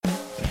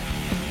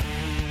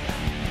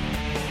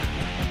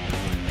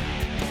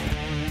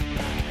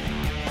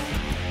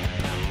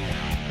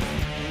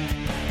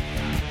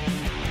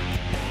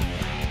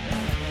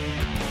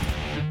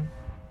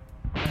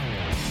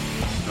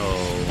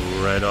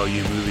right, all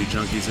you movie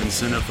junkies and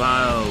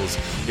cinephiles.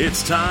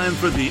 It's time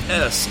for the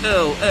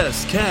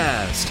SLS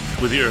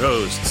Cast with your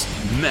hosts,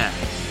 Matt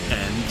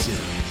and Tim.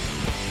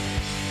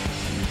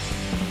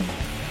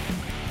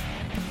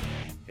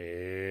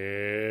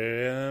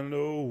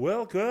 And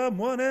welcome,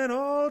 one and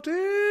all,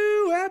 to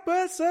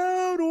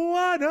episode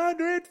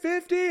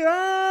 150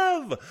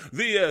 of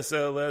the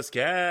SLS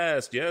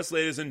Cast. Yes,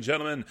 ladies and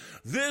gentlemen,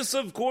 this,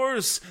 of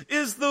course,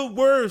 is the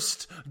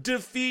worst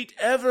defeat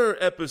ever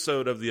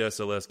episode of the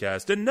SLS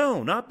Cast. And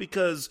no, not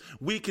because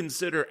we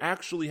consider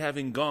actually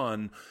having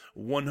gone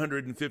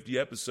 150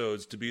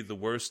 episodes to be the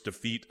worst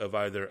defeat of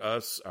either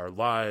us, our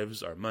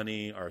lives, our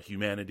money, our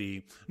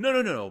humanity.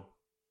 No.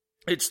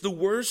 It's the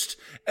worst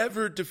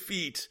ever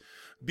defeat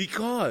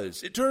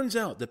because it turns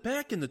out that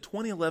back in the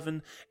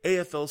 2011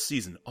 AFL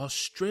season,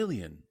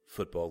 Australian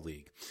Football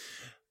League,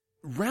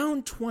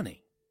 round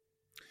 20,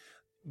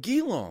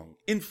 Geelong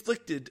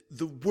inflicted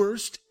the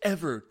worst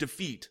ever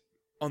defeat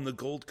on the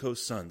Gold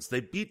Coast Suns.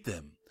 They beat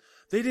them.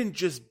 They didn't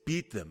just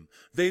beat them.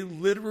 They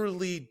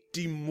literally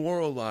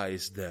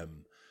demoralized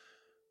them.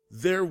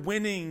 They're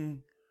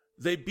winning.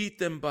 They beat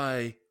them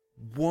by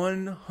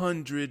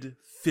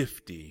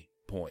 150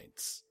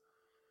 points.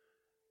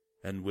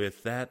 And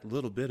with that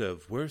little bit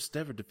of worst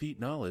ever defeat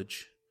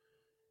knowledge,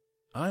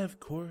 I, of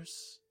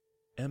course,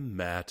 am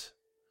Matt.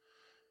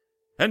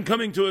 And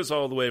coming to us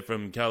all the way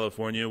from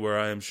California, where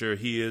I am sure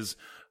he is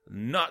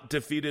not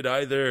defeated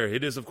either,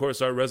 it is, of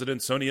course, our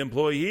resident Sony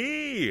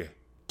employee,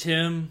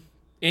 Tim.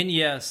 And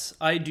yes,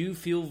 I do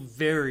feel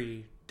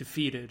very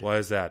defeated. Why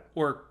is that?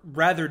 Or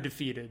rather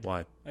defeated.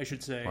 Why? I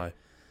should say. Why?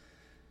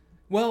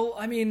 Well,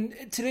 I mean,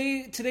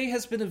 today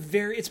has been a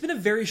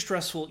very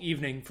stressful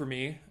evening for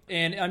me,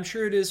 and I'm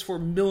sure it is for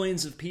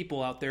millions of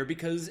people out there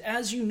because,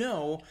 as you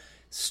know,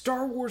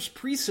 Star Wars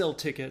pre-sale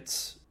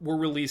tickets were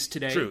released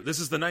today. True. This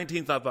is the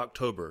 19th of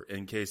October,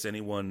 in case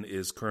anyone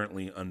is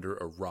currently under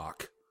a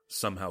rock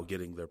somehow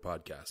getting their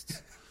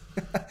podcasts.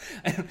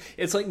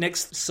 It's like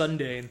next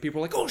Sunday, and people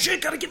are like, oh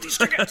shit, gotta get these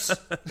tickets!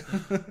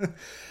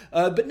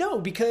 But no,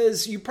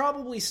 because you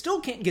probably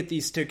still can't get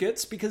these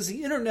tickets because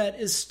the internet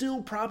is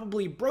still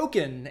probably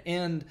broken.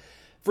 And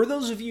for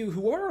those of you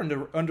who are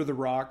under the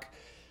rock,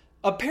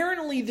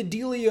 apparently the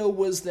dealio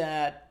was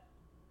that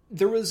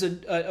there was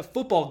a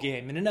football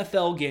game, an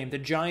NFL game, the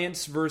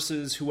Giants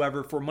versus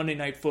whoever for Monday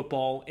Night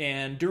Football,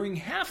 and during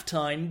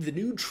halftime, the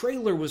new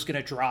trailer was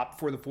going to drop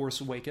for The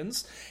Force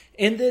Awakens,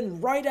 and then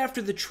right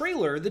after the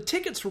trailer, the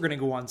tickets were going to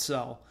go on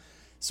sale.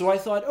 So I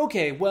thought,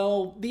 okay,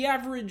 well, the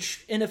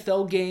average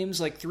NFL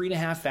game's like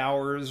 3.5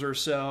 hours or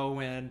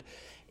so, and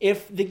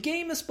if the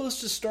game is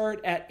supposed to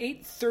start at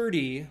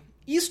 8:30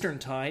 Eastern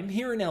Time,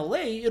 here in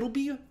LA, it'll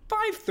be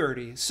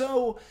 5:30.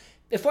 So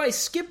if I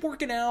skip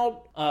working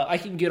out, I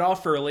can get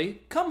off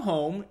early, come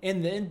home,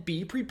 and then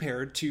be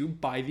prepared to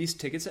buy these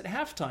tickets at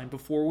halftime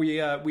before we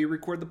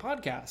record the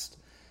podcast.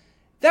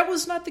 That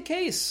was not the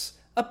case.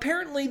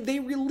 Apparently, they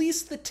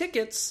released the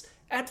tickets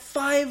at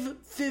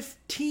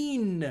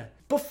 5:15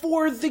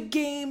 before the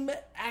game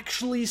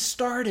actually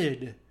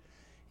started.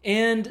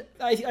 And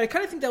I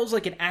kind of think that was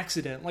like an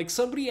accident. Like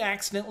somebody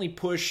accidentally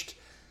pushed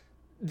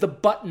the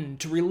button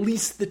to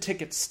release the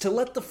tickets, to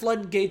let the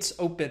floodgates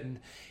open.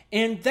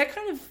 And that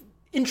kind of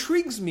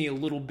intrigues me a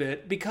little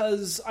bit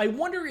because I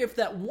wonder if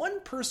that one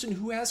person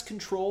who has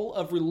control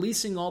of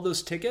releasing all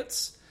those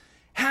tickets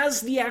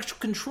has the actual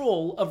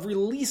control of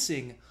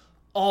releasing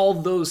all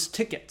those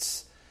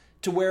tickets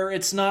to where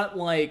it's not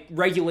like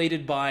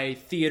regulated by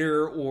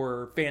theater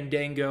or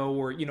Fandango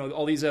or, you know,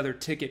 all these other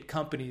ticket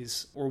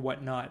companies or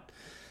whatnot.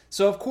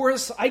 So, of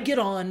course, I get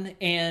on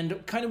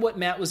and kind of what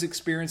Matt was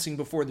experiencing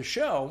before the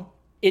show,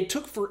 it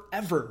took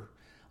forever.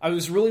 I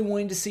was really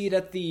wanting to see it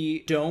at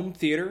the Dome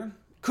Theater.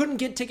 Couldn't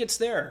get tickets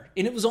there.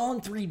 And it was all in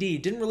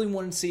 3D. Didn't really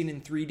want to see it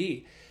in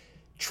 3D.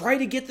 Try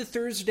to get the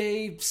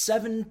Thursday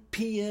 7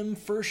 p.m.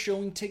 first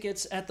showing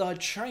tickets at the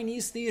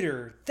Chinese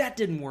Theater. That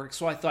didn't work.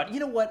 So I thought, you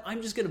know what?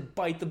 I'm just going to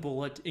bite the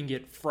bullet and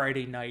get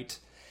Friday night.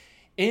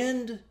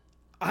 And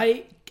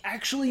I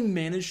actually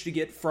managed to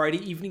get Friday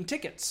evening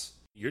tickets.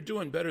 You're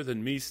doing better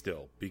than me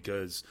still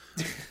because,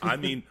 I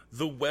mean,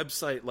 the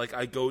website, like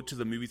I go to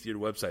the movie theater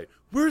website.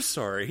 We're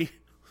sorry.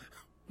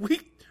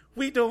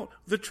 We don't,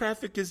 the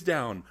traffic is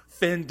down.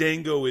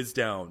 Fandango is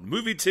down.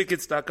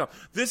 Movietickets.com.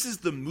 This is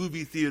the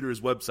movie theater's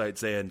website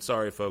saying,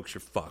 sorry, folks,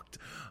 you're fucked.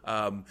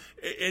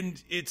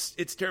 And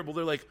it's terrible.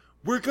 They're like,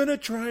 we're going to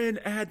try and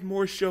add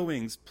more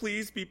showings.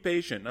 Please be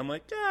patient. And I'm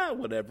like,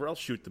 whatever. I'll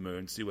shoot the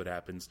moon, see what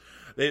happens.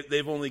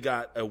 They've only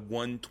got a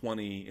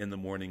 1:20 in the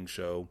morning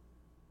show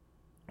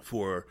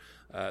for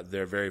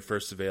their very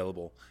first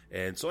available.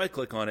 And so I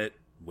click on it,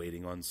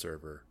 waiting on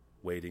server.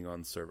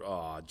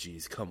 Oh,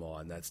 geez, come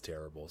on. That's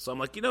terrible. So I'm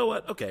like, you know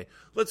what? Okay,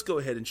 let's go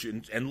ahead and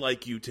shoot. And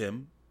like you,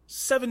 Tim,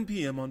 7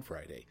 p.m. on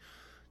Friday.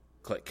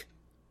 Click.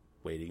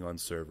 Waiting on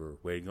server.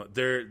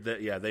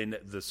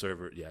 The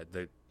server,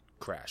 they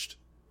crashed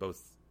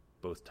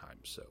both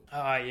times. So.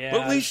 Yeah.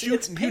 But at least you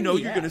know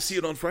you're going to see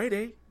it on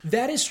Friday.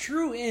 That is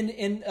true.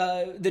 And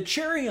the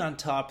cherry on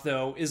top,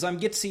 though, is I'm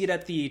get to see it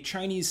at the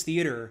Chinese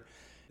Theater.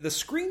 The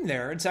screen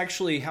there, it's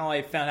actually how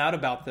I found out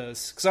about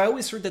this, because I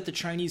always heard that the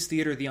Chinese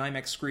theater, the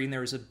IMAX screen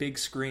there is a big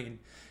screen,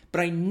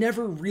 but I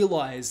never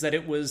realized that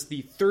it was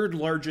the third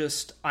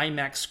largest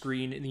IMAX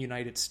screen in the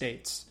United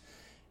States.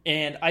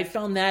 And I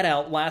found that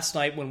out last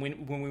night when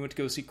we went to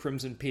go see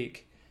Crimson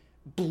Peak.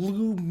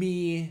 Blew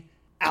me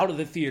out of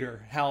the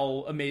theater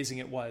how amazing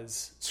it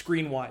was,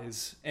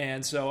 screen-wise.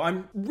 And so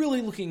I'm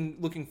really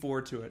looking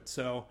forward to it.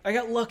 So I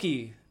got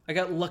lucky. I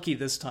got lucky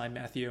this time,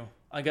 Matthew.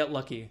 I got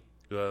lucky.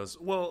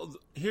 Well,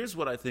 here's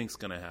what I think's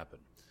going to happen.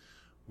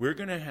 We're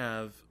going to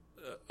have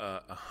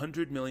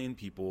 100 million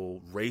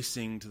people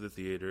racing to the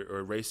theater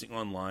or racing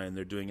online.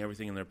 They're doing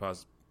everything in their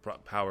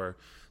power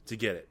to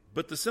get it.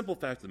 But the simple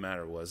fact of the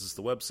matter is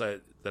the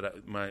website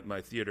that my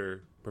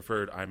theater,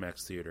 preferred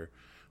IMAX theater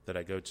that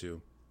I go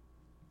to,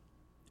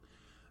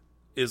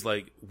 is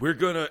like, we're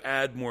going to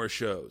add more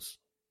shows.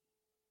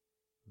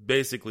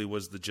 Basically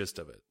was the gist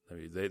of it. I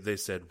mean, they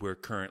said we're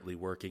currently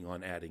working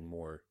on adding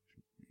more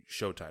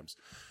showtimes.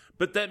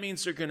 But that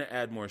means they're going to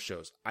add more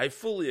shows. I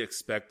fully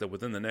expect that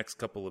within the next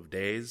couple of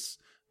days,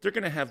 they're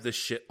going to have this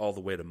shit all the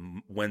way to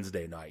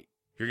Wednesday night.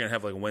 You're going to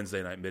have like a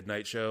Wednesday night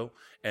midnight show,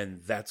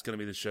 and that's going to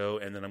be the show,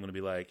 and then I'm going to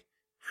be like,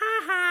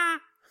 ha ha.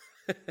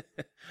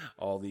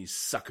 All these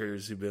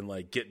suckers who've been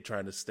like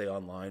trying to stay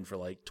online for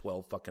like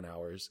 12 fucking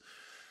hours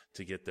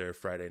to get their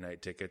Friday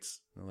night tickets.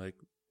 They're like,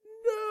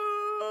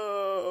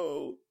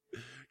 no!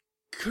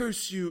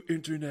 Curse you,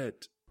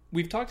 internet.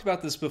 We've talked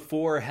about this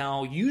before,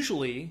 how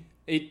usually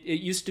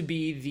it used to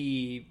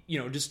be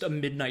just a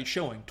midnight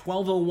showing.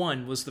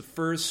 12:01 was the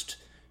first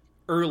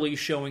early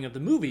showing of the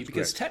movie,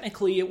 because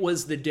technically it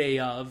was the day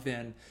of,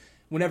 and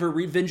whenever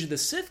Revenge of the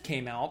Sith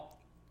came out,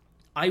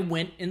 I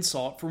went and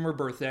saw it for my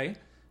birthday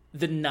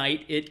the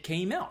night it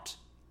came out.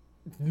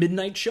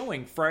 Midnight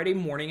showing, Friday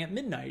morning at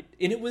midnight,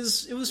 and it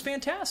was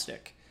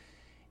fantastic.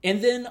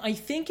 And then I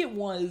think it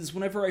was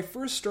whenever I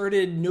first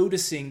started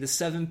noticing the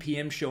 7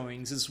 p.m.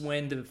 showings is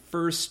when the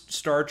first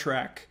Star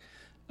Trek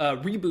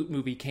reboot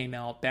movie came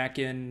out back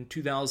in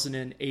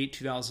 2008,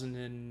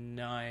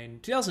 2009.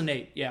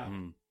 2008, yeah.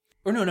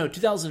 Or no,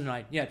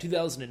 2009. Yeah,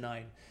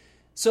 2009.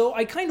 So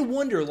I kind of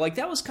wonder, like,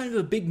 that was kind of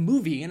a big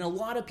movie, and a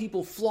lot of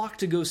people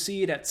flocked to go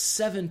see it at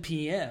 7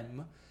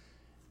 p.m.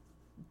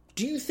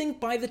 Do you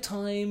think by the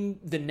time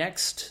the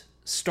next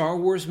Star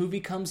Wars movie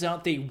comes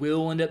out, they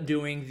will end up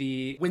doing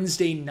the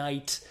Wednesday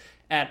night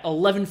at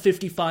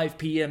 11:55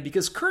 p.m.?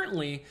 Because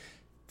currently,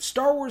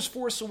 Star Wars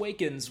Force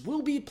Awakens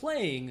will be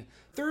playing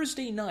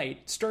Thursday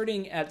night,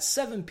 starting at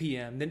 7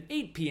 p.m., then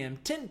 8 p.m.,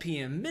 10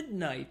 p.m.,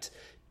 midnight,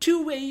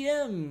 2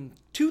 a.m.,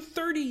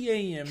 2:30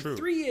 a.m.,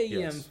 3 a.m.,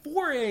 yes.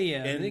 4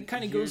 a.m., and it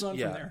kind of goes on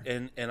from there.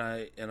 And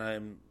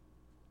I'm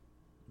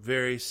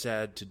very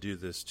sad to do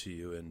this to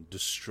you and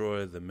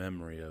destroy the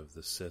memory of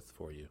the Sith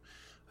for you.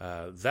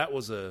 That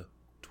was a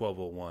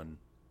 12:01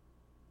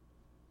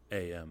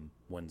 a.m.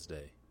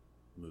 Wednesday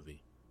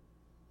movie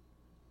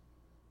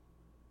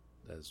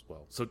as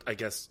well. So I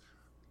guess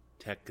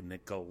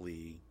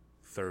technically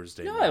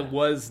Thursday. No, it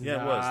was not.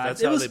 Yeah, it was.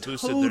 That's how they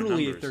boosted their numbers.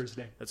 Totally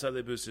Thursday. That's how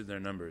they boosted their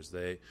numbers.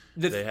 They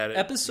had it,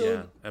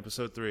 episode. Yeah,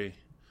 episode 3.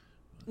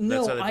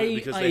 No, that's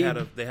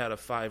how they had a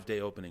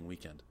 5-day opening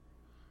weekend.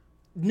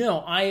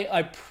 No,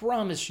 I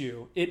promise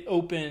you, it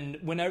opened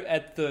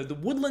at the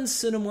Woodlands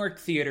Cinemark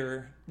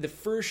Theater. The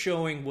first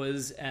showing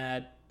was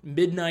at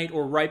midnight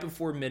or right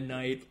before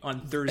midnight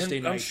on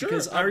Thursday night,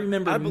 because I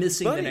remember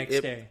missing the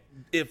next day.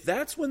 If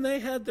that's when they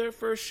had their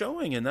first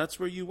showing and that's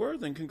where you were,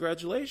 then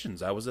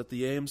congratulations. I was at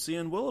the AMC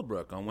in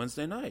Willowbrook on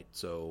Wednesday night,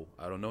 so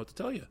I don't know what to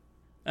tell you.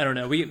 I don't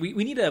know. We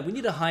need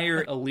to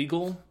hire a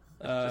legal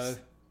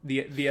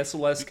the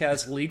SLS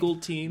Cast legal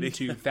team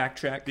to fact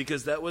check,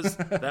 because that was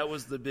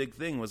the big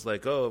thing, was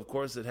like, oh, of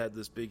course it had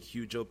this big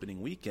huge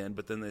opening weekend,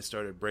 but then they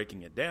started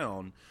breaking it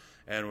down,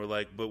 and we're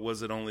like, but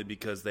was it only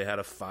because they had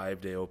a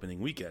 5-day opening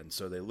weekend?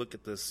 So they look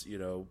at this,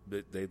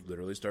 they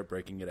literally start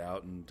breaking it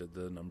out and did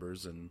the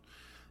numbers, and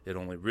it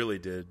only really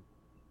did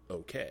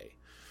okay.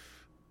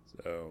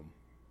 So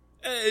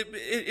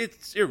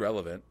it's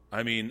irrelevant.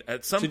 I mean,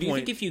 at some point, do you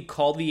think if you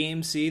call the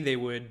AMC,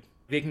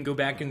 they can go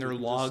back in their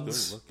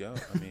logs? Just go look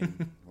out. I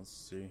mean, let's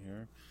see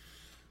here.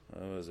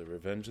 Was it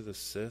Revenge of the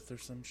Sith or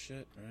some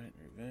shit? Right,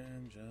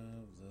 Revenge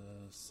of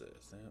the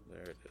Sith. Yeah,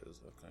 there it is.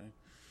 Okay.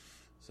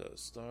 So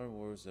Star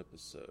Wars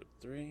Episode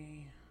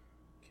 3.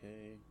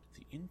 Okay.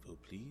 The info,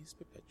 please.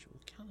 Perpetual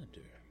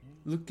calendar.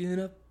 Looking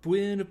up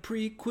when a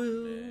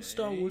prequel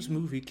Star Wars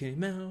movie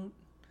came out.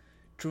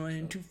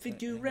 Trying to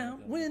figure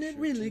out when it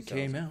really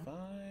came out.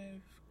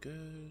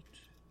 Good.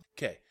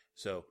 Okay.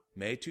 So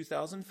May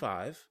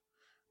 2005.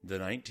 The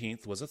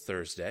 19th was a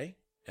Thursday,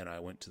 and I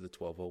went to the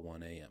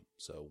 12:01 a.m.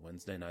 So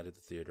Wednesday night at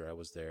the theater, I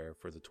was there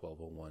for the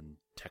 12:01,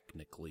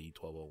 technically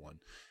 12:01,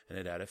 and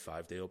it had a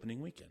 5-day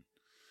opening weekend.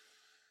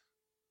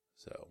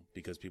 So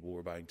because people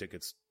were buying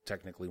tickets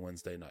technically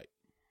Wednesday night.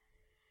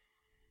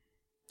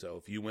 So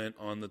if you went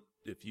that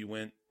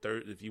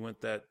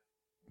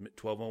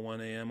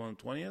 12:01 a.m. on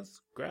the 20th,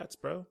 congrats,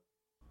 bro.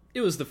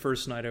 It was the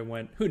first night I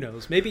went. Who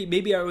knows?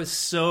 Maybe I was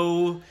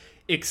so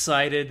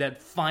excited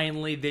that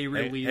finally they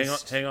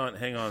released... Hang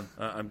on.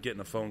 I'm getting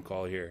a phone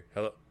call here.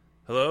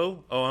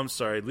 Hello? Oh, I'm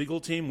sorry. Legal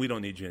team, we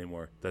don't need you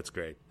anymore. That's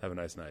great. Have a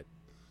nice night.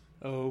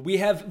 Oh, we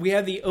have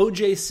the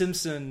O.J.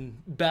 Simpson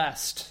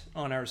best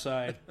on our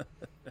side.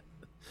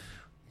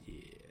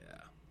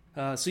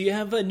 Yeah. So you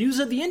have news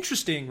of the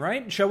interesting,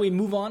 right? Shall we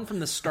move on from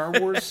the Star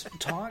Wars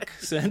talk?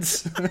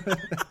 Since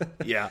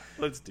yeah,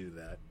 let's do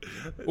that.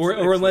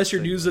 Or unless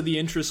your news of the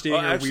interesting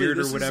or weird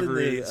or whatever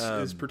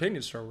is pertaining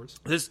to Star Wars.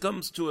 This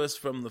comes to us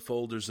from the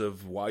folders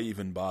of Why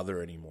Even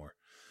Bother Anymore?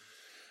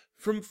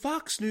 From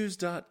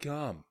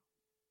FoxNews.com.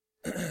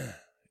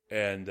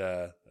 And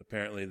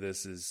apparently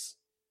this is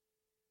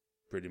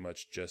pretty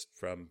much just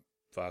from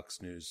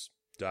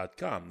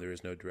FoxNews.com. There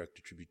is no direct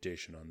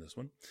attribution on this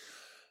one.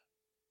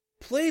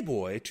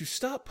 Playboy to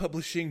stop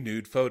publishing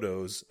nude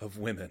photos of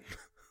women.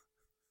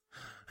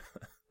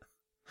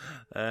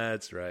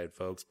 That's right,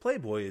 folks.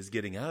 Playboy is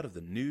getting out of the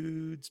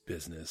nudes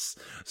business.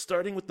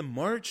 Starting with the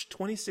March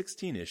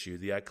 2016 issue,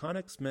 the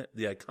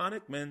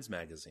iconic men's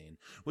magazine,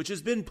 which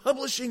has been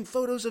publishing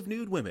photos of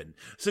nude women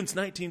since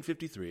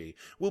 1953,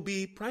 will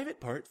be private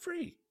part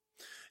free.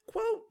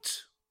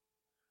 Quote,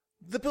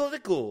 the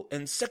political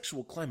and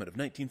sexual climate of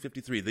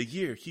 1953, the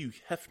year Hugh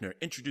Hefner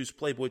introduced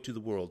Playboy to the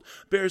world,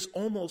 bears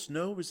almost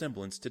no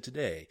resemblance to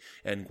today,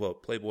 end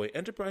quote. Playboy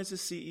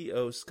Enterprises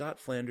CEO Scott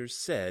Flanders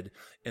said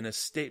in a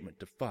statement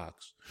to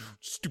Fox.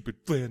 Stupid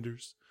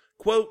Flanders.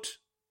 Quote,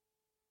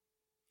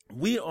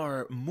 we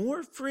are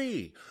more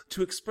free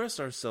to express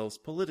ourselves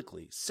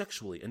politically,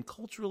 sexually, and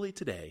culturally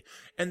today,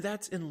 and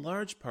that's in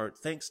large part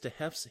thanks to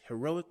Hef's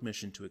heroic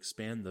mission to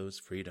expand those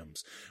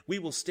freedoms. We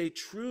will stay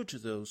true to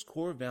those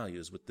core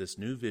values with this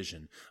new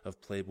vision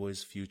of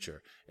Playboy's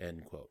future,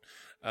 end quote.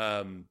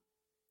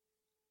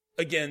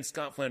 Again,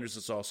 Scott Flanders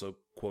is also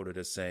quoted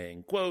as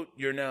saying, quote,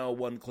 you're now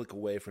one click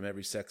away from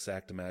every sex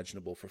act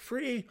imaginable for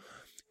free,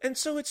 and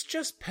so it's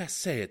just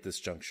passé at this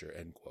juncture,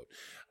 end quote.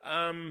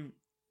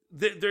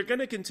 They're going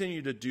to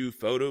continue to do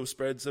photo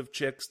spreads of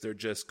chicks. They're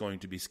just going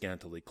to be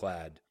scantily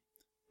clad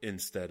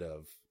instead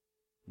of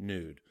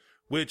nude,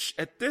 which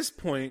at this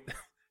point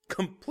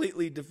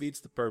completely defeats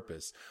the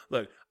purpose.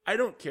 Look, I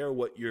don't care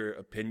what your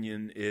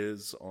opinion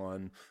is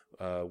on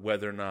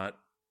whether or not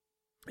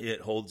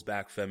it holds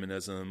back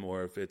feminism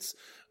or if it's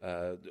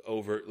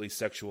overtly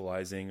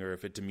sexualizing or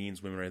if it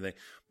demeans women or anything.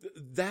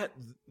 That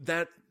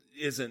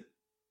isn't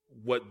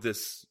what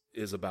this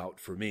is about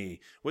for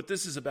me. What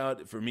this is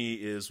about for me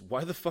is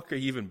why the fuck are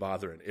you even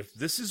bothering? If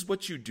this is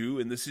what you do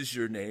and this is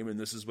your name and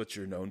this is what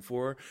you're known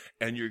for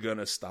and you're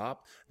gonna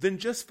stop, then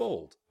just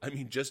fold. I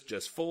mean,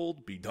 just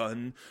fold, be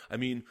done. I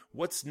mean,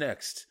 what's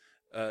next?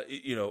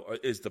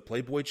 Is the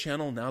Playboy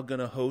channel now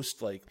gonna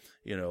host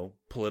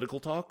political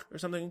talk or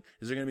something?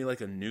 Is there gonna be like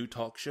a new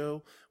talk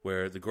show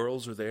where the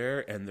girls are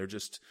there and they're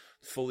just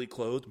fully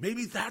clothed?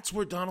 Maybe that's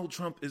where Donald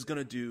Trump is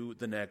gonna do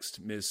the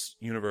next Miss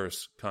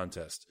Universe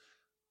contest.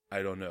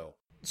 I don't know.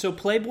 So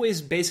Playboy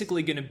is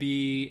basically going to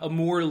be a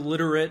more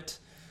literate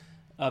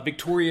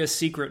Victoria's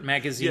Secret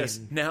magazine. Yes.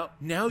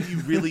 Now you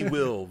really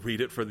will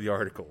read it for the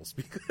articles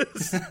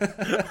because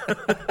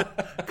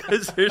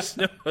there's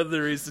no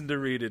other reason to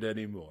read it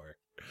anymore.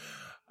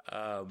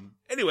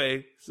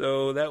 Anyway,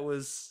 so that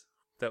was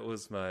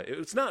my.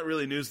 It's not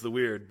really news of the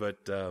weird,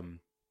 but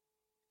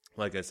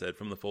like I said,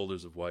 from the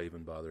folders of Why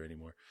Even Bother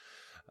Anymore.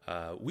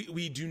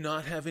 We do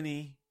not have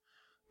any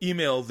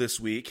email this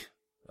week.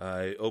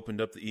 I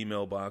opened up the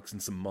email box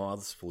and some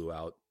moths flew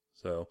out.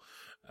 So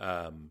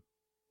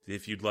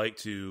if you'd like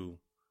to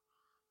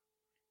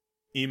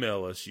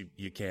email us,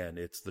 you can.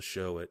 It's the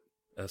show at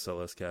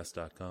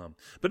slscast.com.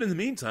 But in the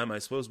meantime, I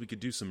suppose we could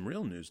do some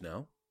real news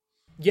now.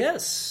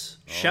 Yes.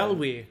 Shall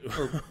we?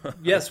 Or,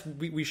 yes,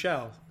 we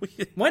shall.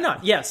 Why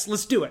not? Yes,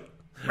 let's do it.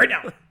 Right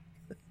now.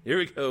 Here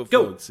we go,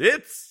 folks.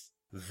 It's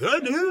the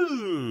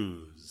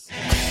news.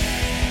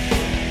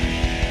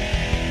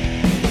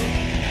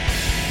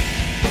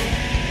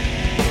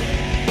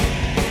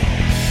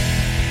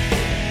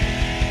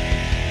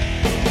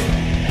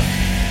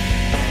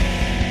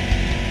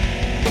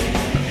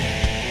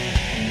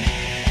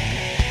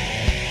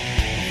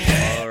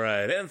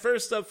 And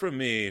first up from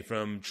me,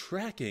 from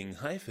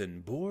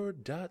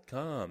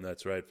tracking-board.com.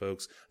 That's right,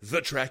 folks. The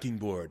Tracking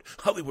Board.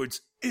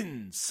 Hollywood's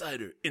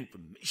insider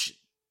information.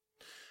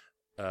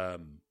 Okay.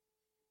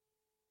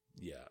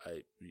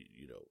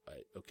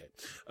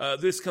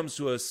 This comes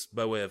to us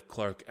by way of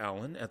Clark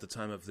Allen. At the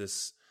time of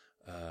this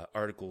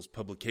article's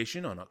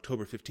publication on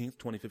October 15th,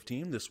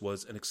 2015, this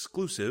was an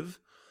exclusive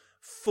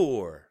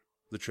for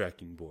The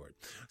Tracking Board.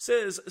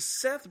 Says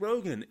Seth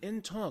Rogen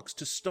in talks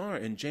to star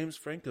in James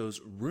Franco's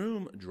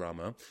Room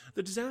drama,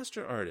 The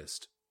Disaster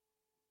Artist.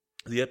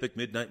 The epic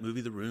midnight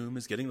movie The Room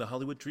is getting the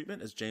Hollywood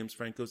treatment as James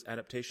Franco's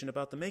adaptation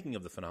about the making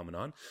of the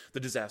phenomenon.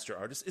 The Disaster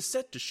Artist is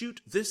set to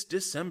shoot this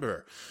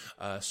December.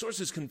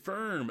 Sources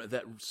confirm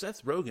that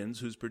Seth Rogen,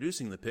 who's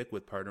producing the pick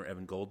with partner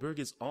Evan Goldberg,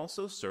 is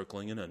also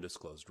circling an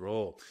undisclosed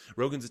role.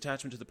 Rogen's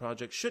attachment to the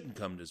project shouldn't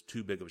come as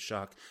too big of a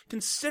shock,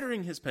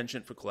 considering his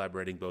penchant for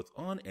collaborating both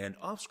on and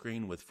off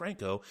screen with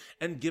Franco,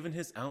 and given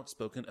his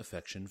outspoken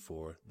affection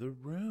for The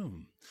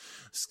Room.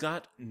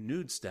 Scott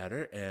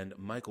Neustadter and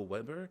Michael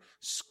Weber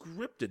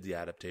scripted the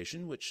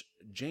adaptation, which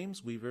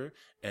James Weaver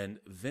and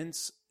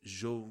Vince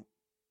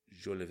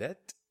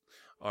Jolivet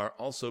are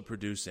also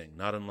producing.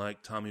 Not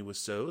unlike Tommy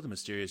Wiseau, the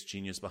mysterious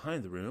genius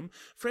behind The Room,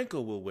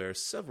 Franco will wear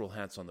several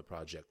hats on the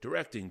project,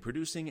 directing,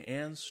 producing,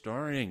 and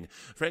starring.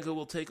 Franco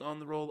will take on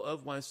the role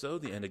of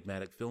Wiseau, the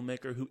enigmatic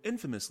filmmaker who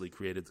infamously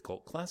created the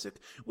cult classic,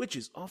 which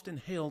is often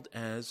hailed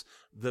as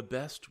the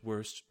best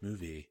worst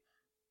movie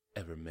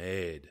ever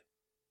made.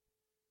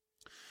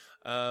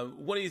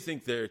 What do you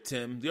think there,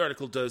 Tim? The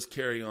article does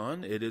carry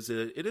on. It is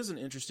an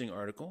interesting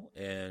article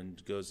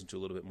and goes into a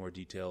little bit more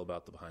detail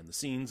about the behind the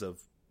scenes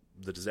of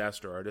The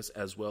Disaster Artist,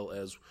 as well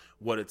as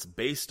what it's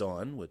based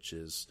on, which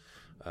is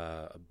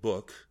a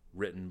book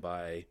written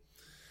by,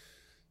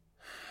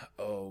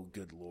 oh,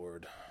 good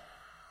Lord.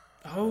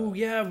 Oh,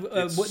 yeah.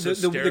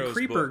 The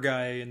creeper book.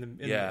 Guy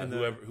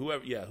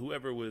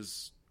whoever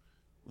was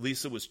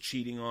Lisa was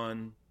cheating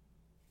on.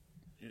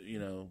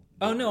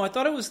 Oh no, I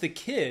thought it was the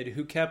kid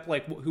who kept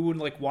who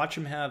would watch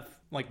him have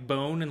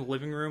bone in the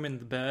living room in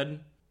the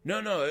bed.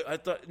 No, I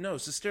thought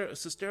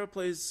Sestero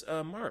plays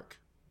Mark.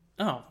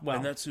 Oh, well.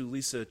 And that's who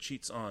Lisa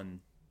cheats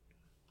on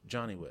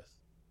Johnny with.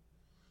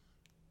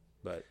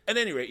 But at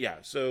any rate, yeah,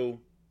 so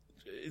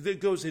it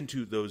goes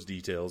into those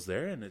details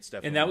there, and it's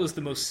definitely. And that was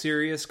the most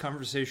serious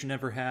conversation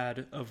ever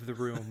had of The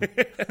Room.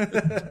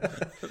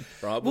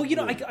 Probably.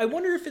 Well, I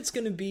wonder if it's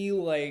going to be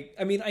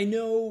I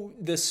know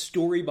the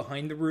story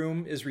behind The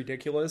Room is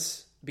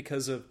ridiculous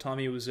because of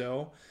Tommy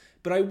Wiseau,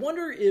 but I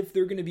wonder if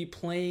they're going to be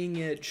playing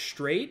it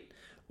straight,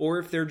 or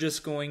if they're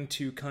just going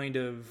to kind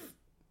of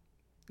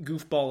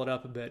goofball it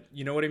up a bit.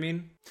 You know what I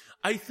mean?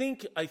 I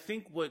think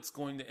what's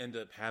going to end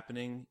up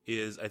happening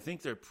is I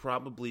think they're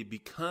probably,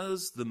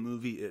 because the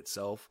movie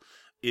itself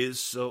is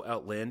so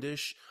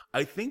outlandish,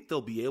 I think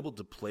they'll be able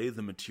to play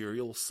the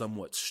material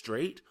somewhat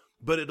straight,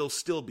 but it'll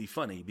still be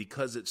funny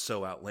because it's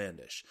so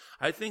outlandish.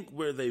 I think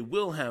where they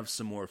will have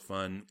some more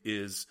fun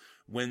is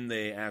when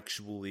they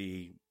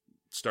actually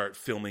start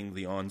filming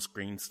the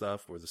on-screen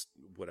stuff, or the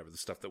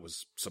stuff that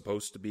was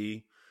supposed to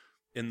be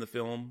in the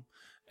film.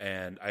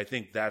 And I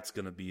think that's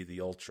going to be the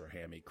ultra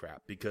hammy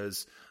crap,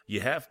 because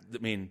there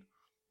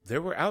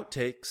were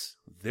outtakes.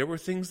 There were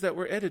things that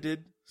were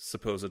edited,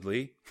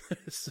 supposedly.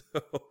 So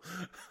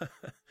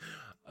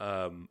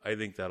I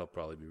think that'll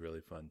probably be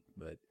really fun.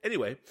 But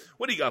anyway,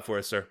 what do you got for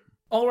us, sir?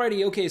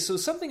 Alrighty, okay, so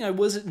something I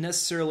wasn't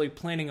necessarily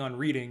planning on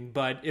reading,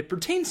 but it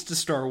pertains to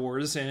Star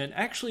Wars, and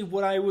actually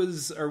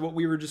what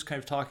we were just kind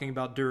of talking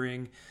about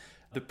during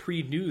the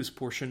pre-news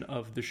portion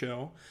of the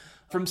show.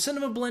 From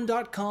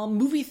CinemaBlend.com,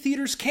 movie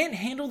theaters can't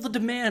handle the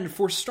demand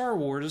for Star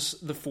Wars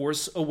The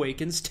Force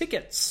Awakens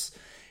tickets.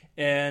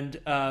 And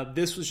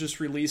this was just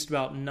released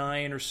about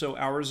 9 or so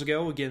hours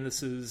ago. Again,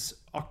 this is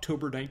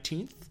October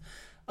 19th.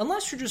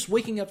 Unless you're just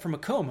waking up from a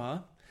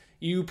coma,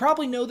 you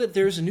probably know that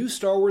there's a new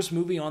Star Wars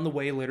movie on the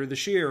way later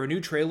this year. A new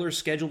trailer is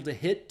scheduled to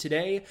hit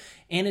today,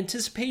 and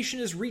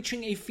anticipation is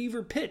reaching a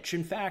fever pitch.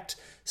 In fact,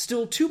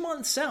 still 2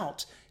 months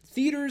out,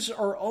 theaters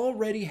are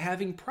already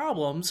having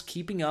problems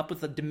keeping up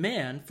with the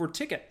demand for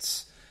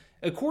tickets.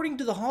 According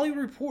to The Hollywood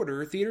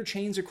Reporter, theater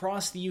chains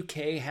across the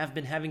UK have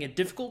been having a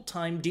difficult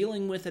time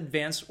dealing with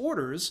advance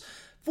orders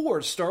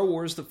for Star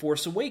Wars The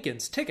Force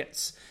Awakens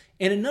tickets,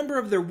 and a number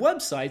of their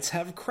websites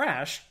have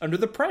crashed under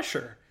the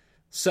pressure.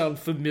 Sound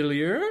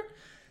familiar?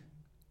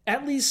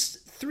 At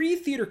least 3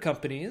 theater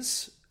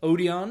companies,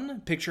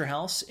 Odeon, Picture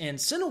House, and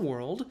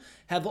Cineworld,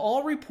 have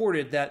all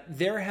reported that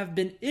there have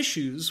been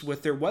issues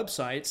with their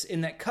websites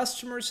and that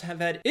customers have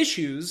had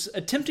issues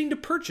attempting to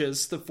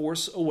purchase The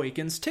Force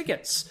Awakens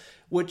tickets,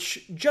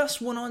 which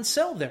just went on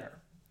sale there.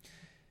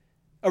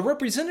 A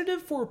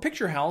representative for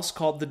Picture House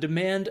called the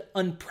demand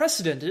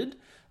unprecedented.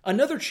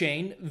 Another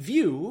chain,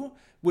 View,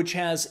 which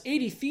has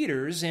 80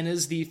 theaters and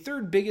is the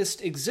 3rd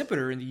biggest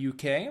exhibitor in the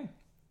UK,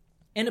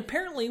 and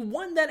apparently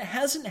one that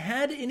hasn't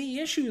had any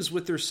issues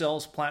with their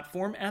sales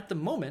platform at the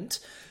moment,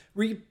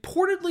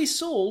 reportedly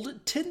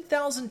sold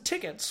 10,000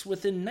 tickets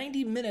within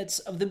 90 minutes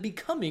of them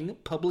becoming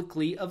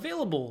publicly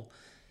available.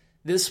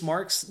 This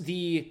marks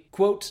the,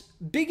 quote,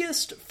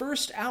 biggest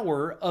first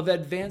hour of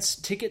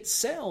advanced ticket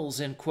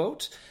sales, end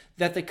quote,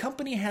 that the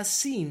company has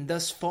seen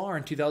thus far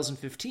in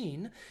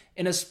 2015,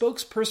 and a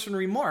spokesperson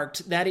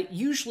remarked that it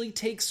usually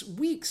takes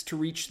weeks to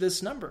reach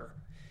this number.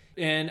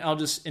 And I'll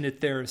just end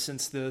it there,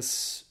 since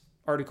this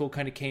article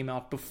kind of came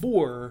out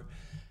before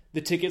the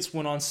tickets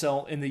went on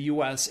sale in the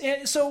US.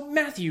 And so,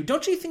 Matthew,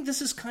 don't you think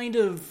this is kind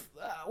of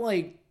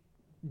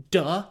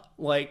duh?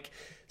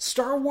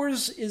 Star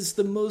Wars is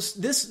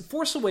this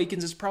Force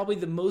Awakens is probably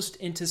the most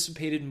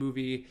anticipated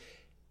movie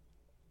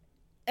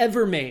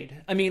ever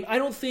made. I mean, I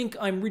don't think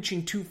I'm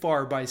reaching too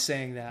far by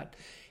saying that.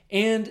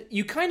 And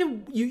you kind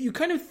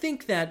of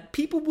think that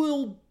people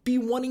will be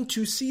wanting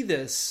to see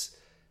this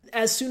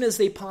as soon as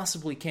they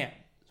possibly can.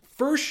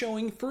 First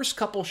showing, first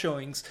couple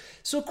showings.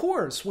 So of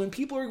course, when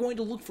people are going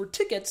to look for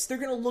tickets, they're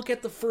going to look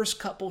at the first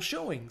couple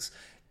showings.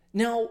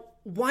 Now,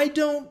 why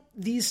don't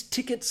these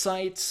ticket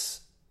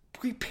sites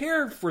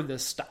prepare for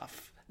this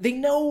stuff? They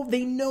know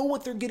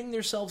what they're getting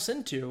themselves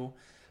into.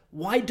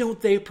 Why don't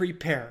they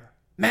prepare?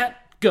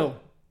 Matt, go.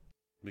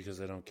 Because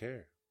they don't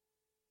care.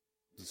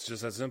 It's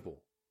just that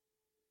simple.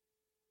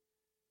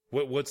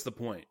 What's the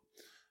point?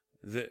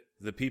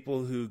 The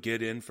people who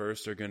get in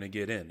first are going to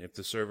get in. If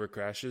the server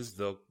crashes,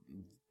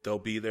 they'll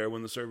be there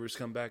when the servers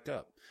come back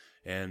up.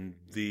 And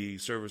the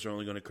servers are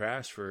only going to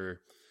crash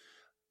for,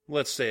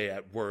 let's say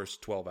at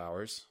worst, 12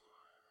 hours.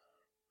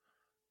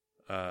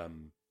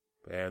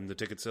 And the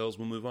ticket sales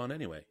will move on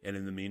anyway. And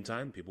in the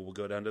meantime, people will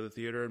go down to the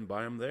theater and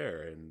buy them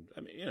there. And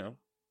I mean,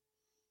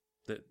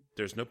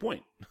 there's no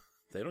point.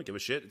 They don't give a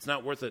shit. It's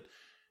not worth it.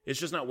 It's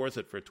just not worth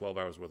it for 12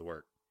 hours worth of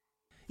work.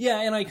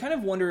 Yeah, and I kind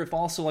of wonder if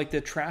also like the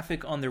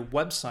traffic on their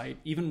website,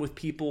 even with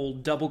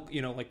people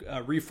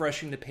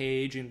refreshing the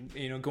page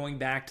and going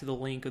back to the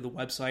link of the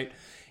website,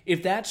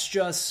 if that's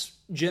just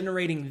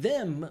generating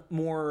them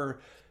more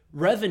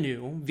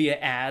revenue via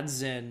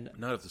ads and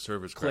not if the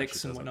servers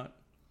clicks and whatnot.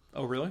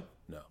 Oh, really?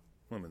 No,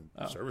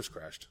 the servers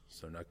crashed,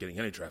 so they're not getting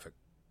any traffic.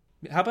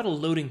 How about a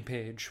loading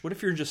page? What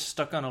if you're just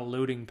stuck on a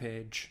loading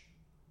page?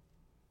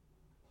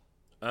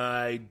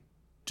 I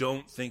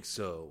don't think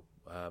so.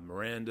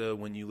 Miranda,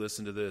 when you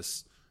listen to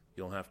this,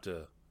 you'll have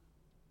to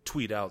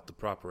tweet out the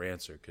proper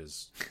answer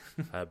because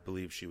I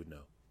believe she would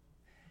know.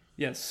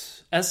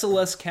 Yes.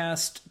 SLS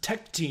Cast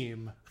Tech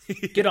Team.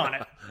 Get on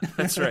it.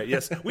 That's right.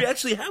 Yes. We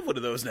actually have one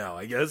of those now,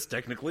 I guess,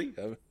 technically.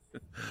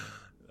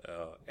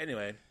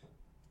 Anyway,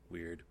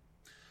 weird.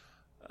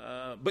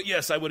 But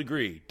yes, I would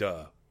agree.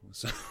 Duh.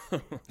 So,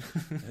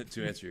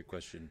 to answer your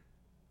question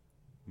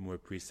more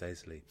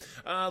precisely.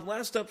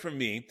 Last up from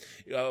me,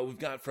 we've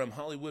got from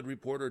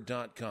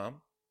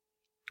HollywoodReporter.com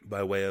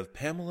by way of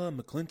Pamela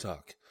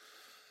McClintock.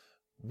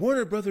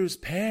 Warner Brothers'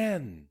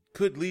 Pan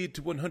could lead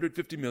to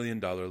 $150 million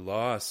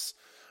loss.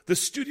 The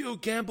studio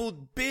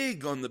gambled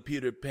big on the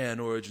Peter Pan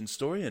origin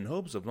story in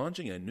hopes of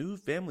launching a new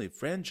family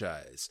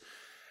franchise.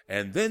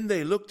 And then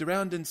they looked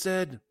around and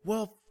said,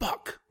 well,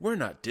 fuck, we're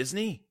not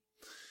Disney.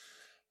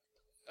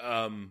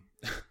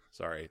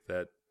 Sorry,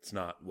 that's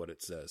not what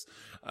it says.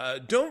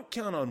 Don't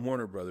count on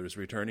Warner Brothers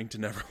returning to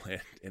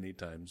Neverland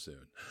anytime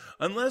soon.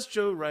 Unless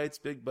Joe Wright's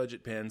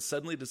big-budget Pan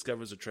suddenly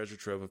discovers a treasure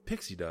trove of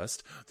pixie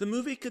dust, the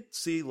movie could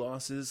see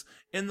losses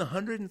in the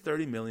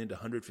 $130 million to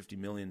 $150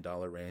 million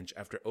range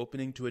after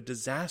opening to a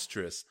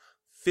disastrous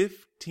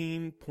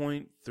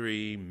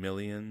 $15.3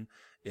 million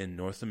in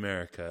North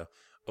America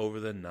over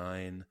the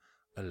 9/11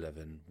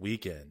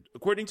 weekend,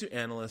 according to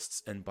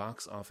analysts and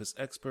box office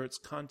experts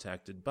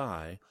contacted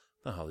by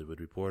The Hollywood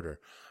Reporter.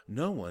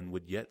 No one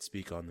would yet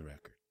speak on the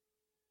record.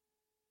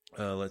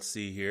 Let's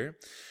see here.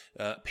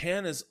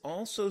 Pan is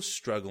also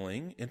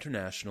struggling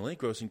internationally,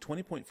 grossing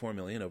 $20.4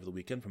 million over the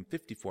weekend from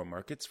 54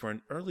 markets for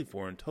an early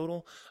foreign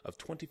total of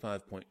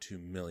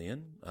 $25.2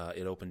 million.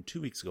 It opened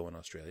 2 weeks ago in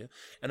Australia,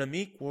 and a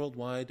meek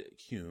worldwide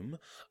cum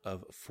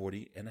of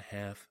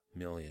 $40.5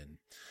 million.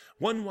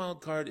 One wild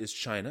card is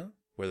China,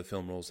 where the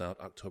film rolls out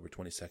October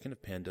 22nd.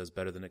 If Pan does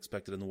better than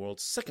expected in the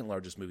world's second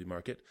largest movie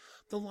market,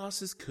 the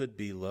losses could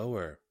be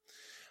lower.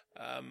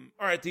 All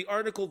right, the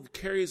article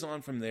carries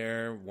on from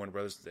there. Warner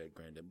Brothers, they had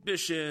grand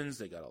ambitions.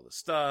 They got all the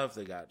stuff.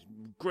 They got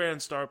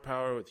grand star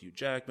power with Hugh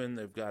Jackman.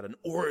 They've got an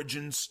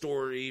origin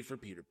story for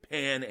Peter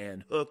Pan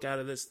and Hook out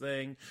of this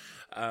thing.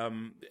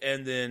 And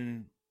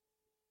then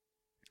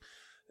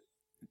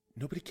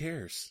nobody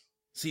cares.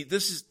 See,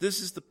 this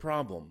is the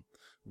problem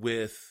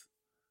with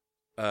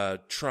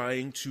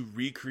trying to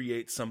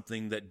recreate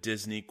something that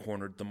Disney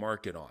cornered the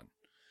market on.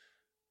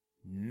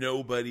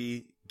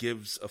 Nobody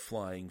gives a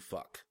flying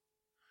fuck.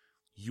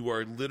 You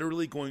are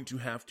literally going to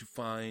have to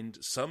find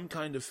some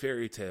kind of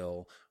fairy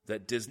tale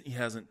that Disney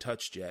hasn't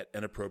touched yet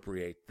and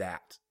appropriate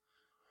that.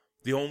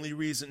 The only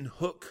reason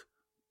Hook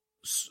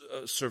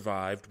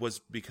survived was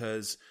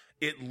because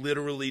it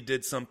literally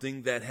did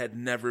something that had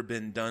never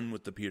been done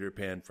with the Peter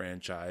Pan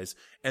franchise,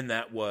 and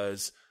that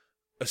was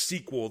a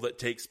sequel that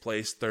takes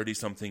place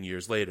 30-something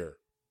years later,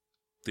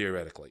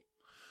 theoretically.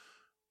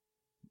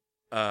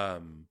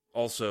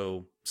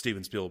 Also,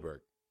 Steven Spielberg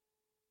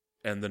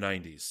and the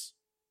 90s.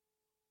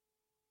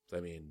 I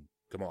mean,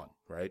 come on,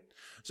 right?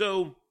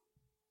 So,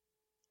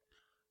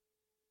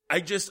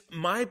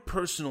 my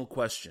personal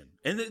question,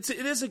 and it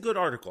is a good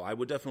article. I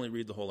would definitely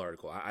read the whole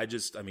article.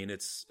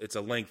 It's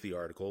a lengthy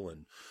article,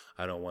 and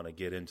I don't want to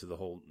get into the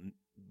whole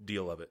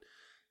deal of it.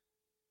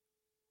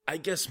 I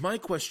guess my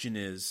question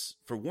is,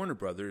 for Warner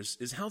Brothers,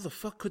 is how the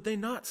fuck could they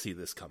not see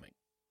this coming?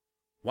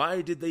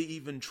 Why did they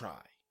even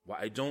try?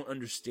 I don't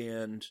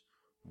understand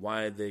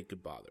why they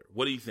could bother.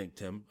 What do you think,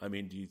 Tim? I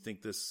mean, do you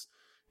think this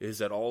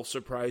is at all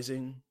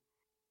surprising?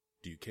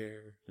 Do you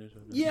care?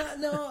 Yeah,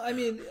 no, I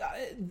mean,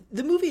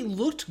 the movie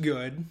looked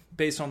good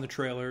based on the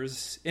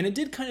trailers, and it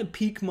did kind of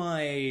pique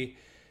my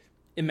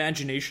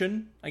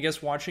imagination, I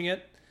guess, watching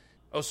it.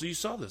 Oh, so you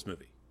saw this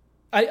movie?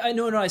 I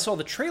know, I saw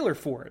the trailer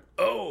for it.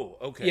 Oh,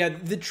 okay. Yeah,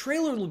 the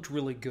trailer looked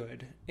really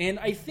good. And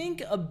I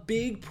think a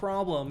big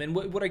problem, and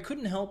what I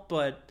couldn't help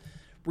but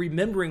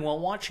remembering while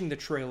watching the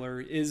trailer,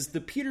 is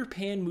the Peter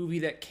Pan movie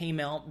that came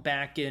out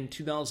back in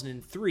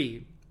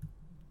 2003,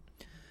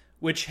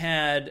 which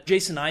had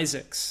Jason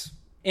Isaacs.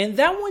 And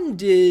that one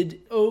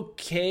did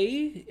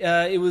okay.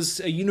 It was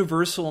a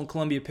Universal and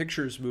Columbia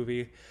Pictures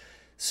movie.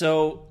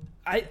 So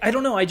I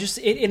don't know. I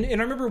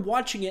remember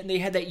watching it, and they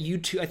had that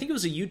U2. I think it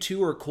was a U2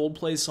 or a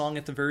Coldplay song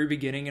at the very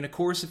beginning. And of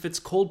course, if it's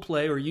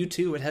Coldplay or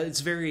U2,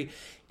 it's very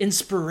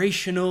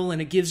inspirational,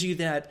 and it gives you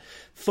that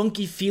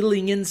funky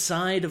feeling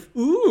inside of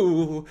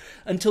ooh,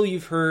 until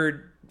you've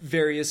heard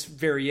various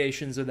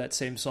variations of that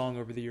same song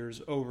over the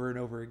years, over and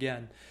over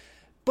again.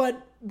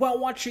 But while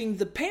watching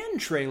the Pan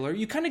trailer,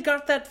 you kind of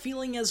got that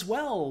feeling as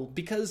well,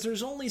 because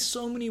there's only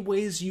so many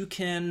ways you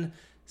can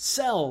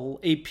sell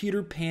a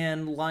Peter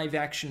Pan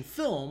live-action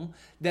film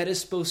that is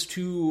supposed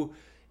to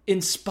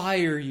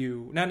inspire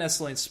you, not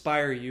necessarily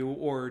inspire you,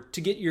 or to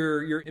get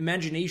your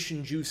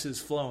imagination juices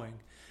flowing.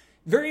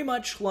 Very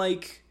much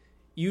like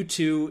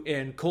U2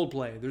 and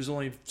Coldplay. There's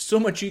only so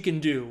much you can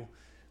do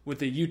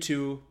with a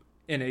U2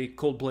 and a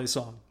Coldplay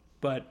song.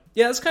 But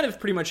yeah, that's kind of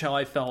pretty much how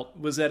I felt,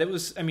 was that it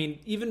was, I mean,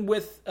 even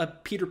with a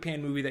Peter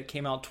Pan movie that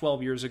came out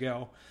 12 years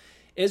ago,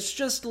 it's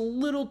just a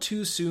little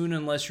too soon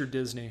unless you're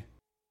Disney.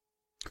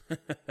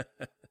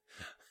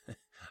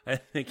 I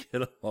think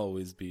it'll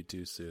always be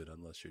too soon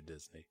unless you're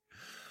Disney.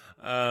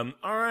 All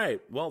right.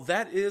 Well,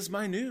 that is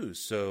my news.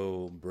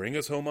 So bring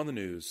us home on the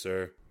news,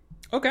 sir.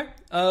 Okay.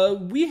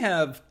 We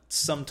have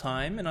some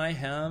time, and I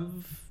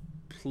have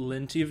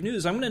plenty of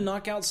news. I'm going to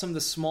knock out some of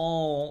the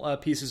small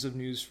pieces of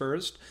news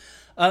first.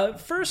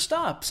 First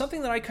up,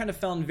 something that I kind of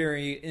found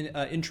very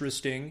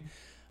interesting.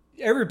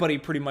 Everybody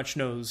pretty much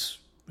knows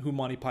who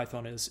Monty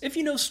Python is. If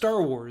you know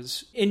Star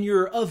Wars and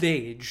you're of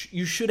age,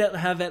 you should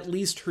have at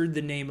least heard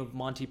the name of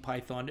Monty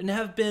Python and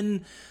have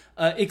been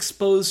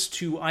exposed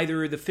to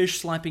either the fish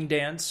slapping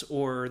dance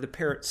or the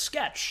parrot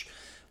sketch.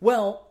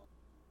 Well,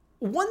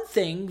 one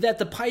thing that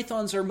the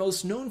Pythons are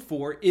most known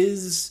for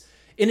is,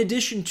 in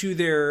addition to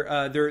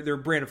their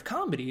brand of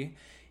comedy,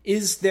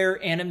 is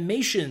their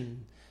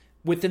animation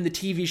within the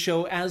TV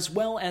show, as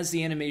well as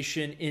the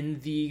animation in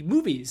the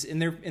movies, in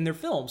their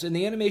films. And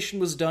the animation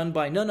was done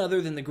by none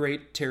other than the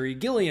great Terry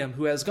Gilliam,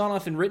 who has gone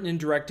off and written and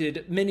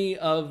directed many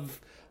of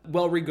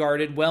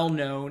well-regarded,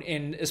 well-known,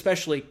 and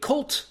especially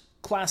cult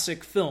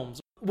classic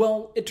films.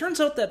 Well, it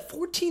turns out that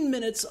 14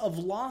 minutes of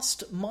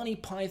lost Monty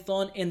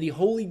Python and the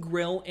Holy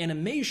Grail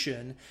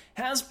animation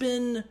has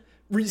been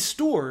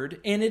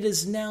restored, and it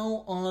is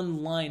now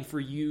online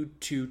for you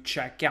to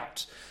check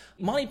out.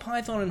 Monty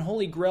Python and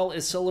Holy Grail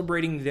is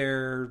celebrating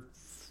their,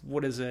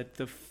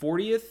 the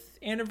 40th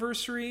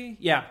anniversary?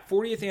 Yeah,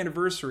 40th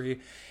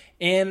anniversary.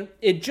 And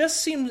it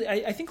just seems,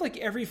 I think like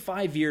every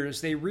 5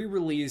 years, they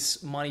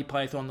re-release Monty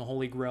Python and the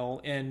Holy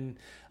Grail in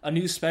a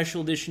new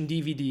special edition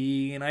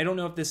DVD. And I don't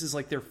know if this is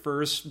like their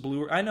first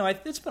Blu-ray. I know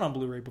it's been on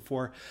Blu-ray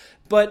before.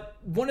 But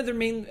one of their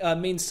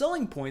main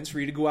selling points for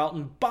you to go out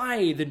and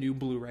buy the new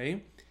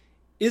Blu-ray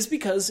is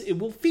because it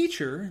will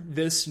feature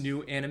this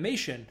new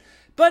animation.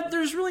 But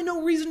there's really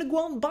no reason to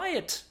go out and buy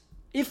it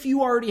if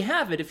you already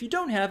have it. If you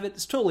don't have it,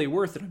 it's totally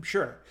worth it, I'm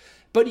sure.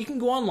 But you can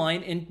go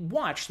online and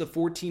watch the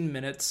 14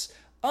 minutes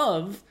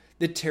of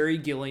the Terry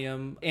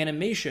Gilliam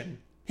animation.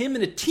 Him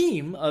and a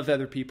team of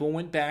other people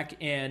went back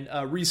and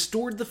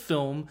restored the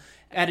film,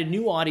 added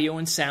new audio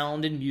and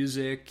sound and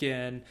music,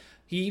 and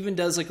he even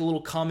does like a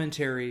little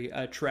commentary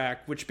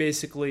track, which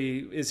basically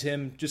is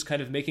him just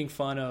kind of making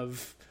fun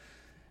of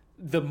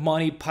the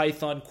Monty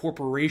Python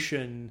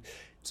Corporation.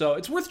 So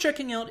it's worth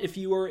checking out if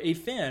you are a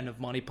fan of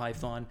Monty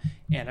Python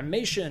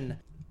animation.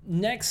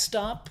 Next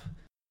up,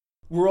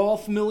 we're all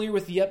familiar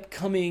with the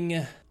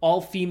upcoming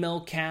all-female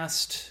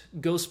cast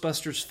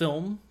Ghostbusters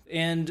film,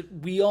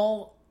 and we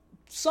all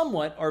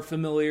somewhat are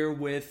familiar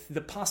with the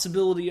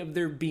possibility of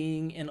there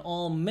being an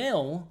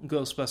all-male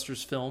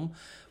Ghostbusters film.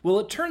 Well,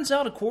 it turns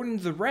out, according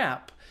to the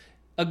Wrap,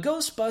 a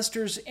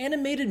Ghostbusters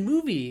animated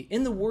movie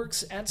in the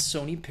works at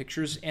Sony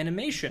Pictures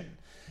Animation.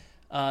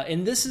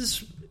 And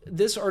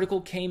this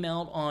article came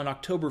out on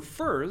October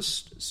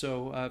 1st,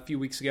 so a few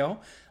weeks ago.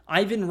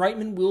 Ivan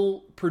Reitman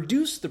will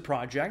produce the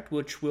project,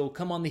 which will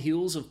come on the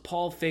heels of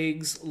Paul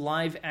Feig's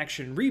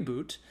live-action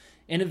reboot.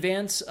 In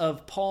advance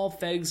of Paul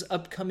Feig's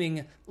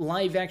upcoming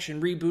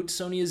live-action reboot,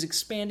 Sony is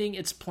expanding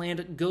its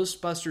planned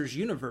Ghostbusters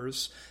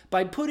universe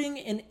by putting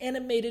an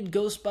animated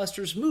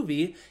Ghostbusters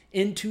movie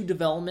into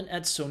development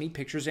at Sony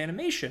Pictures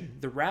Animation,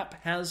 the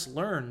Wrap has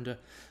learned.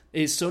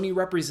 A Sony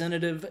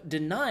representative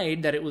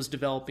denied that it was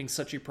developing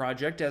such a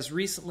project as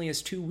recently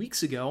as 2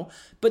 weeks ago,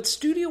 but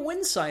studio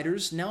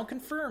insiders now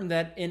confirm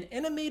that an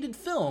animated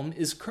film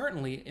is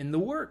currently in the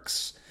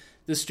works.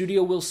 The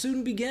studio will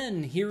soon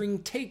begin hearing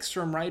takes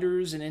from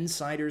writers and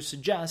insiders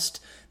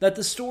suggest that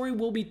the story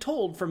will be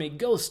told from a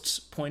ghost's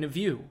point of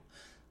view.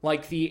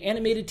 Like the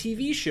animated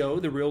TV show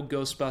The Real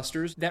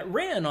Ghostbusters that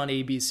ran on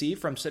ABC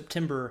from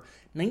September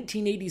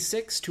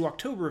 1986 to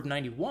October of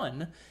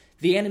 91,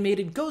 the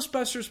animated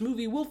Ghostbusters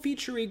movie will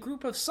feature a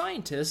group of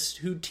scientists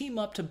who team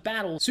up to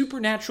battle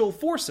supernatural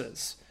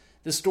forces.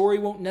 The story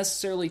won't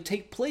necessarily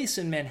take place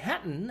in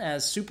Manhattan,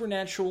 as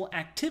supernatural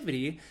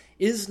activity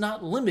is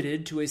not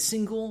limited to a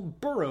single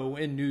borough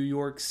in New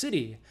York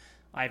City.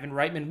 Ivan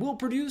Reitman will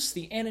produce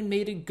the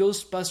animated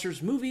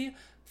Ghostbusters movie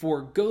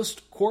for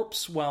Ghost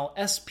Corps, while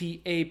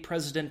SPA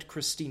President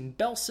Christine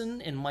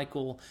Belson and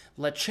Michael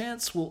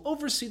LaChance will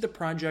oversee the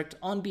project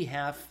on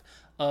behalf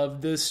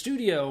of the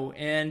studio,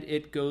 and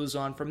it goes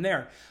on from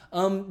there.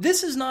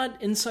 This is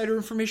not insider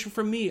information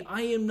from me.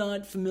 I am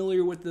not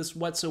familiar with this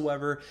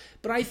whatsoever,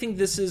 but I think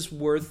this is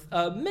worth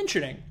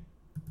mentioning.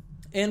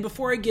 And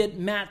before I get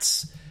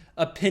Matt's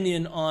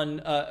opinion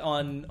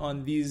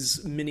on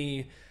these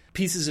mini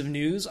pieces of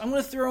news, I'm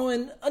going to throw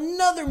in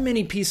another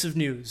mini piece of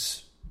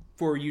news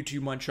for you to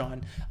munch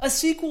on. A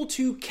sequel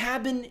to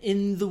Cabin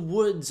in the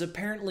Woods.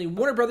 Apparently,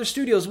 Warner Brothers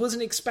Studios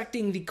wasn't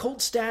expecting the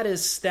cult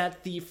status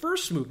that the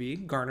first movie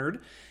garnered,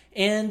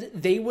 and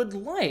they would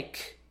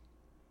like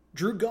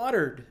Drew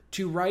Goddard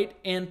to write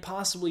and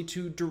possibly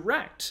to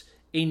direct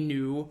a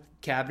new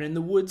Cabin in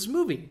the Woods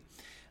movie.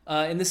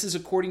 And this is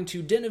according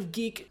to Den of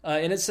Geek,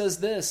 and it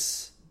says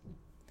this: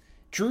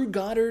 Drew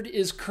Goddard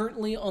is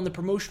currently on the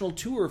promotional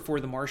tour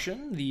for The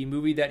Martian, the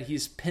movie that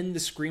he's penned the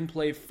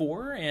screenplay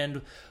for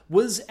and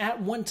was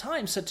at one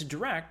time set to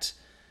direct.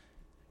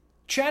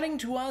 Chatting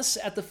to us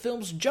at the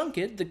film's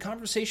junket, the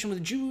conversation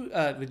with Drew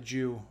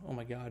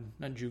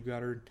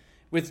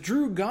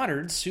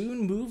Goddard soon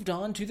moved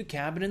on to the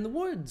Cabin in the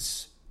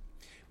Woods.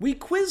 We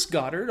quizzed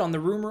Goddard on the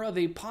rumor of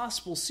a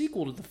possible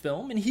sequel to the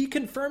film, and he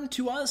confirmed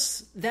to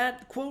us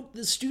that, quote,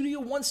 the studio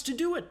wants to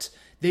do it.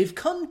 They've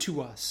come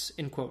to us,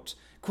 end quote.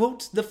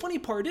 Quote, the funny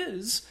part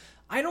is,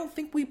 I don't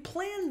think we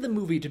planned the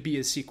movie to be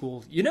a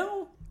sequel, you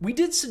know? We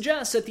did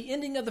suggest that the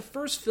ending of the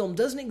first film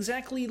doesn't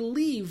exactly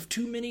leave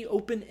too many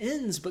open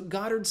ends, but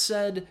Goddard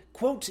said,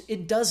 quote,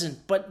 it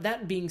doesn't. But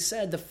that being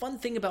said, the fun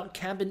thing about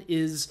Cabin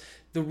is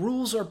the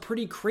rules are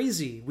pretty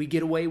crazy. We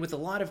get away with a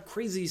lot of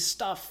crazy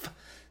stuff.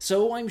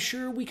 So I'm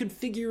sure we could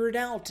figure it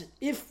out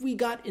if we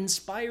got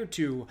inspired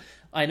to.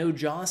 I know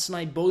Joss and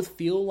I both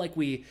feel like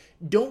we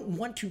don't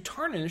want to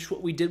tarnish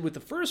what we did with the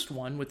first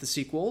one, with the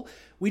sequel.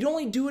 We'd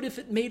only do it if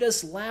it made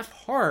us laugh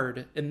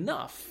hard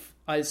enough,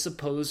 I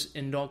suppose,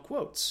 end all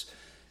quotes.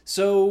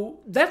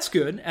 So that's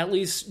good. At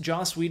least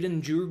Joss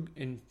Whedon, Drew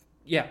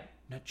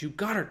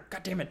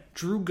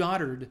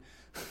Goddard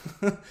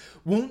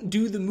won't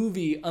do the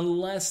movie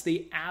unless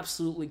they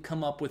absolutely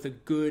come up with a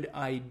good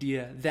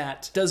idea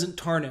that doesn't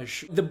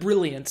tarnish the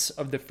brilliance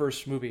of the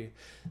first movie.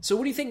 So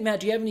what do you think,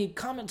 Matt? Do you have any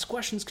comments,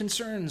 questions,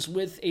 concerns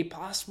with a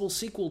possible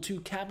sequel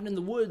to Cabin in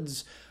the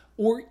Woods,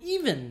 or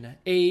even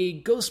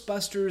a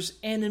Ghostbusters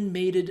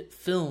animated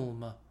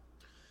film?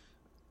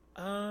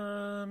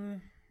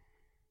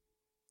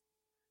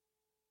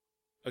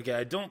 Okay,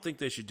 I don't think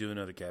they should do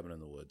another Cabin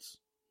in the Woods.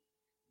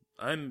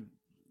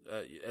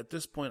 At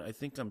this point, I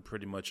think I'm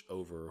pretty much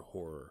over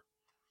horror.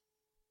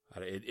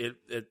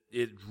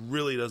 It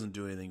really doesn't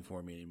do anything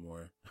for me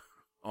anymore,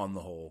 on the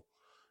whole,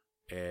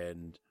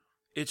 and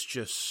it's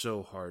just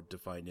so hard to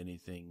find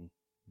anything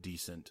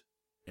decent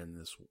in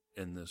this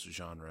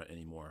genre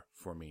anymore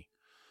for me.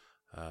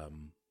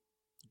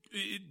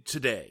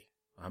 Today,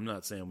 I'm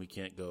not saying we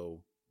can't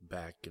go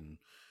back and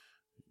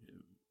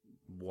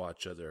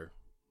watch other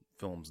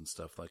films and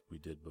stuff like we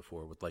did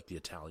before with like the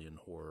Italian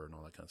horror and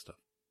all that kind of stuff.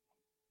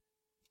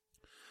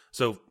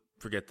 So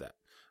forget that.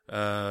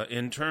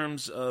 In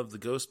terms of the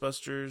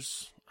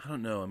Ghostbusters, I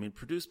don't know. I mean,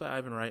 produced by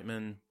Ivan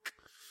Reitman,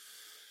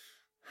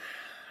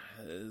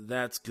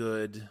 that's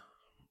good.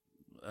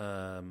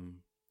 Kind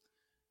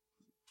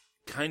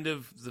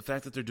of the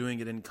fact that they're doing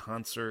it in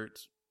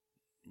concert,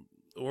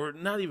 or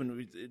not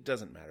even, it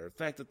doesn't matter.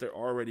 The fact that they're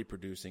already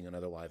producing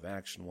another live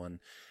action one,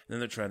 and then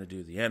they're trying to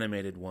do the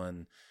animated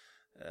one,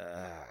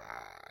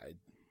 I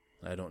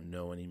don't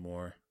know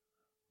anymore.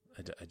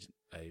 I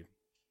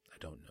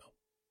don't know.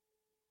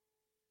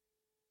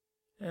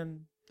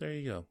 And there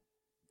you go.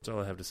 That's all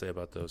I have to say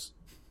about those.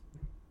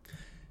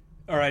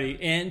 Alrighty,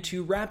 and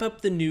to wrap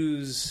up the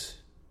news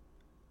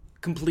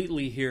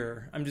completely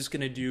here, I'm just going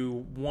to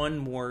do one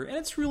more, and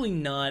it's really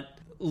not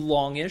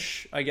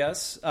longish, I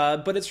guess,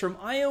 but it's from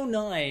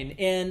IO9,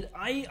 and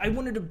I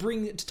wanted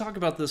to talk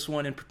about this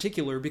one in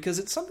particular because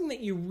it's something that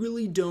you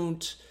really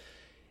don't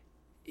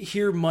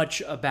hear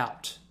much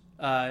about,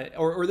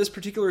 or this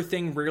particular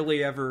thing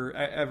rarely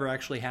ever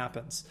actually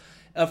happens.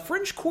 A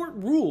French court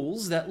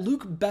rules that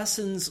Luc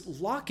Besson's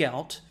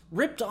Lockout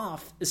ripped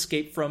off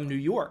Escape from New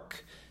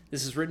York.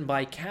 This is written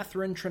by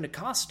Catherine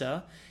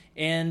Trinacosta,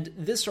 and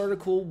this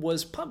article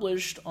was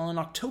published on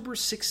October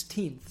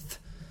 16th.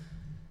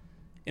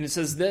 And it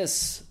says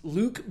this: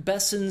 Luc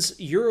Besson's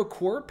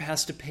Eurocorp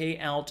has to pay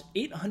out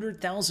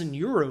 800,000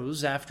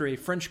 euros after a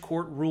French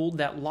court ruled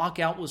that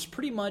Lockout was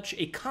pretty much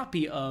a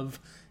copy of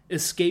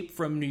Escape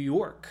from New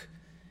York.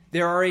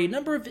 There are a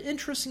number of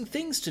interesting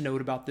things to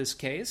note about this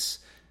case.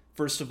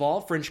 First of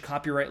all, French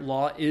copyright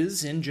law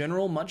is, in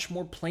general, much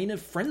more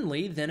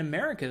plaintiff-friendly than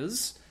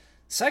America's.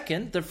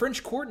 Second, the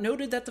French court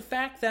noted that the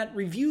fact that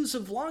reviews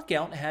of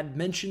Lockout had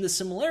mentioned the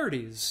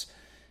similarities.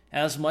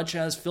 As much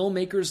as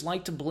filmmakers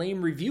like to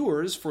blame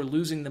reviewers for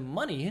losing them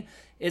money,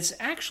 it's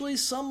actually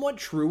somewhat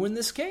true in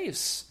this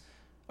case.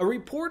 A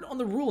report on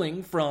the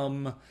ruling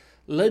from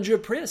Le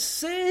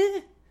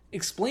Presse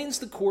explains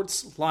the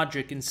court's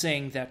logic in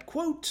saying that,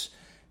 quote,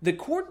 the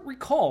court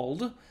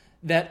recalled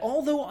that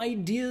although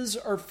ideas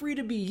are free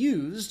to be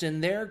used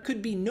and there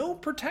could be no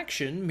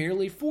protection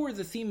merely for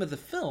the theme of the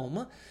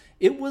film,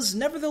 it was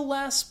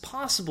nevertheless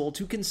possible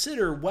to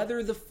consider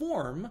whether the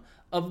form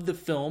of the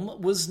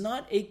film was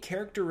not a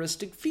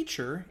characteristic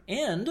feature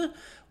and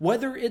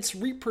whether its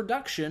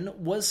reproduction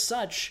was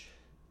such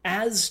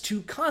as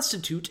to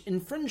constitute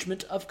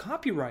infringement of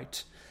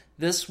copyright.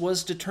 This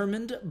was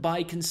determined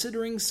by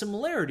considering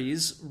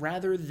similarities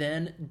rather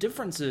than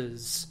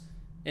differences.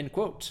 End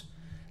quote.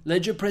 Le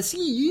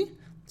Presse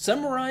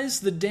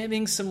summarized the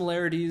damning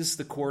similarities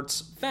the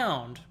court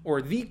found,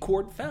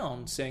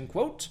 saying,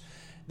 quote,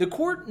 the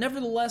court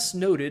nevertheless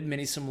noted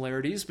many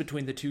similarities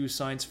between the two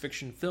science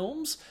fiction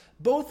films.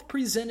 Both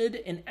presented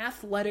an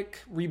athletic,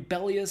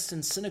 rebellious,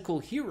 and cynical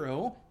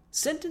hero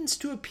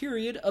sentenced to a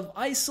period of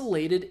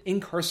isolated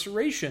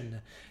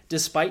incarceration,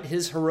 despite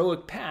his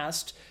heroic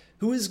past,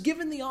 who is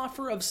given the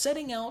offer of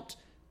setting out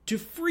to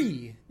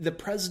free the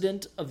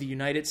President of the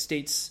United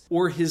States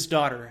or his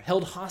daughter,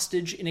 held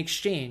hostage in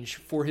exchange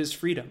for his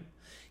freedom.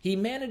 He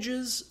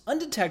manages,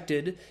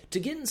 undetected, to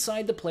get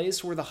inside the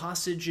place where the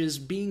hostage is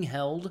being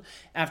held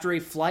after a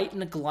flight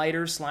in a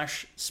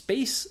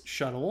glider/space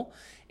shuttle,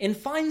 and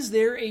finds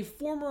there a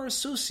former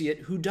associate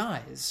who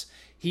dies.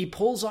 He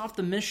pulls off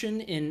the mission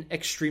in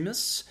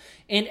extremis,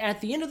 and at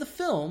the end of the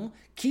film,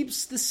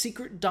 keeps the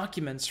secret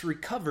documents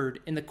recovered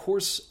in the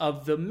course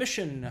of the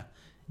mission.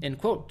 End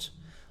quote.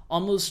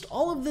 Almost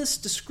all of this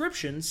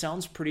description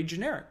sounds pretty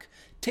generic.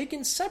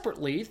 Taken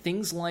separately,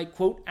 things like,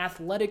 quote,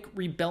 athletic,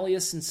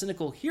 rebellious, and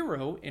cynical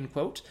hero, end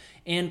quote,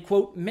 and,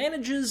 quote,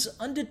 manages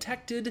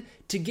undetected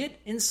to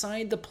get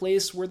inside the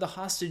place where the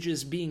hostage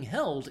is being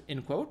held,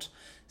 end quote,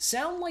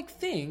 sound like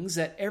things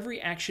that every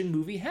action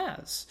movie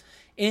has.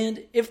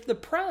 And if the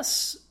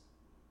press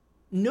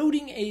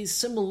noting a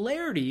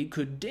similarity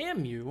could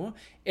damn you,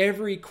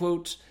 every,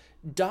 quote,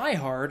 Die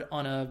Hard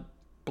on a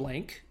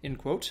blank, end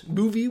quote,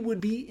 movie would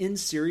be in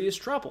serious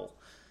trouble.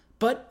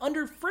 But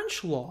under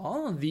French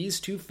law, these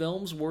two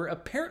films were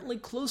apparently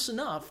close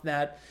enough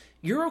that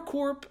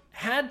Eurocorp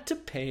had to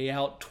pay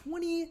out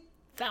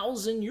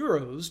 20,000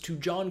 euros to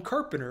John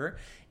Carpenter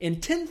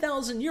and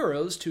 10,000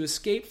 euros to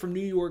Escape from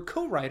New York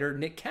co-writer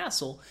Nick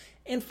Castle,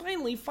 and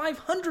finally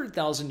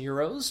 500,000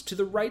 euros to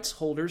the rights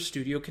holder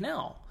Studio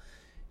Canal.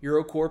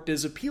 Eurocorp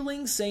is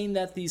appealing, saying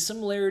that the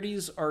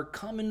similarities are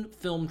common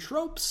film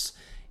tropes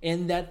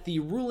and that the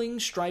ruling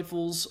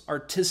stifles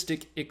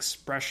artistic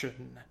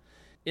expression.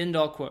 End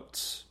all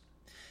quotes.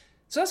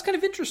 So that's kind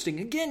of interesting.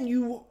 Again,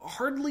 you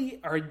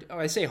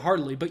I say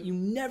hardly, but you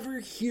never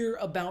hear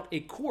about a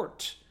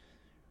court,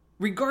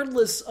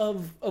 regardless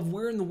of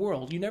where in the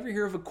world. You never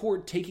hear of a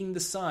court taking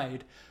the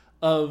side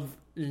of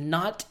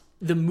not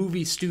the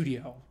movie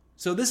studio.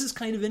 So this is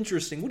kind of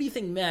interesting. What do you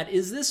think, Matt?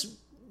 Is this,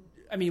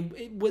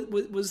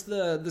 was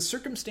the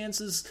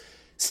circumstances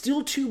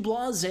still too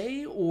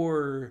blasé,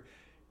 or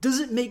does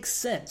it make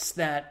sense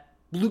that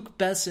Luc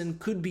Besson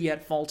could be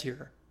at fault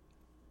here?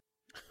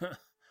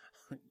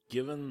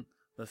 Given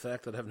the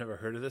fact that I've never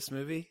heard of this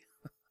movie,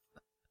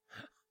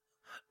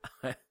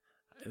 I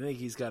think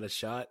he's got a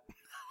shot.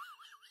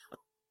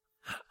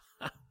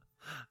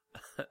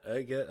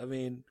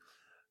 Maybe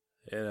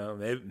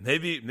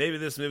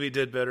this movie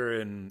did better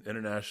in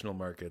international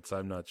markets.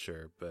 I'm not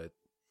sure, but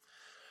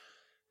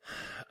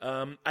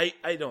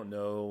I don't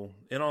know.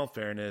 In all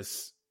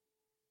fairness,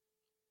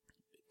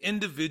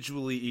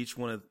 individually, each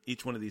one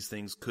of these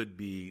things could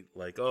be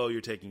like, oh, you're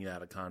taking it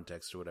out of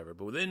context or whatever.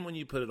 But then when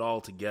you put it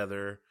all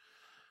together,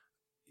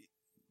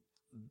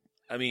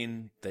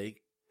 they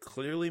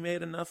clearly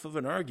made enough of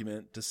an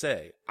argument to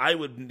say I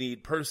would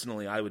need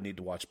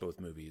to watch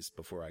both movies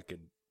before I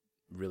could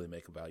really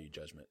make a value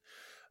judgment.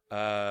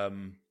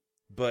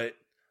 But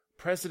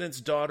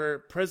President's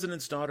Daughter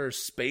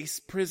Space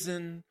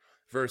Prison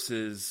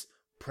versus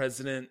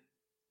President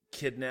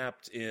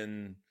Kidnapped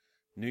in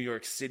New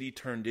York City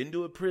turned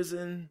into a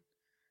prison.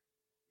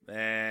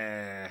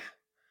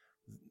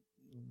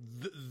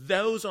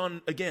 Those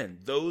on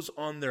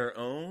their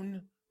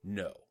own,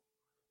 no.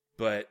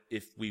 But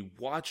if we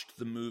watched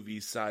the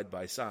movies side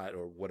by side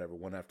or whatever,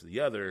 one after the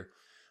other,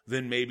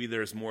 then maybe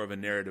there's more of a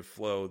narrative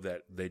flow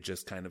that they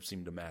just kind of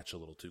seem to match a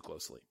little too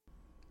closely.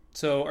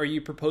 So are you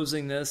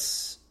proposing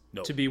this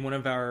to be one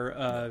of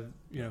our,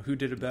 who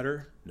did it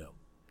better?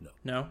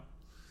 No.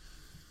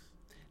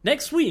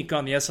 Next week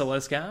on the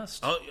SLS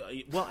Cast. Oh,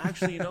 well,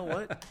 actually, you know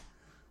what?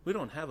 We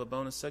don't have a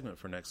bonus segment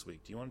for next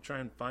week. Do you want to try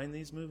and find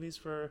these movies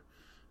for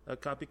a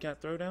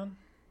copycat throwdown?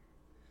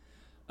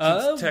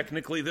 Since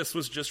technically this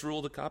was just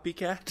ruled a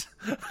copycat.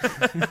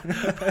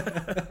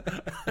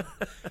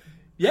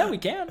 Yeah, we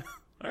can.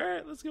 All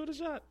right, let's give it a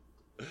shot.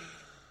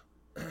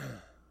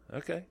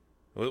 Okay.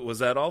 Was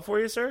that all for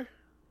you, sir?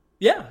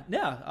 Yeah.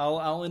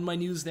 I'll end my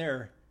news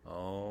there.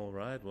 All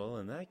right. Well,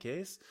 in that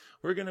case,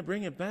 we're going to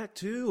bring it back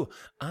to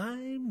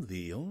I'm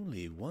the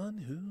only one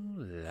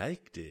who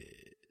liked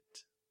it.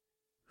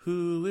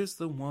 Who is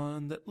the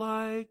one that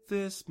liked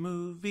this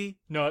movie?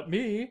 Not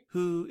me.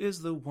 Who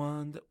is the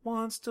one that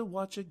wants to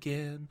watch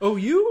again? Oh,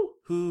 you?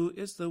 Who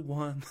is the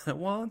one that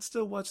wants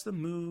to watch the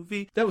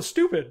movie? That was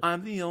stupid.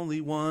 I'm the only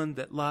one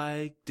that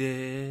liked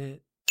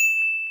it.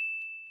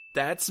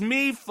 That's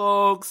me,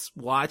 folks,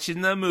 watching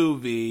the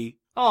movie.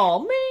 Oh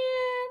man,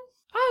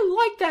 I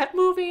liked that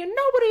movie and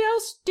nobody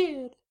else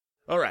did.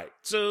 All right,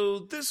 so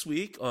this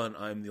week on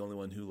I'm the Only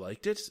One Who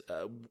Liked It,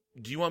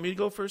 do you want me to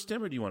go first,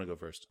 Tim, or do you want to go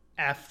first?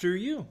 After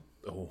you.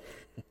 Oh,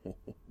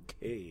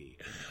 okay.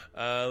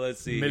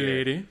 Let's see.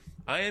 Milady. Here.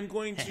 I am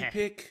going to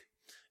pick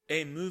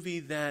a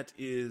movie that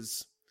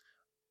is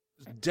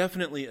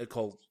definitely a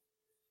cult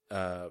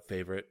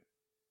favorite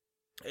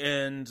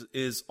and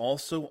is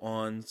also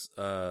on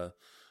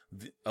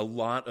a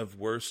lot of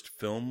worst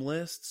film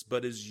lists,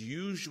 but is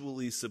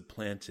usually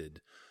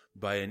supplanted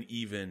by an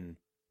even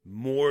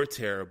more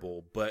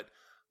terrible, but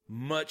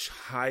much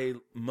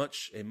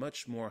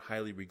more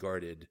highly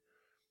regarded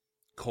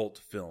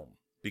cult film,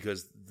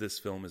 because this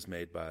film is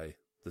made by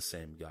the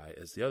same guy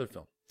as the other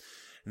film.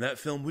 And that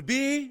film would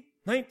be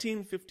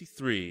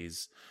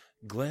 1953's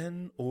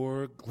Glen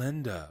or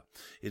Glenda.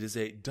 It is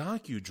a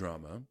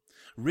docudrama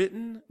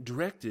written,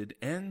 directed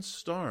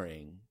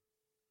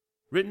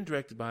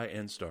by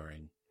and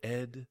starring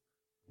Ed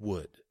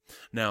Wood.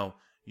 Now,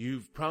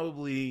 you've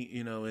probably,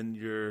 in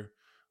your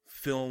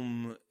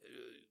film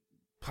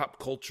pop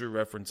culture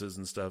references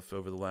and stuff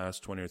over the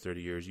last 20 or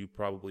 30 years, you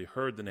probably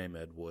heard the name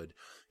Ed Wood.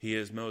 He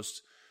is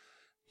most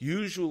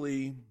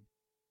usually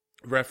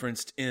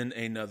referenced in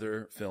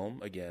another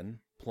film, again,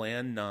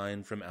 Plan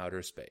 9 from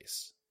Outer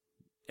Space.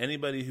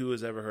 Anybody who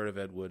has ever heard of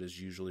Ed Wood has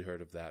usually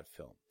heard of that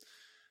film.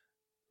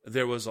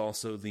 There was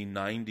also the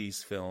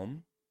 90s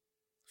film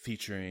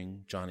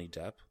featuring Johnny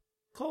Depp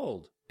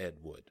called Ed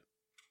Wood.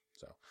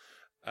 So,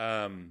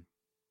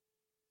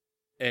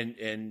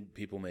 and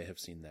people may have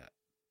seen that.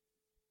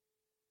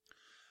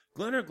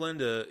 Glen or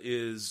Glenda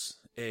is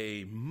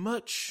a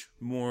much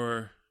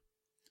more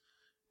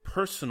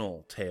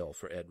personal tale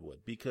for Ed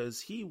Wood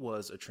because he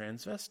was a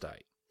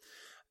transvestite.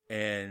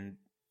 And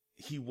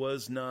he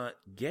was not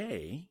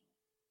gay,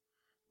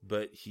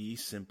 but he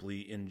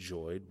simply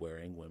enjoyed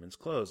wearing women's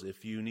clothes.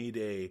 If you need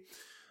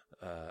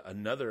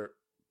another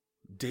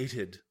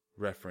dated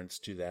reference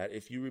to that,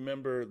 if you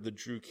remember the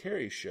Drew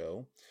Carey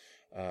show,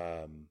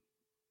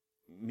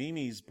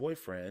 Mimi's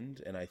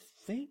boyfriend, and I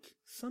think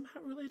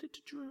somehow related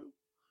to Drew,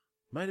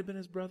 might have been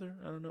his brother,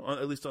 I don't know,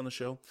 at least on the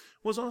show,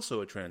 was also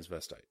a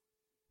transvestite.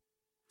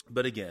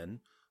 But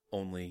again,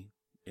 only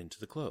into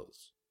the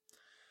clothes.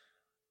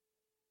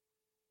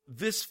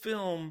 This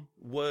film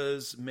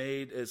was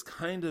made as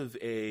kind of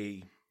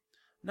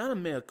not a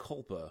mea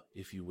culpa,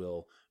 if you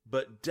will,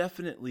 but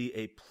definitely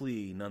a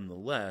plea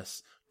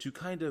nonetheless to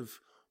kind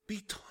of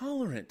be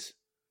tolerant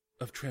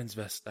of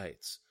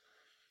transvestites.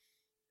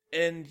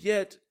 And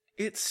yet,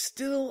 it's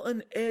still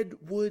an Ed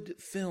Wood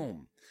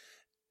film.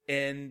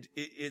 And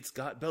it's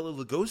got Bela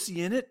Lugosi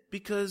in it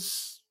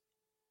because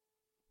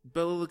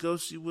Bela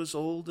Lugosi was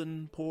old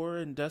and poor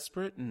and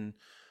desperate, and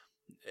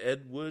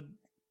Ed Wood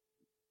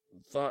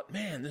thought,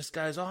 man, this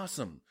guy's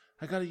awesome.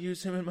 I got to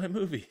use him in my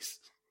movies.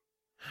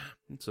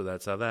 And so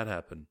that's how that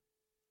happened.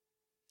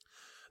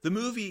 The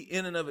movie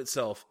in and of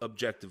itself,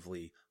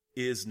 objectively,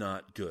 is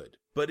not good.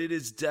 But it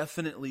is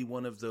definitely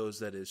one of those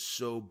that is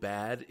so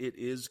bad it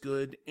is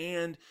good,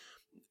 and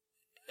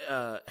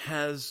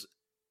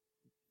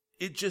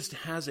it just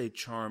has a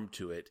charm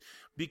to it,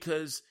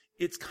 because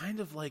it's kind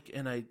of like,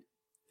 and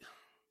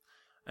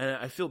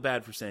I feel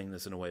bad for saying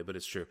this in a way, but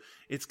it's true.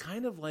 It's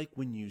kind of like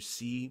when you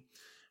see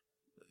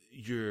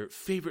your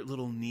favorite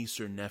little niece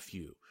or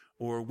nephew,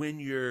 or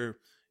when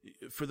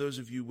for those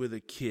of you with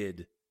a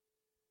kid,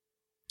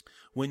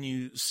 when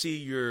you see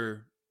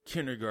your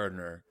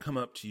kindergartner come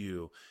up to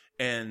you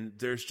and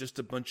there's just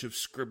a bunch of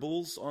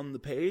scribbles on the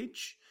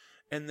page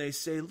and they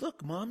say,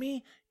 look,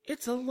 Mommy,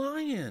 it's a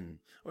lion.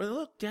 Or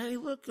look, Daddy,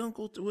 look,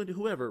 Uncle,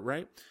 whoever,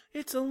 right?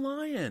 It's a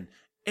lion.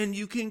 And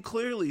you can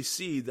clearly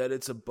see that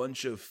it's a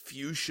bunch of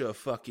fuchsia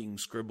fucking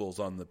scribbles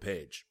on the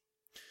page.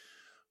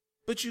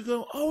 But you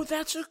go, oh,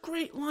 that's a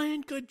great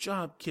lion. Good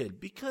job, kid.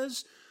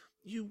 Because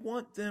you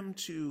want them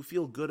to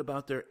feel good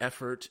about their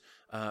effort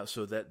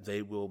so that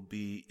they will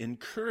be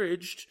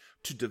encouraged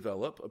to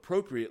develop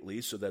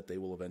appropriately so that they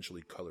will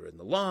eventually color in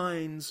the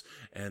lines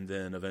and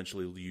then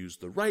eventually use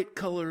the right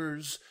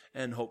colors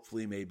and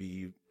hopefully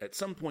maybe at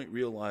some point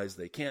realize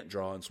they can't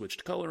draw and switch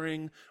to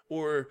coloring,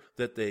 or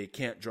that they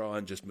can't draw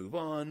and just move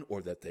on,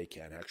 or that they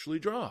can't actually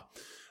draw.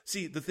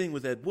 See, the thing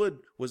with Ed Wood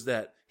was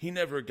that he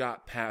never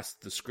got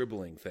past the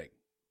scribbling thing.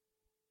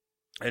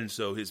 And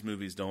so his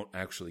movies don't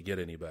actually get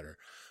any better.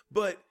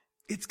 But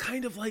it's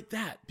kind of like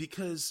that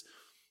because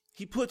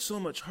he put so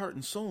much heart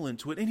and soul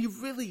into it, and he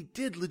really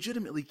did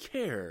legitimately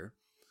care,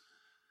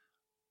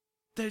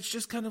 that it's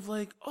just kind of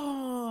like,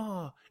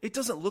 oh, it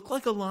doesn't look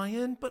like a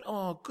lion, but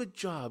oh, good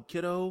job,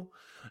 kiddo.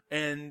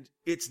 And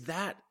it's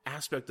that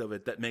aspect of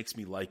it that makes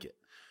me like it.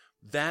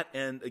 That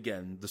and,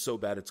 again, the so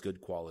bad it's good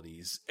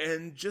qualities.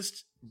 And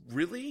just,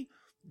 really,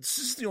 this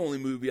is the only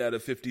movie out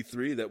of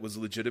 53 that was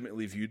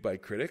legitimately viewed by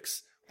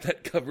critics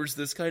that covers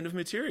this kind of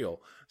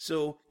material.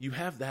 So you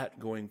have that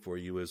going for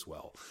you as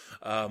well.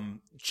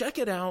 Check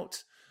it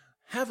out.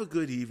 Have a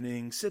good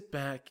evening. Sit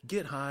back,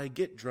 get high,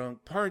 get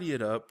drunk, party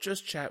it up,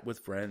 just chat with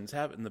friends,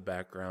 have it in the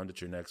background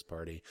at your next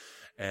party,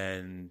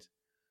 and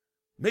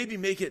maybe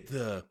make it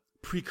the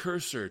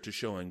precursor to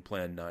showing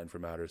Plan 9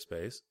 from Outer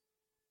Space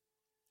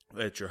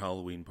at your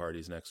Halloween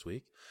parties next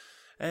week.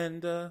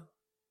 And,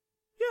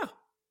 yeah,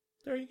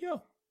 there you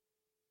go.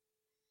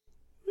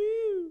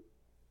 Woo!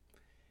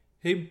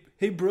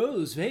 Hey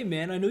bros, hey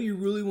man, I know you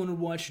really want to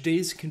watch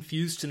Dazed and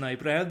Confused tonight,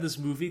 but I have this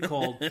movie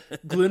called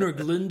Glen or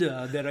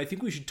Glinda that I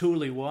think we should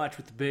totally watch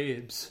with the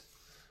babes.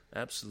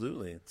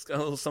 Absolutely. It's got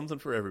a little something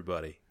for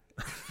everybody.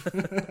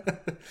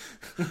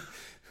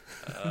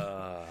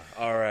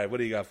 All right, what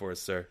do you got for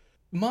us, sir?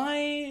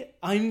 My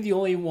I'm the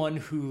Only One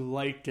Who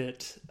Liked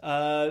It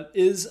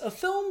is a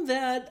film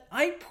that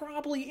I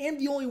probably am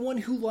the only one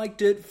who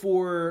liked it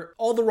for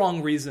all the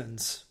wrong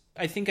reasons.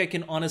 I think I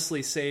can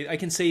honestly say, I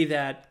can say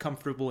that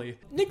comfortably.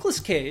 Nicolas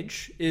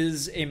Cage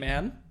is a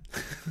man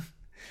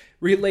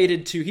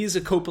related to, he's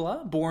a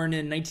Coppola, born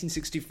in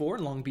 1964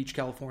 in Long Beach,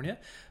 California.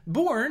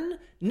 Born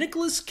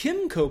Nicholas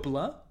Kim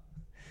Coppola.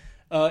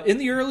 In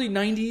the early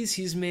 90s,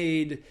 he's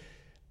made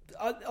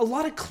a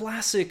lot of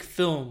classic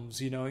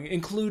films, you know,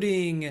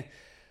 including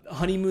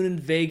Honeymoon in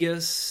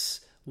Vegas,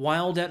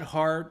 Wild at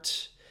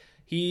Heart.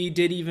 He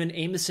did even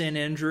Amos and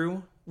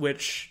Andrew,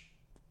 which...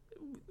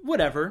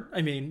 whatever.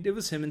 I mean, it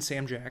was him and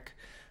Sam Jack.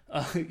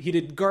 He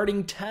did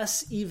Guarding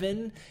Tess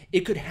even.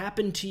 It Could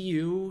Happen to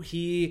You.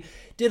 He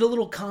did a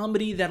little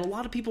comedy that a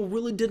lot of people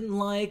really didn't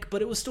like,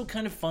 but it was still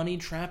kind of funny.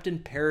 Trapped in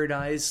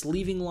Paradise,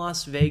 Leaving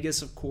Las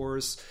Vegas, of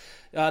course.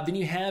 Then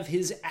you have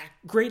his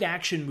great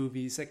action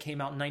movies that came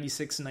out in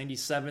 96 and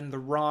 97. The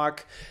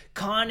Rock,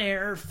 Con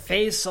Air,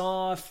 Face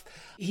Off.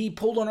 He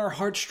pulled on our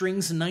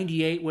heartstrings in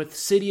 98 with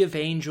City of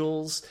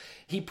Angels.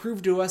 He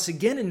proved to us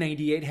again in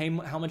 98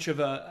 how much of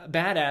a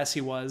badass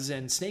he was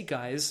in Snake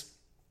Eyes.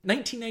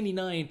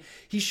 1999,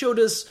 he showed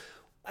us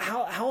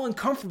how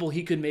uncomfortable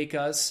he could make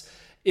us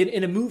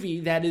in a movie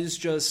that is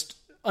just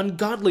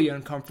ungodly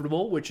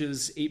uncomfortable, which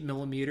is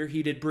 8mm.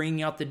 He did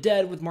Bringing Out the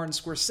Dead with Martin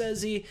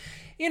Scorsese.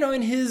 You know,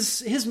 and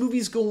his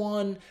movies go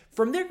on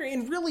from there.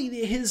 And really,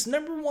 his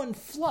number one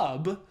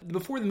flub,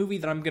 before the movie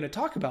that I'm going to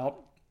talk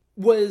about,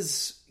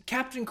 was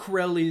Captain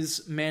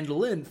Corelli's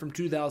Mandolin from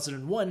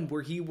 2001,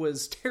 where he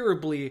was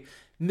terribly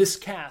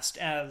miscast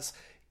as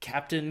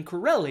Captain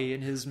Corelli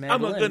in his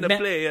Mandolin. I'm going to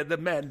play the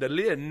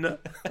mandolin.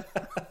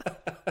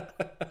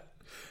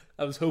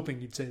 I was hoping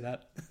you'd say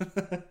that.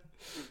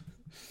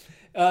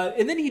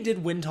 And then he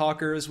did Wind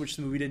Talkers, which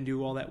the movie didn't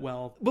do all that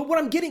well. But what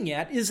I'm getting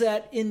at is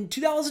that in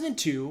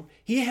 2002,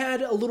 he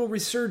had a little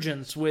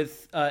resurgence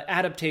with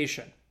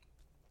adaptation,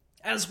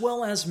 as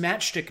well as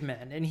Matchstick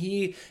Men. And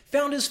he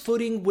found his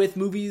footing with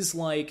movies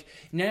like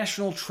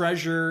National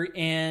Treasure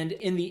and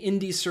in the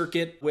indie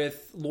circuit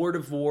with Lord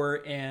of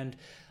War and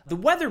The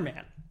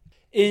Weatherman.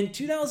 In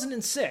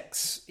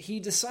 2006, he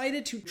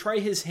decided to try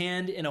his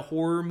hand in a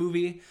horror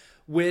movie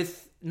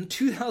with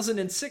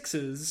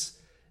 2006's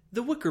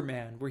The Wicker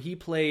Man, where he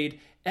played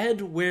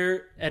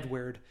Edward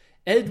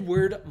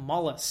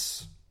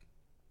Malice.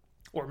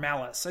 Or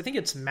Malice. I think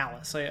it's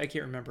Malice. I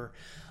can't remember.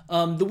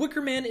 The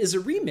Wicker Man is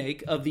a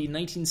remake of the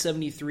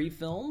 1973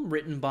 film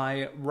written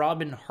by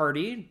Robin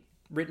Hardy,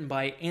 written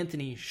by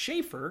Anthony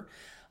Schaefer,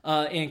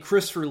 and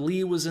Christopher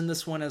Lee was in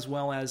this one, as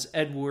well as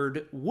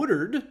Edward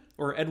Woodward.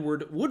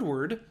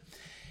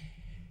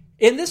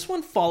 And this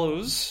one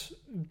follows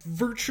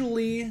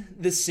virtually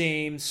the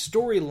same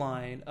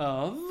storyline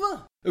of,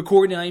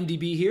 according to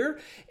IMDb here,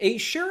 a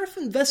sheriff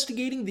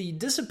investigating the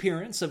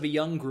disappearance of a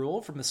young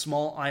girl from a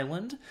small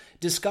island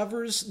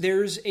discovers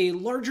there's a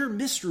larger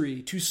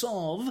mystery to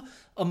solve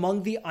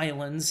among the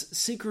island's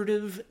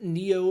secretive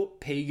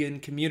neo-pagan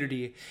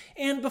community.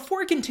 And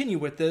before I continue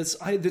with this,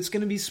 that's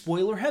going to be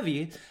spoiler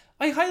heavy,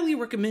 I highly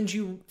recommend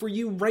for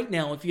you right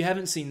now, if you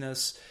haven't seen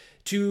this,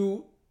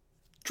 to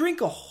drink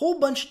a whole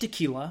bunch of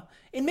tequila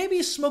and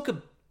maybe smoke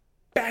a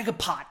bag of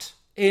pot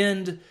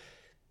and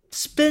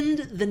spend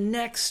the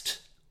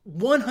next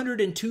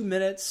 102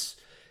 minutes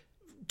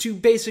to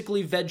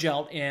basically veg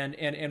out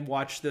and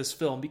watch this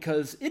film,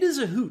 because it is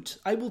a hoot.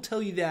 I will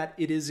tell you that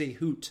it is a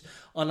hoot.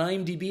 On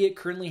IMDb, it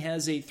currently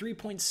has a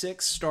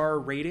 3.6 star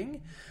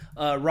rating.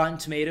 Rotten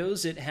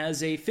Tomatoes, it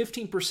has a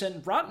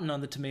 15% rotten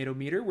on the tomato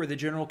meter, where the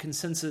general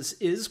consensus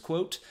is,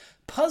 quote,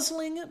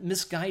 puzzling,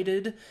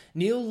 misguided,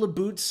 Neil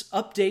LaBute's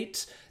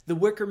update, The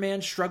Wicker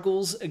Man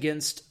struggles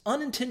against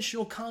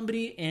unintentional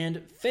comedy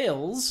and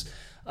fails.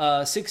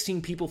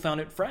 16 people found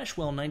it fresh,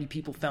 while 90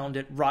 people found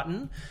it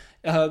rotten.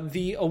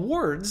 The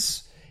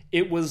awards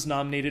it was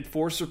nominated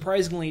for,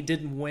 surprisingly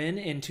didn't win.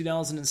 In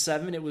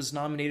 2007, it was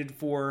nominated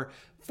for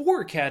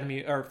four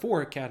Razzie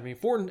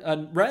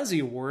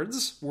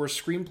Awards: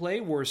 Worst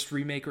Screenplay, Worst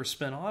Remake or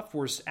Spinoff,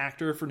 Worst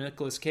Actor for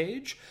Nicolas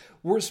Cage,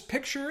 Worst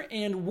Picture,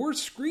 and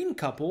Worst Screen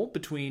Couple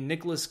between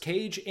Nicolas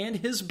Cage and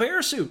his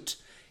bear suit.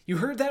 You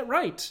heard that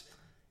right.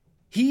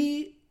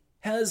 He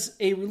has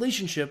a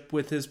relationship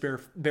with his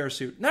bear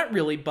suit. Not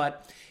really,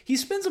 but he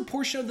spends a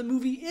portion of the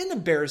movie in a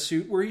bear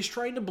suit where he's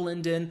trying to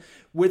blend in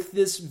with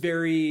this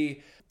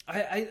very...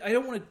 I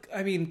don't want to...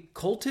 I mean,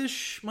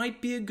 cultish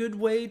might be a good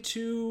way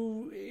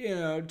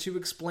to, to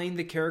explain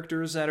the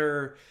characters that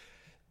are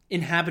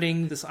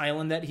inhabiting this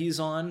island that he's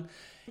on.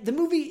 The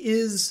movie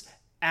is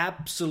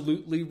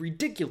absolutely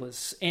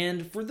ridiculous.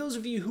 And for those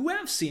of you who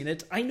have seen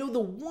it, I know the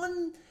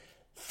one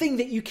thing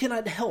that you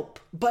cannot help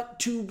but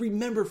to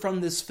remember from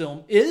this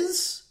film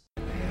is...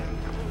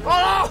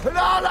 Oh, no,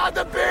 not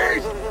the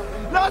bees!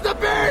 Not the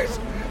bees!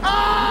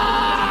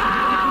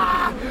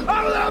 Ah!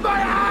 Oh,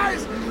 my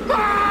eyes! My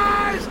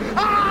eyes!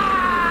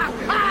 Ah!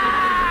 Ah!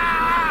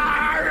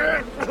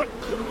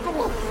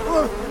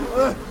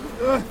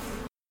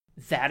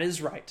 That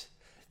is right.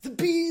 The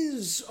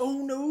bees!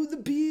 Oh no, the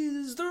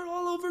bees! They're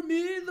all over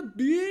me, the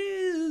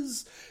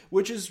bees!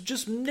 Which is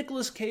just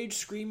Nicolas Cage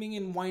screaming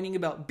and whining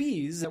about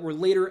bees that were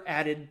later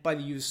added by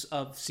the use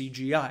of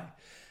CGI.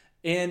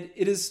 And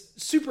it is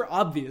super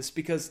obvious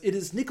because it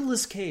is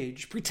Nicolas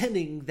Cage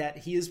pretending that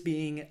he is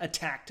being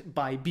attacked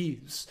by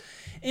bees.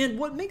 And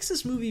what makes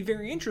this movie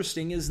very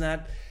interesting is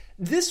that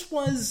this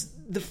was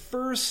the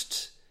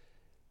first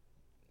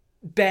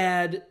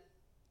bad...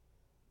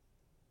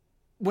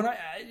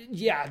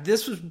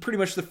 this was pretty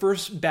much the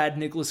first bad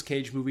Nicolas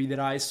Cage movie that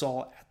I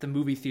saw at the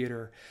movie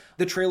theater.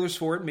 The trailers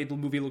for it made the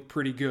movie look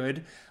pretty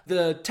good.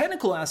 The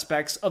technical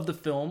aspects of the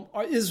film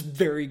is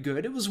very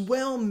good. It was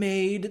well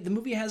made. The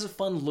movie has a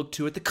fun look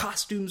to it. The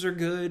costumes are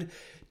good,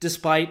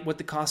 despite what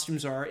the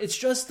costumes are. It's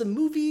just the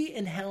movie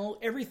and how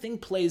everything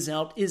plays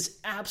out is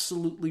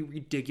absolutely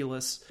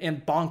ridiculous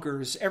and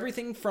bonkers.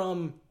 Everything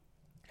from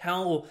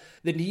how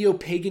the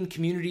neo-pagan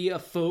community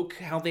of folk,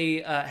 how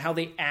they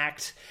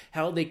act,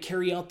 how they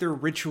carry out their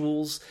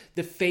rituals,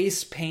 the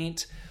face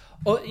paint.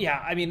 Oh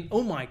yeah, I mean,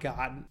 oh my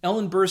God.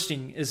 Ellen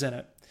Burstyn is in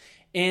it.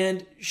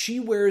 And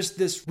she wears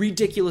this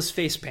ridiculous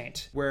face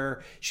paint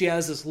where she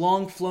has this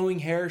long flowing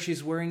hair.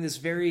 She's wearing this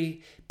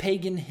very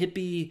pagan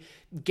hippie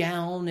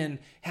gown, and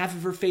half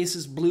of her face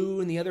is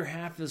blue and the other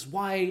half is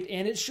white.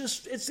 And it's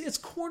just, it's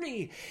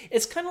corny.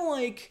 It's kind of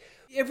like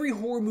every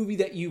horror movie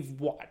that you've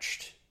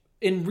watched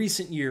in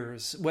recent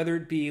years, whether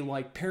it be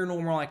like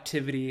Paranormal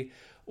Activity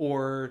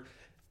or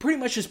pretty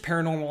much just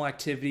Paranormal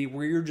Activity,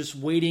 where you're just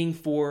waiting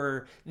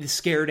for the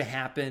scare to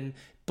happen,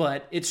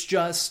 but it's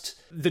just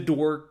the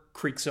door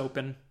creaks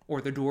open, or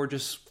the door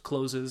just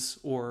closes,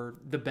 or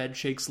the bed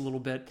shakes a little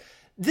bit.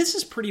 This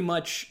is pretty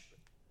much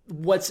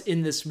what's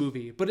in this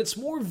movie, but it's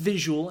more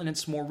visual and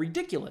it's more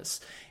ridiculous.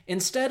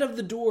 Instead of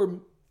the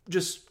door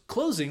just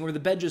closing or the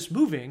bed just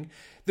moving,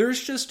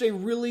 there's just a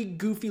really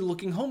goofy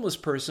looking homeless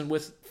person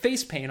with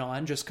face paint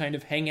on, just kind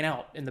of hanging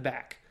out in the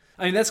back.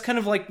 I mean, that's kind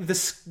of like the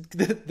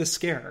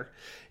scare.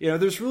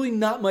 There's really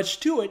not much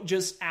to it,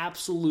 just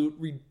absolute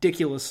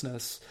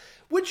ridiculousness,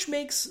 which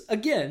makes,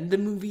 again, the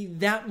movie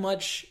that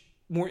much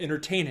more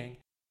entertaining.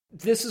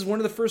 This is one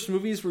of the first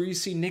movies where you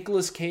see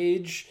Nicolas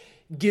Cage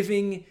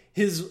giving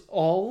his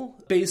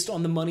all based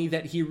on the money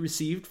that he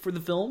received for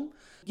the film.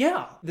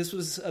 Yeah, this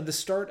was the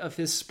start of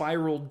his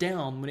spiral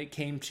down when it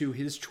came to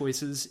his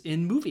choices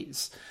in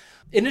movies.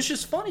 And it's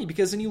just funny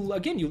because then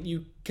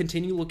you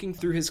continue looking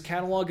through his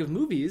catalog of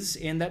movies,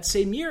 and that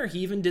same year he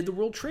even did the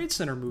World Trade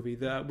Center movie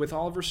with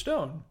Oliver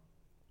Stone.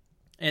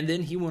 And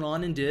then he went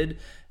on and did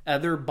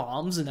other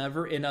bombs and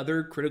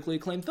other critically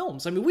acclaimed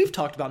films. I mean, we've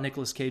talked about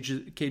Nicolas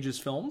Cage's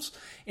films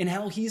and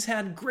how he's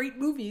had great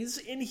movies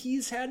and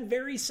he's had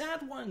very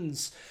sad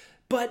ones.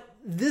 But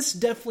this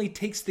definitely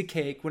takes the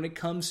cake when it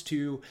comes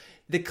to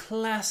the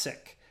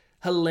classic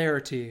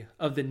hilarity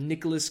of the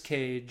Nicolas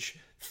Cage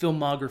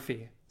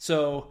filmography.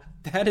 So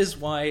that is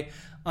why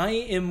I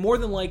am more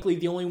than likely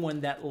the only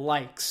one that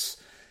likes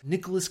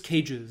Nicolas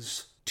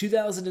Cage's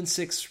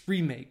 2006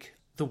 remake,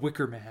 The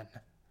Wicker Man.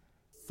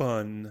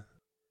 Fun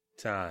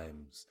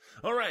times.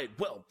 All right,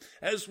 well,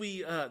 as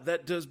we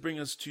that does bring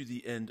us to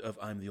the end of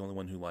I'm the Only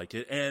One Who Liked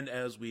It, and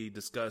as we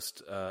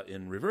discussed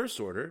in reverse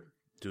order,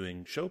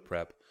 doing show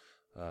prep,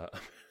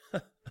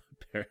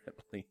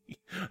 apparently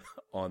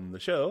on the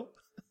show,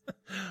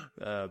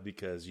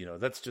 because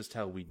that's just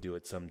how we do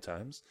it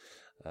sometimes.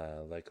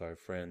 like our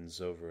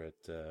friends over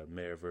at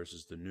Mayor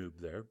versus the Noob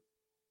there.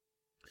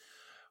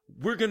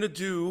 We're going to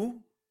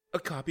do a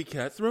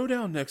copycat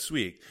throwdown next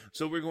week.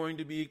 So we're going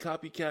to be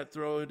copycat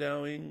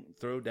throwdowning,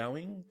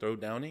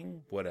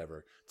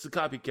 whatever. It's a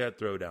copycat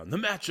throwdown. The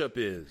matchup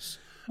is...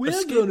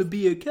 We're going to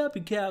be a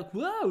copycat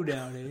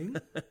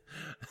throwdowning.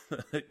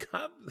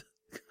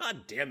 God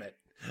damn it.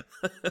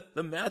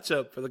 The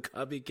matchup for the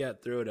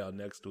copycat throwdown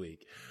next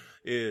week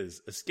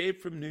is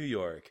Escape from New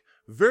York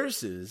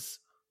versus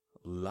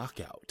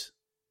Lockout.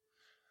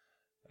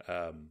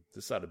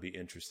 This ought to be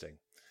interesting.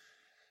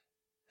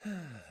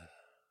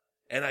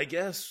 And I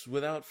guess,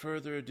 without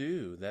further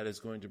ado, that is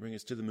going to bring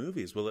us to the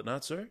movies, will it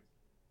not, sir?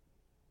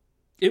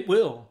 It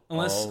will,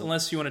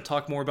 unless you want to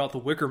talk more about The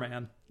Wicker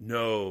Man.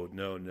 No.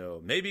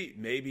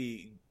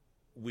 Maybe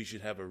we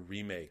should have a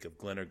remake of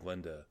Glen or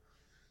Glenda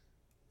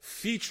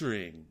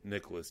featuring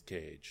Nicolas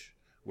Cage,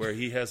 where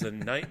he has a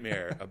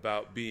nightmare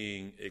about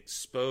being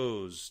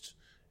exposed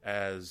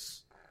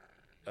as...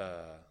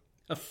 a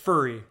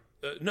furry.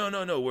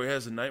 No, where he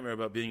has a nightmare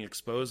about being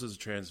exposed as a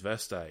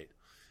transvestite.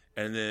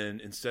 And then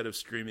instead of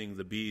screaming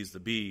the bees,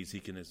 he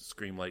can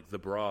scream like the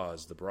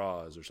bras,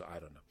 or so. I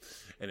don't know.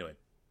 Anyway.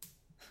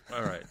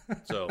 All right.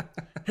 So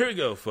here we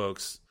go,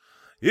 folks.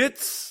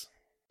 It's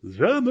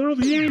the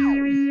movies.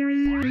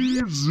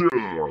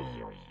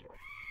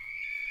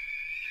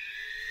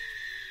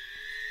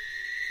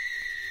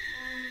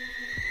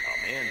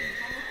 Come in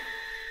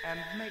and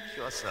make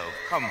yourself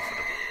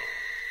comfortable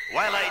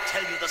while I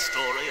tell you the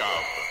story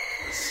of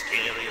the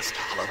scariest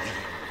Halloween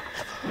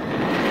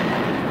ever.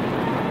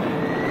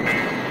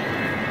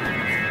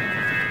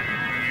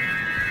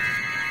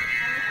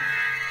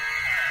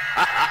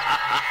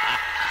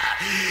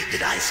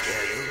 Did I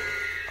scare you?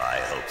 I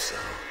hope so.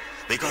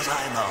 Because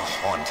I'm a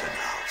haunted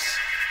house.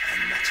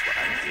 And that's what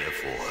I'm here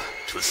for.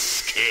 To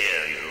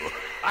scare you.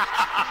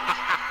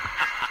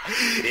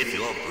 If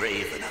you're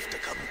brave enough to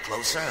come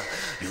closer,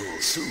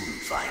 you'll soon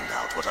find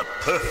out what a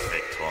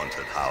perfect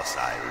haunted house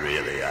I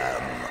really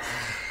am.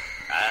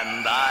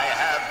 And I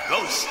have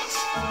ghosts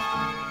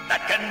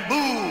that can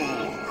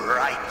move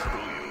right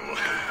through you.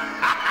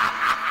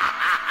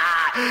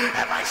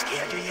 Have I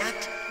scared you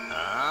yet?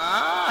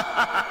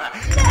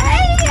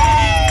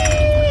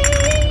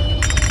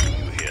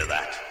 You hear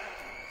that?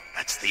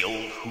 That's the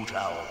old hoot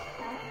owl.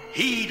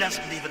 He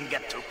doesn't even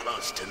get too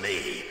close to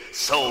me.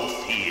 So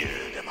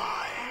feared am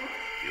I.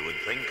 You would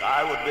think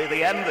I would be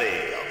the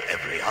envy of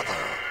every other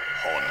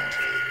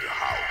haunted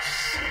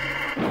house.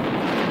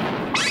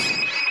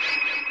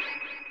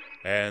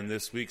 And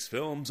this week's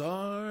films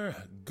are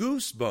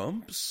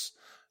Goosebumps,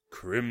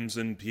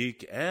 Crimson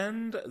Peak,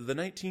 and the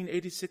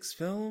 1986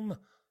 film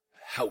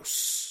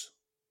House.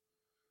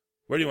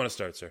 Where do you want to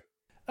start, sir?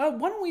 Why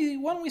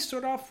don't we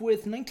start off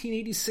with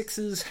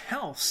 1986's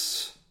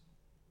House?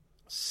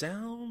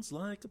 Sounds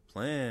like a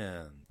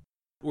plan.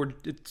 Or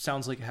it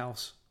sounds like a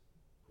house.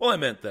 Well, I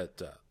meant that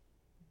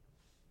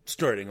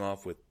starting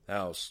off with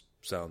House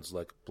sounds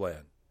like a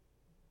plan.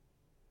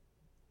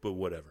 But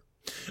whatever.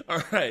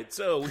 All right,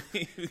 so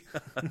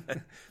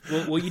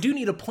well, you do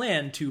need a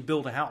plan to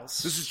build a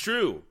house. This is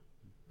true,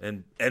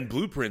 and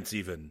blueprints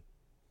even,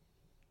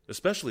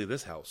 especially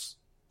this house.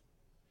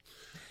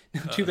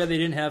 Too bad they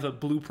didn't have a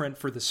blueprint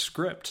for the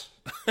script.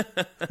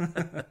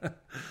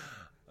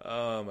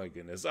 Oh, my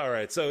goodness. All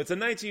right, so it's a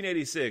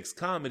 1986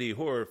 comedy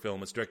horror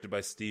film. It's directed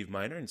by Steve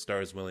Miner and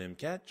stars William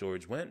Katt,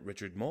 George Wendt,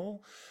 Richard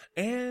Mole,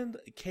 and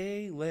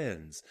Kay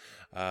Lenz.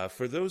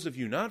 For those of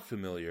you not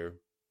familiar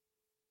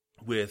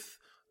with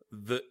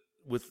the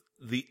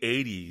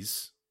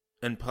 80s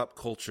and pop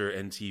culture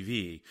and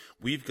TV,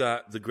 we've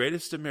got The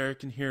Greatest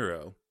American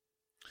Hero,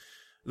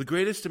 The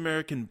Greatest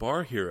American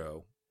Bar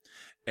Hero,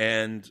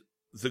 and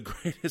The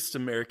Greatest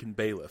American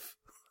Bailiff.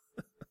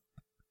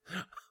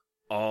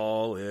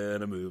 All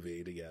in a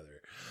movie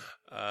together.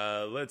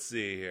 Let's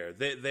see here.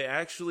 They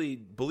actually,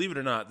 believe it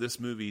or not,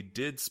 this movie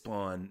did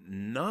spawn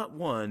not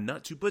one,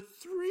 not two, but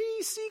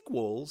 3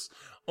 sequels,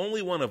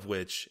 only one of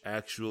which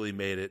actually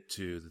made it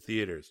to the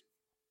theaters.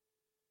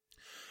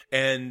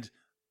 And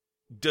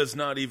does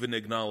not even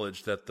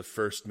acknowledge that the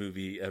first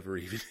movie ever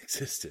even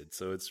existed.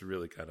 So it's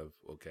really kind of,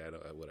 okay,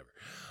 whatever.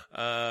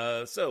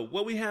 So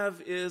what we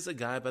have is a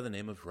guy by the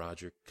name of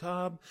Roger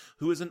Cobb,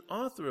 who is an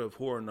author of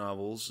horror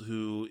novels,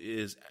 who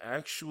is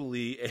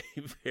actually a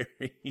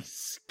very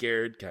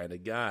scared kind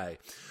of guy.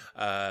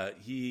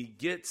 He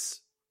gets,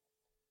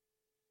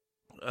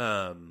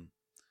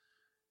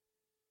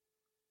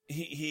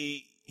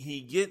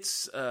 he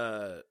gets,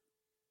 a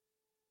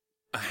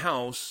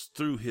house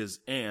through his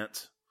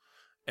aunt,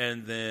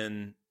 and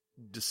then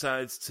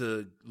decides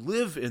to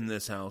live in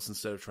this house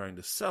instead of trying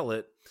to sell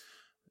it,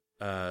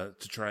 to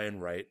try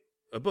and write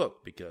a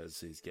book, because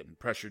he's getting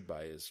pressured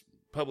by his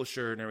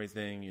publisher and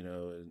everything, you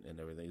know, and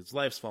everything. His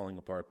life's falling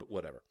apart, but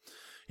whatever.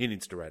 He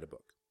needs to write a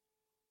book.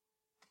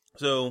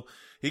 So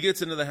he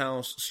gets into the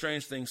house,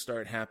 strange things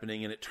start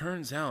happening, and it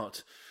turns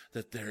out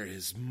that there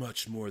is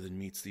much more than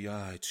meets the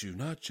eye to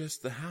not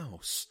just the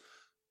house,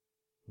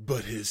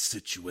 but his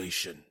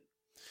situation.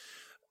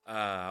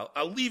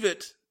 I'll leave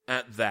it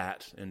at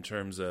that in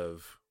terms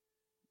of,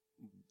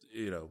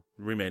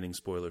 remaining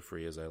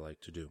spoiler-free as I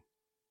like to do.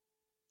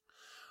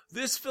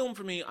 This film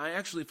for me,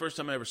 first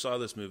time I ever saw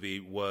this movie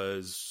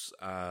was,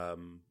 I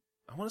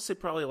want to say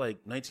probably like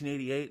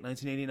 1988,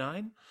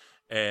 1989.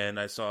 And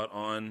I saw it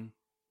on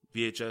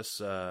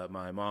VHS.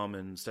 My mom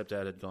and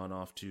stepdad had gone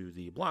off to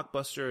the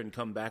Blockbuster and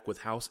come back with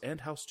House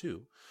and House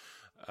 2.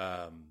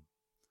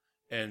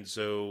 And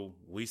so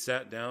we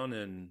sat down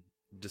and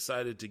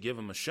decided to give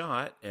them a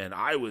shot, and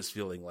I was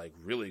feeling like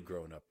really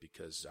grown up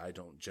because I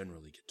don't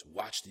generally get to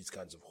watch these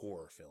kinds of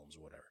horror films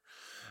or whatever.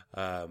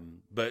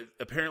 But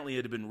apparently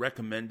it had been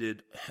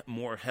recommended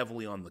more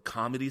heavily on the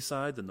comedy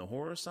side than the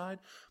horror side.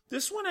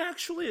 This one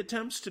actually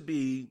attempts to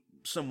be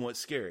somewhat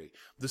scary.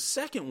 The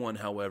second one,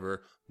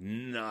 however,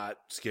 not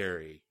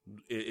scary.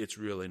 It's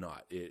really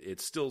not.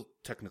 It's still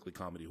technically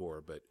comedy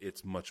horror, but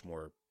it's much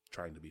more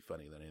trying to be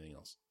funny than anything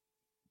else.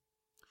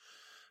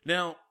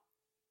 Now,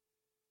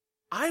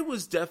 I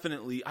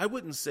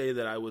wouldn't say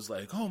that I was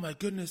like, oh my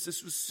goodness,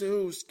 this was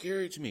so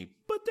scary to me.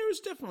 But there's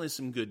definitely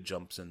some good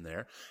jumps in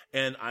there.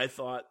 And I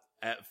thought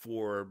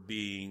for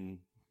being,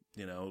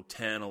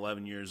 10,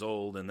 11 years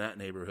old in that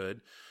neighborhood,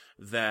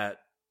 that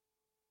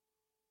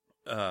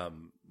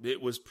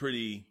it was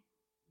pretty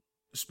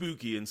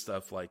spooky and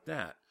stuff like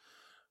that.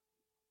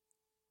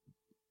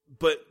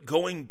 But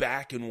going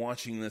back and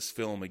watching this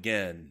film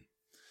again,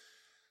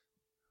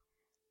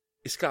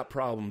 it's got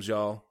problems,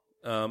 y'all.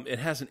 It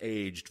hasn't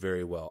aged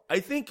very well. I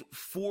think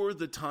for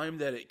the time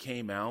that it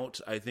came out,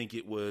 I think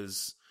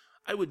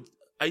I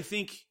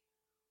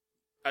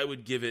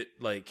would give it,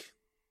 like,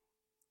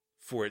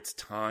 for its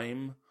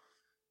time,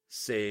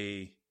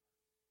 say,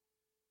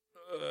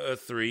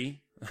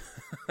 3,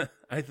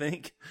 I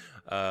think,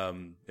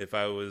 if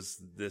I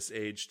was this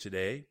age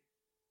today.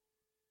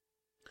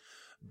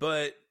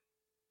 But,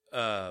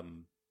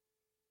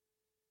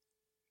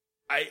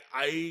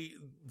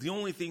 the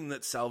only thing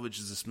that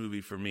salvages this movie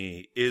for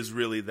me is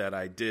really that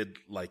I did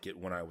like it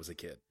when I was a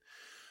kid.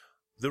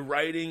 The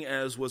writing,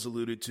 as was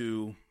alluded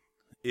to,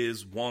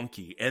 is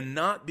wonky. And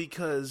not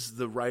because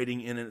the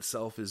writing in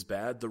itself is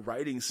bad. The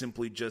writing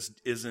simply just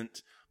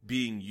isn't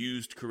being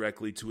used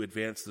correctly to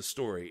advance the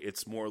story.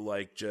 It's more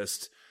like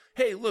just,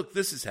 hey, look,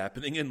 this is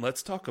happening and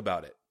let's talk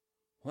about it.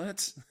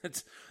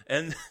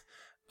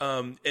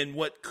 And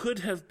what could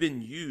have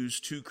been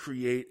used to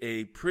create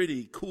a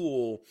pretty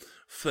cool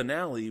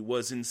finale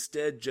was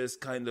instead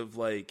just kind of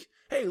like,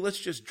 hey, let's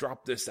just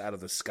drop this out of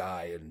the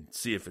sky and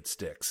see if it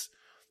sticks.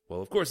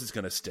 Well, of course it's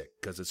going to stick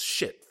because it's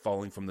shit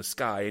falling from the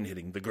sky and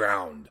hitting the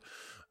ground.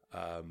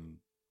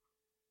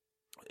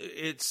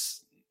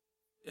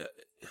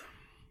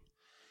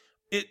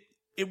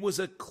 It was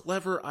a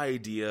clever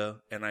idea,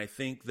 and I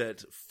think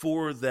that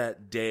for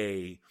that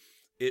day,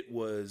 it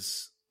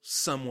was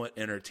somewhat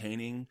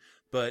entertaining.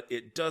 But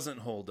it doesn't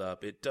hold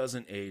up. It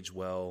doesn't age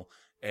well.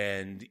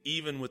 And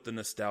even with the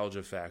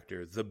nostalgia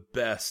factor,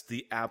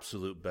 the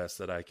absolute best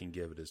that I can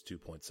give it is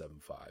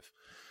 2.75.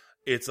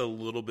 It's a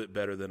little bit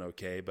better than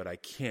okay, but I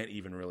can't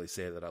even really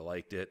say that I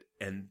liked it.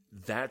 And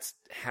that's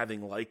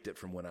having liked it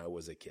from when I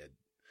was a kid.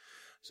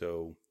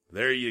 So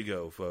there you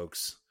go,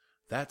 folks.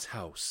 That's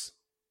House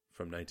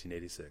from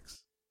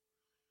 1986.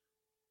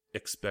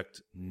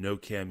 Expect no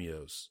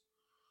cameos.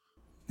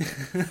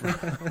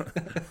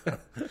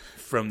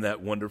 From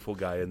that wonderful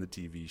guy in the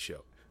TV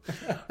show.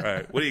 All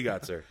right, what do you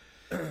got, sir?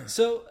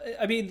 So,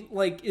 I mean,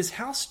 like, is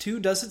House 2,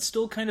 does it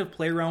still kind of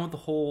play around with the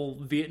whole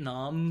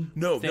Vietnam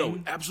thing? No,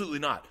 absolutely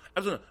not.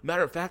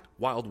 Matter of fact,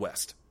 Wild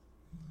West.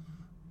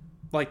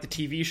 Like the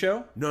TV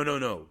show?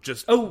 No,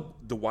 just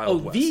the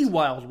Wild West. The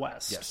Wild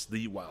West. Yes,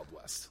 the Wild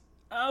West.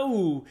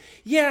 Oh,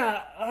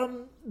 yeah.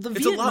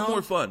 It's a lot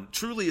more fun.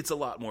 Truly, it's a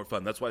lot more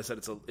fun. That's why I said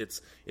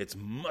it's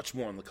much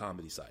more on the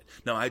comedy side.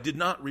 Now, I did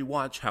not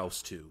rewatch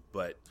House 2,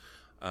 but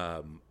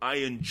I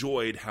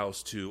enjoyed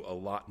House 2 a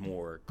lot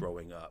more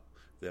growing up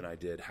than I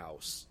did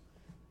House,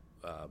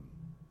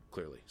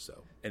 clearly.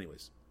 So,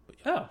 anyways. But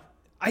yeah. Oh,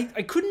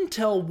 I couldn't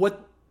tell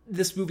what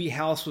this movie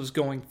House was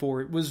going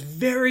for. It was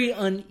very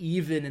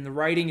uneven, and the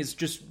writing is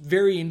just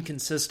very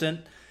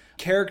inconsistent.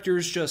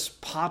 Characters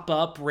just pop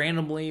up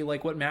randomly,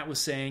 like what Matt was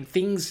saying.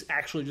 Things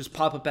actually just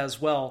pop up as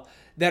well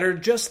that are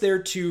just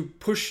there to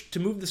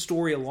move the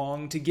story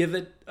along, to give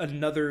it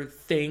another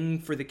thing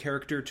for the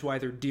character to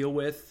either deal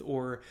with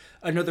or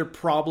another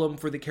problem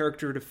for the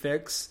character to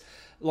fix.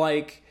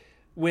 Like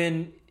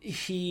when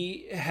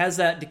he has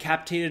that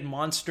decapitated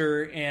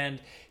monster and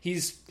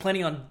he's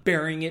planning on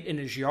burying it in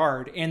his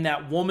yard, and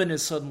that woman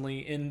is suddenly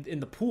in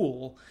the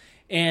pool.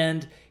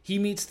 And he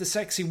meets the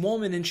sexy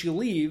woman and she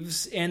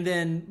leaves. And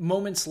then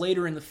moments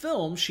later in the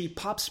film, she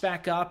pops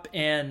back up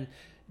and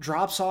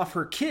drops off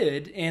her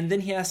kid. And then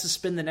he has to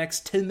spend the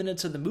next 10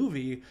 minutes of the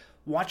movie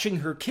watching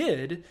her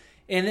kid.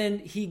 And then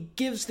he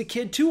gives the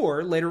kid to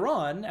her later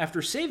on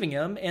after saving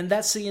him. And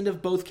that's the end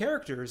of both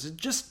characters. It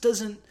just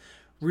doesn't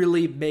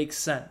really make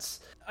sense.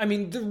 I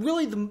mean,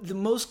 the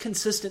most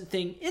consistent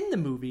thing in the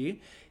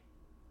movie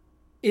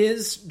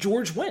is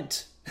George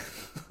Wendt.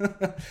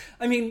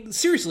 I mean,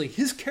 seriously,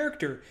 his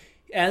character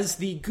as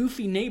the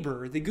goofy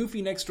neighbor, the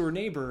goofy next door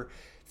neighbor.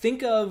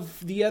 Think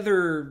of the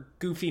other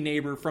goofy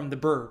neighbor from The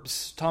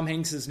Burbs, Tom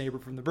Hanks's neighbor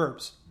from The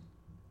Burbs.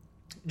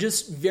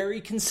 Just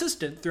very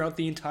consistent throughout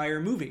the entire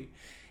movie.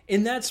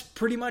 And that's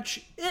pretty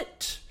much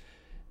it.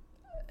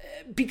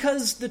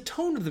 Because the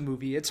tone of the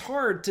movie, it's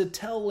hard to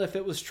tell if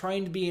it was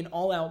trying to be an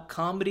all-out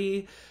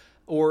comedy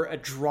or a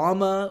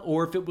drama,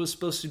 or if it was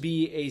supposed to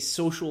be a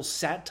social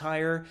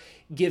satire,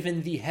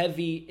 given the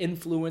heavy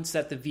influence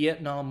that the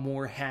Vietnam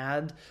War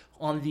had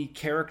on the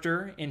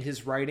character in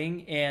his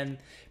writing, and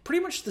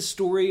pretty much the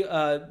story,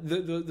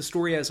 the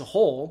story as a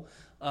whole,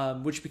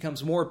 which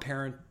becomes more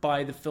apparent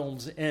by the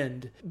film's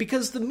end.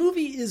 Because the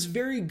movie is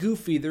very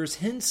goofy. There's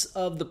hints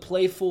of the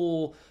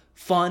playful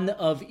fun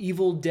of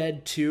Evil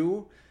Dead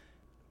 2,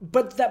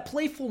 but that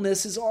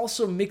playfulness is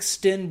also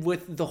mixed in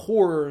with the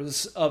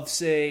horrors of,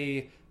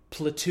 say,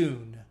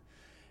 Platoon.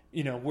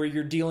 You know, where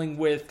you're dealing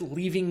with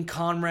leaving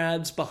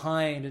comrades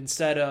behind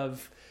instead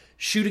of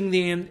shooting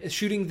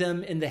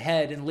them in the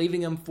head and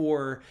leaving them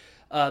for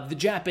the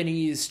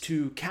Japanese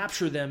to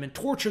capture them and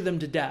torture them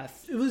to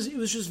death. It was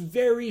just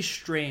very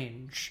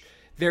strange.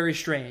 Very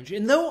strange.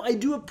 And though I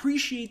do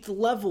appreciate the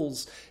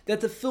levels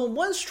that the film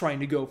was trying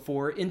to go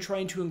for in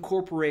trying to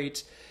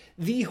incorporate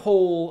the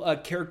whole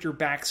character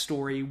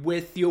backstory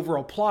with the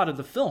overall plot of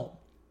the film.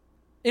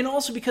 And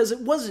also because it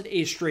wasn't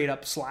a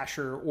straight-up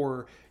slasher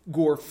or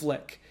gore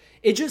flick.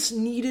 It just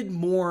needed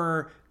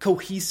more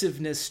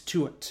cohesiveness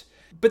to it.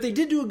 But they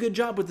did do a good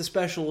job with the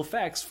special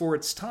effects for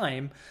its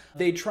time.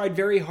 They tried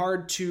very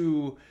hard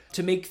to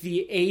make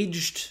the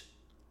aged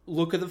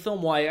look of the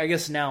film. Why, I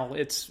guess now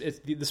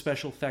the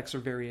special effects are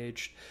very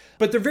aged.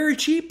 But they're very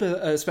cheap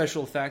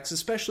special effects,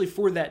 especially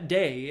for that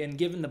day, and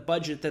given the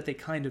budget that they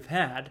kind of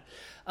had.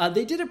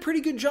 They did a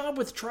pretty good job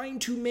with trying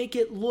to make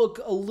it look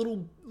a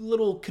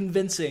little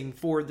convincing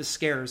for the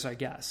scares, I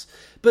guess.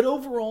 But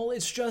overall,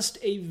 it's just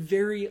a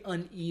very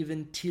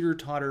uneven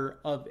teeter-totter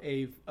of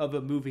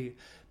a movie.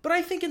 But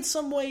I think in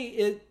some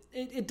way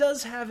it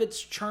does have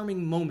its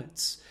charming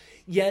moments.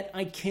 Yet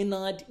I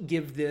cannot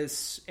give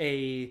this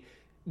a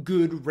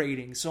good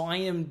rating. So I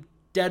am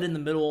dead in the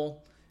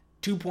middle,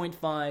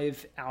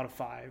 2.5 out of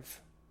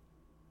 5.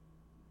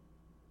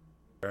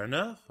 Fair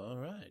enough. All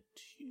right.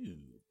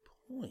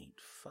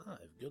 2.5.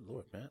 Good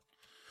Lord, Matt.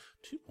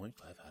 2.5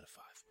 out of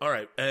 5. All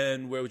right.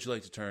 And where would you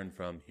like to turn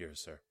from here,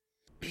 sir?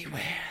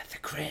 Beware the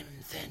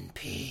Crimson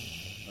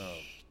Peak. Oh,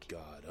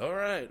 God. All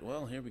right.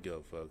 Well, here we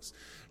go, folks.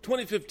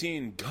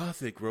 2015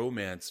 Gothic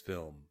romance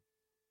film.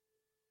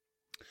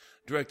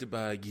 Directed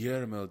by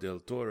Guillermo del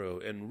Toro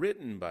and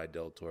written by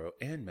del Toro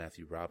and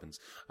Matthew Robbins.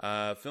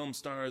 Film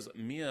stars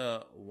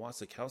Mia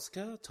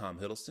Wasikowska, Tom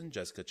Hiddleston,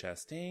 Jessica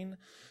Chastain,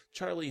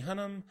 Charlie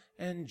Hunnam,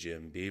 and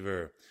Jim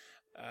Beaver.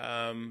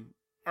 All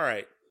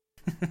right.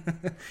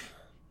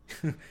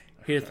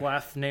 His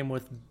last name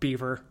was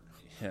Beaver.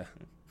 Yeah.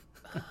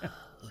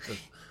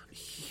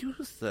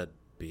 Who's that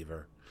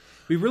Beaver?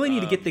 We really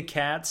need to get the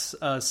cats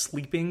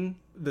sleeping,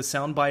 the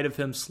soundbite of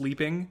him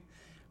sleeping,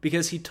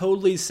 because he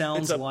totally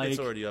sounds like... It's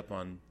already up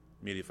on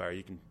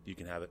Mediafire. You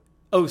can have it.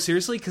 Oh,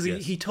 seriously? Because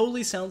yes. he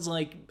totally sounds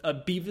like a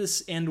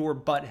Beavis and or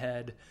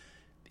Butthead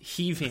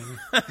heaving.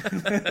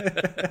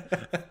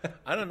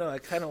 I don't know. I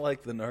kind of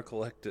like the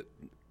narcoleptic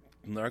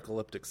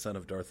son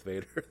of Darth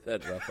Vader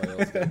that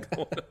Raphael's got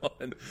going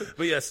on.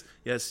 But yes,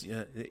 yeah,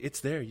 it's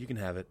there. You can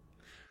have it.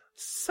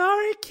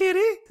 Sorry,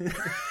 kitty.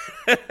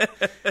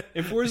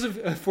 And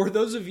for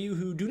those of you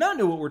who do not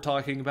know what we're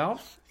talking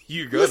about,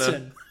 you're gonna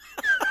listen.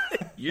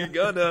 You're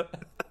gonna.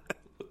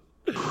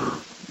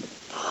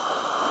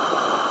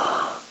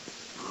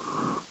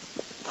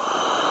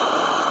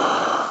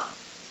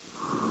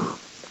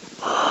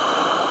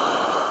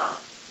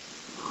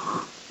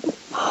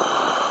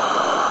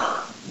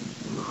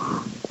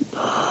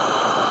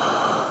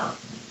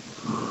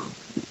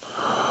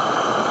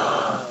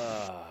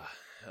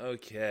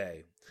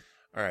 Okay.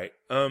 All right.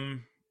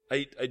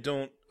 I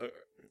don't.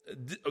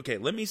 Okay.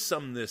 Let me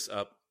sum this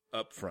up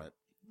front.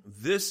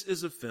 This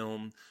is a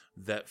film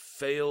that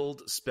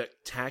failed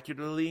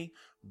spectacularly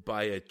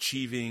by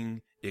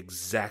achieving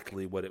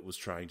exactly what it was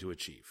trying to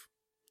achieve.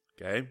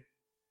 Okay?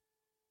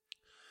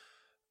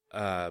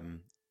 In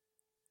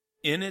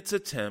its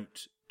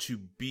attempt to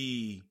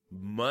be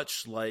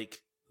much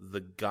like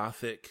the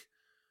Gothic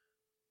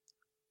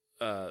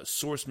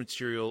source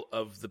material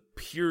of the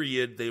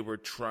period they were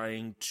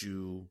trying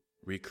to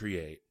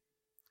recreate,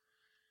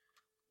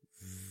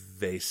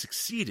 they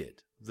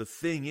succeeded. The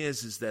thing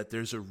is that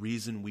there's a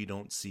reason we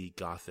don't see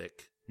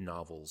Gothic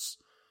novels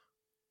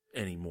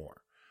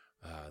anymore.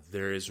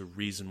 There is a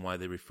reason why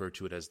they refer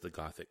to it as the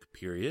Gothic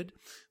period.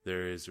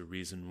 There is a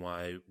reason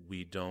why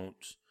we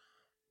don't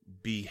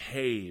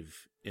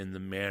behave in the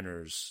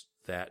manners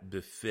that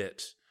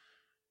befit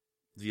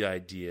the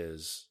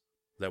ideas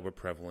that were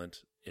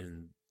prevalent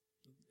in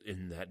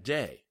that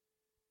day.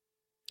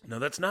 Now,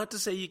 that's not to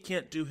say you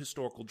can't do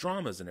historical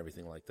dramas and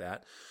everything like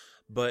that,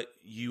 but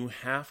you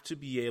have to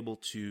be able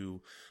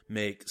to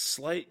make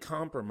slight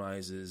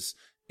compromises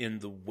in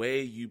the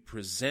way you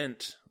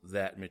present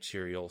that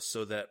material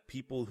so that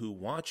people who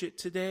watch it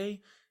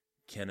today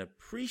can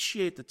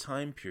appreciate the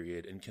time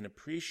period and can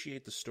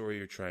appreciate the story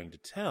you're trying to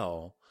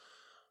tell,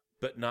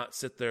 but not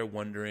sit there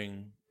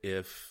wondering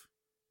if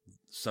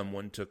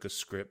someone took a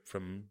script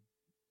from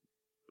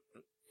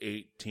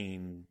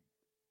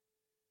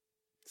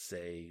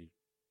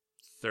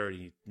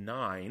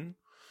 1839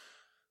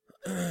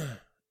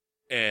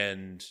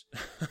 and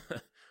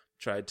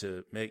tried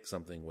to make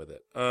something with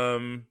it.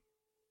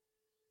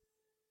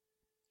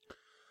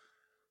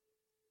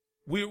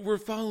 We're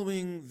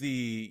following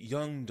the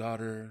young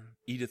daughter,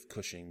 Edith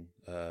Cushing.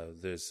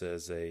 This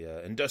is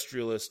a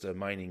industrialist, a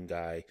mining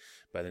guy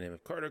by the name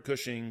of Carter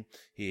Cushing.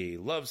 He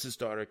loves his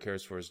daughter,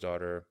 cares for his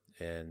daughter,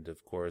 and,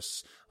 of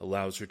course,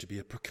 allows her to be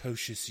a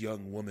precocious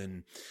young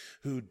woman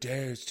who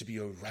dares to be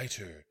a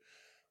writer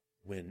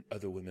when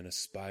other women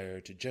aspire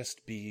to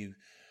just be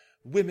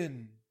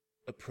women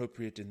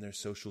appropriate in their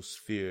social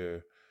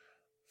sphere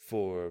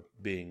for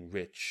being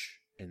rich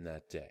in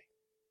that day.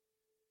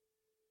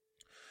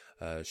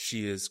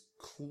 She is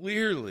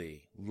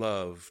clearly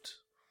loved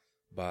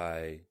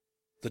by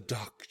the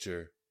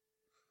doctor,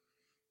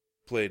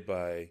 played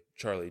by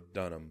Charlie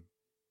Dunham,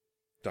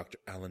 Dr.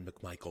 Alan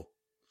McMichael,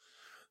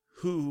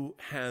 who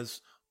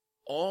has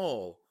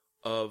all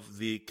of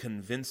the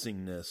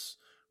convincingness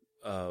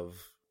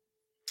of,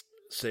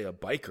 say, a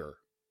biker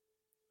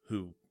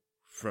who,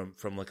 from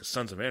like a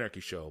Sons of Anarchy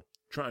show,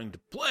 trying to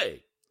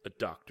play a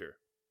doctor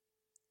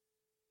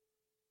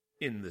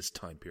in this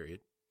time period.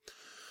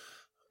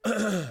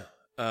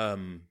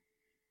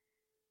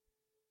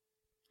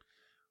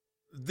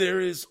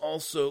 There is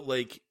also,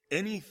 like,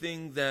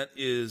 anything that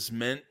is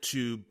meant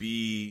to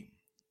be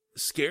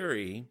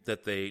scary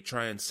that they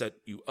try and set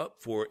you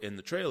up for in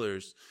the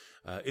trailers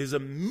is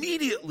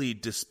immediately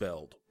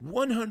dispelled,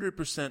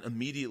 100%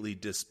 immediately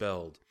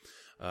dispelled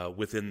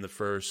within the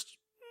first,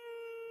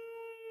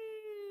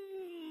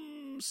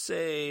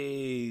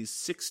 say,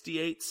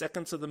 68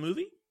 seconds of the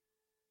movie,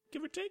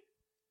 give or take,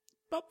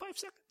 about 5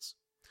 seconds.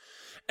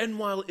 And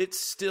while it's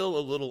still a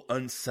little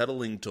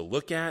unsettling to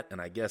look at, and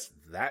I guess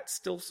that's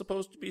still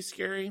supposed to be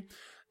scary,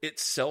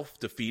 it's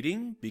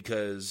self-defeating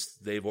because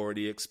they've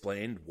already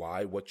explained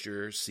why what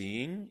you're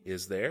seeing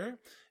is there,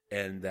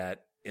 and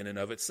that in and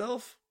of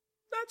itself,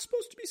 not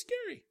supposed to be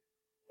scary.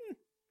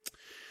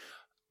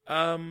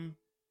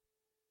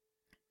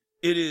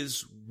 It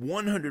is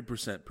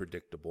 100%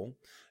 predictable.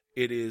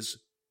 It is,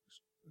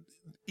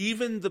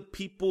 even the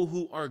people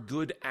who are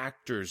good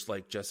actors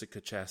like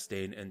Jessica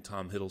Chastain and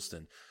Tom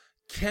Hiddleston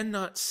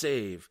cannot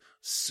save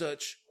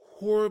such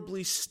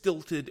horribly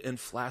stilted and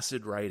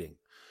flaccid writing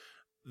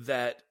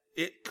that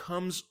it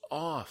comes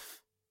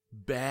off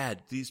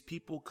bad. These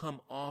people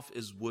come off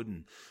as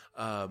wooden.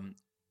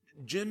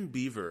 Jim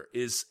Beaver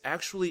is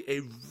actually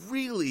a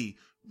really,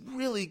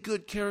 really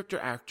good character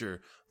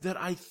actor that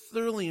I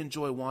thoroughly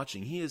enjoy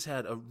watching. He has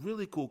had a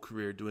really cool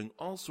career doing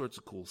all sorts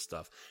of cool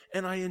stuff,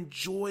 and I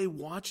enjoy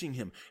watching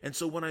him. And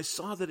so when I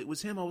saw that it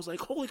was him, I was like,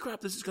 holy crap,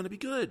 this is going to be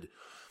good.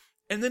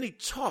 And then he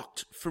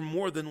talked for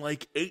more than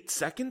like 8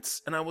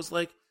 seconds, and I was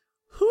like,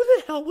 who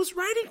the hell was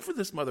writing for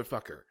this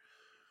motherfucker?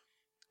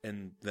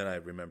 And then I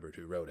remembered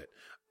who wrote it.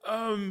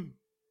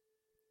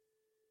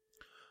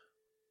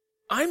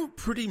 I'm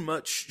pretty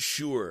much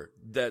sure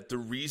that the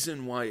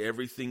reason why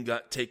everything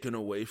got taken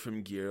away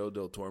from Guillermo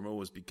del Toro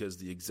was because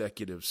the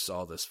executives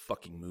saw this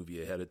fucking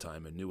movie ahead of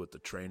time and knew what the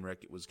train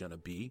wreck it was going to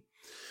be.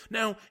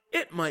 Now,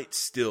 it might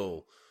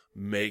still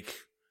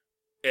make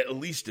at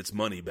least its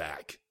money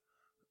back.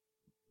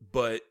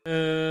 But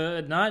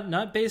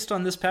not based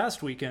on this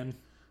past weekend.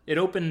 It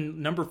opened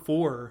number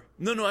 4.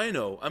 No, I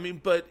know. I mean,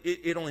 but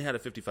it only had a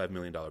 $55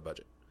 million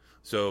budget.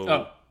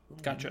 So,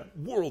 gotcha.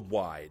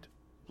 Worldwide,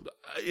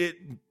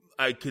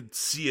 I could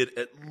see it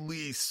at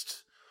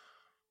least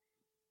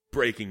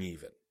breaking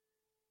even.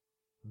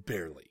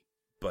 Barely,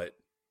 but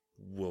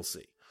we'll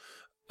see.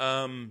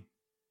 And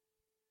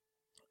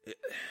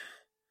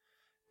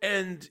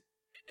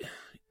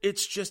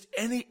it's just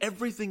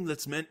everything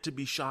that's meant to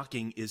be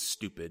shocking is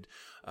stupid.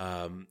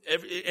 And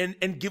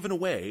given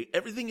away.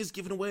 Everything is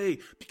given away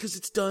because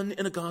it's done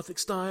in a Gothic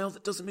style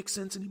that doesn't make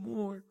sense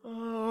anymore.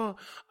 Oh,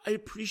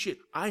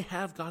 I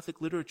have Gothic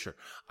literature.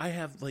 I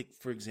have, like,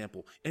 for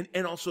example,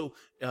 and also,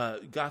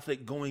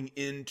 Gothic going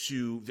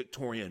into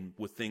Victorian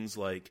with things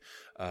like,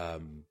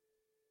 Conan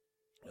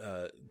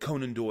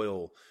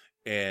Doyle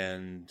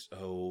and,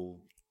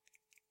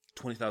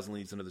 20,000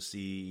 Leagues Under the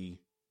Sea.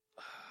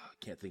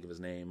 Can't think of his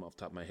name off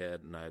the top of my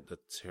head, and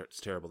it's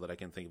terrible that I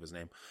can't think of his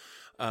name.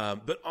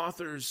 But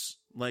authors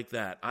like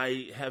that.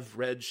 I have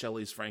read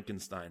Shelley's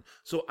Frankenstein,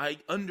 so I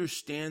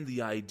understand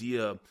the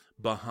idea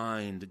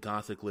behind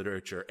Gothic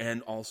literature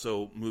and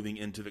also moving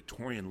into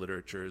Victorian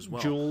literature as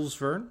well. Jules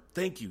Verne?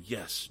 Thank you.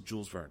 Yes,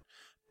 Jules Verne.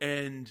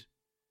 And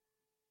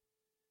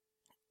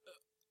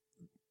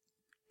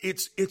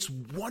it's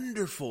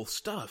wonderful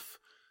stuff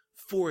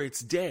for its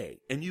day,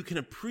 and you can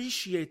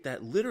appreciate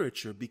that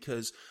literature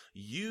because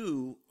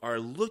you are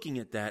looking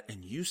at that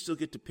and you still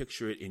get to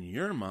picture it in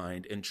your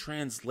mind and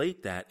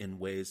translate that in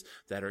ways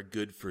that are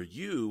good for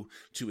you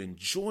to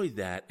enjoy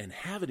that and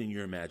have it in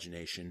your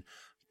imagination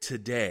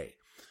today.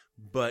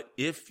 But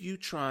if you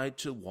tried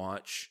to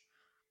watch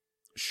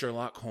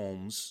Sherlock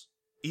Holmes,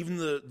 even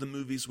the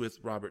movies with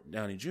Robert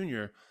Downey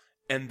Jr.,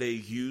 and they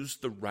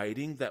used the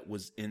writing that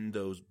was in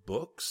those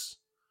books,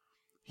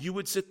 you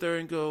would sit there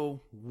and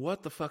go,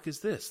 what the fuck is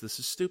this? This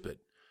is stupid.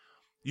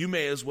 You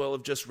may as well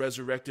have just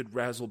resurrected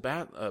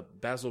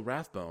Basil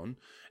Rathbone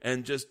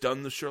and just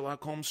done the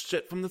Sherlock Holmes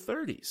shit from the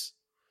 30s.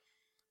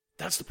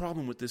 That's the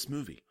problem with this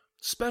movie.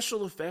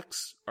 Special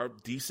effects are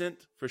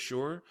decent, for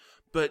sure,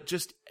 but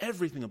just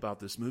everything about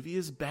this movie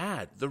is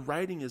bad. The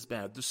writing is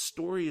bad. The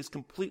story is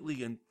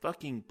completely and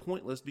fucking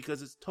pointless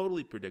because it's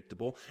totally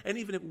predictable. And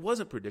even if it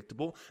wasn't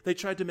predictable, they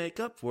tried to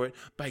make up for it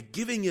by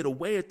giving it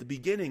away at the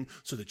beginning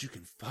so that you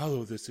can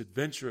follow this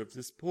adventure of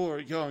this poor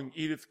young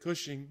Edith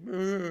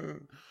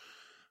Cushing.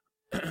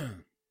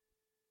 And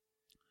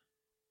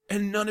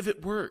none of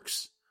it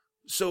works.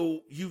 So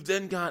you've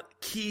then got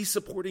key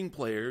supporting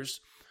players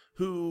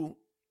who,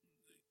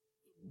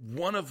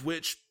 one of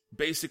which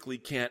basically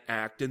can't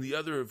act, and the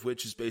other of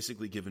which is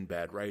basically given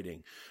bad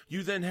writing.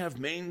 You then have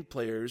main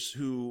players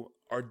who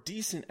are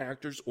decent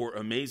actors or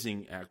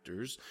amazing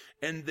actors,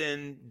 and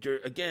then they're,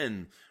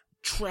 again,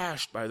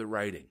 trashed by the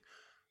writing.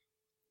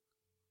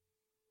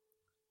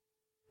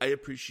 I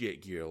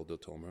appreciate Guillermo del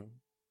Toro.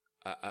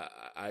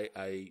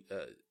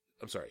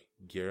 I'm sorry,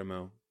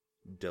 Guillermo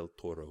del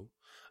Toro.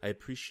 I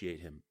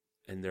appreciate him,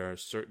 and there are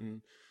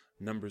certain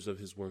numbers of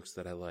his works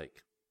that I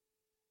like.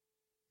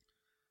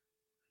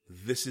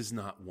 This is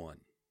not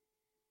one.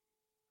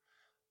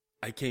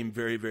 I came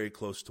very, very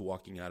close to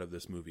walking out of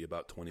this movie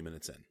about 20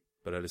 minutes in.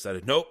 But I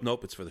decided,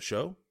 nope, it's for the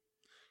show.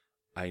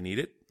 I need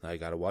it. I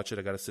got to watch it.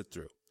 I got to sit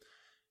through.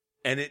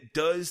 And it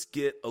does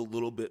get a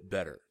little bit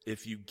better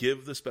if you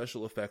give the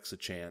special effects a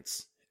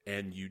chance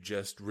and you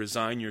just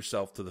resign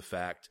yourself to the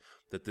fact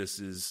that this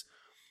is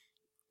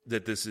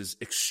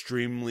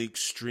extremely,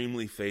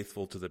 extremely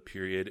faithful to the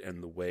period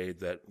and the way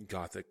that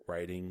Gothic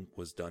writing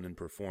was done and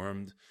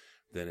performed.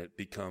 Then it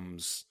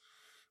becomes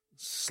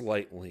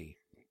slightly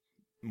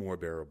more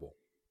bearable.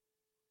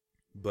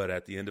 But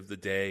at the end of the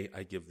day,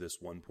 I give this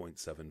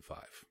 1.75.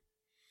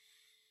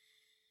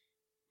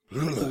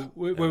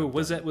 Wait,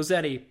 was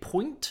that a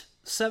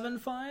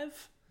 0.75?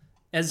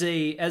 As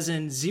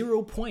in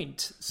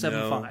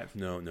 0.75?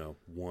 No,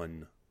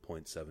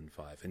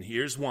 1.75. And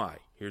here's why.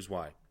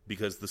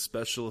 Because the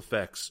special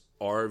effects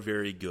are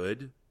very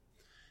good,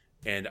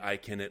 and I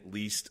can at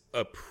least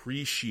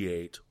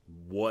appreciate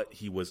what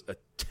he was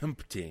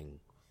attempting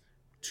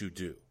to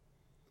do.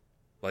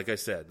 Like I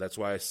said, that's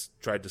why I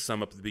tried to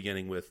sum up at the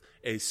beginning with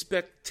a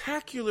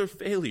spectacular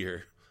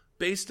failure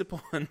based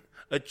upon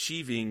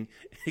achieving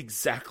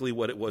exactly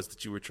what it was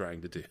that you were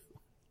trying to do.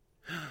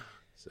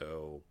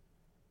 So,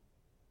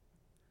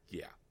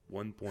 yeah,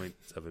 1.75.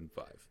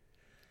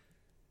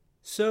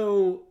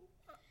 So,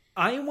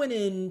 I went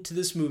into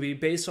this movie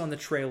based on the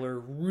trailer,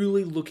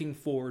 really looking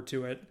forward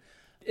to it.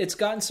 It's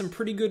gotten some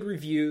pretty good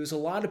reviews. A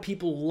lot of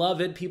people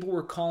love it. People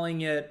were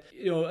calling it,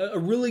 a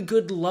really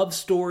good love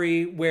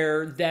story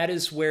where that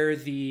is where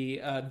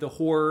the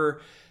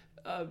horror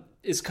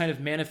is kind of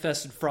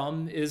manifested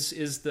from,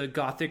 is the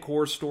Gothic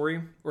horror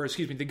story, or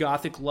excuse me, the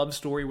Gothic love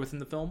story within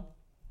the film.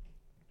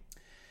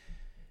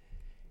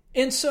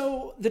 And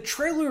so the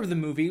trailer of the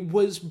movie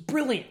was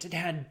brilliant. It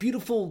had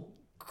beautiful,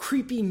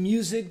 creepy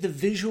music. The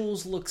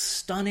visuals looked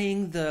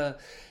stunning. The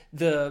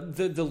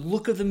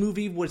look of the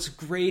movie was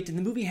great, and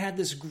the movie had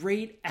this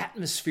great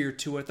atmosphere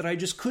to it that I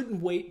just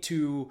couldn't wait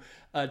to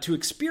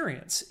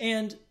experience.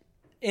 And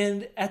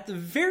at the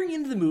very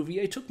end of the movie,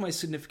 I took my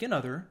significant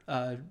other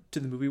to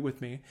the movie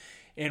with me,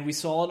 and we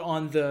saw it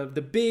on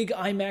the big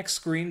IMAX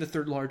screen, the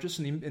third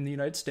largest in the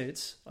United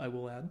States, I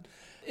will add.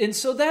 And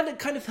so that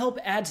kind of helped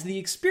add to the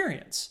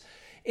experience.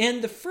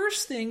 And the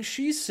first thing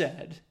she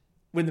said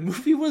when the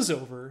movie was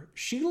over,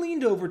 she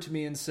leaned over to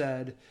me and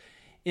said,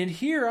 "And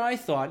here I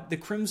thought the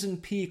Crimson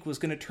Peak was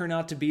going to turn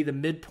out to be the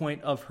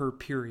midpoint of her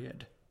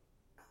period."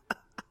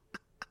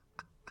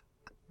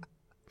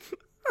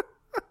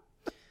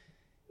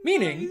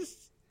 Meaning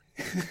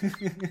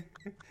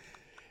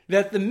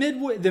that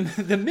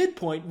the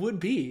midpoint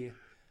would be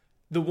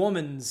the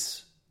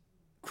woman's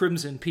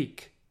Crimson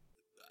Peak.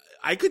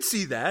 I could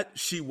see that.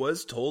 She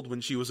was told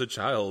when she was a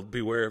child,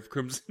 beware of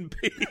Crimson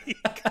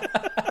Peak.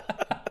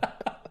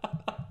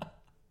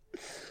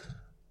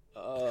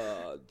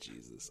 Oh,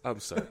 Jesus. I'm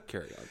sorry.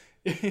 Carry on.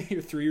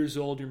 You're 3 years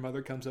old, your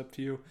mother comes up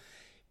to you,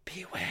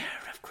 "Beware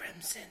of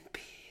Crimson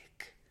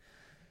Peak."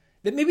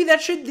 That maybe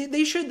that should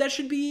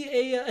be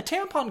a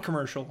tampon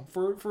commercial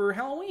for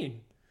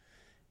Halloween.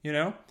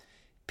 Beware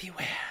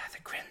the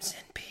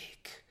Crimson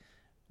Peak.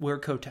 Wear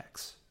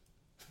Kotex.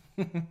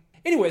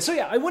 Anyway, so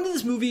yeah, I went to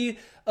this movie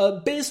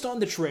based on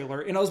the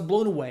trailer, and I was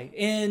blown away.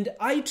 And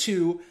I,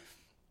 too,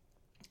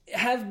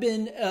 have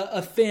been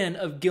a fan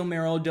of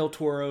Guillermo del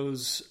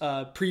Toro's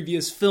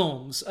previous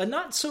films.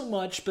 Not so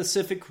much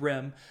Pacific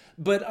Rim,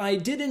 but I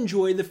did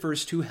enjoy the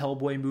first two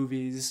Hellboy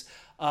movies.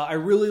 I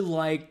really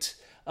liked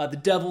The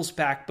Devil's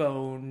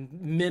Backbone,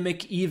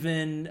 Mimic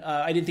even.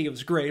 I didn't think it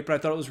was great, but I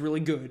thought it was really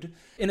good.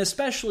 And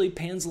especially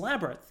Pan's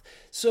Labyrinth.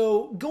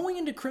 So going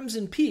into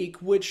Crimson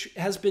Peak, which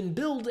has been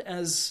billed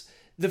as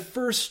the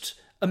first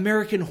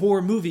American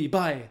horror movie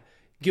by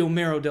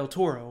Guillermo del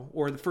Toro,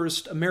 or the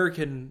first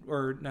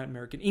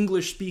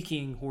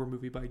English-speaking horror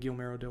movie by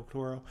Guillermo del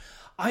Toro,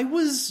 I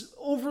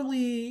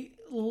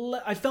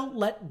felt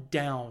let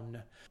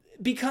down.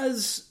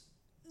 Because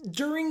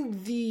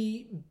during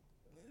the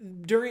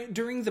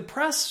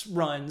press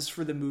runs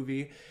for the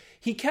movie,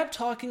 he kept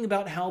talking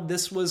about how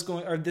this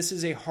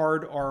is a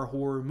hard R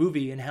horror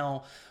movie, and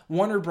how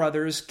Warner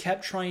Brothers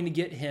kept trying to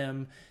get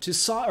him to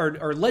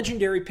or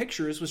Legendary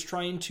Pictures was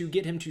trying to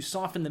get him to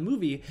soften the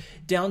movie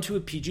down to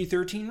a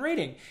PG-13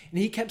 rating. And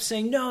he kept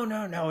saying,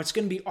 no, it's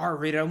going to be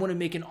R-rated. I want to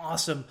make an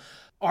awesome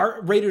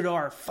rated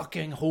R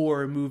fucking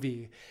horror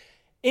movie.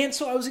 And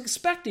so I was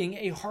expecting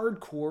a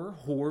hardcore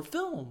horror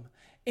film.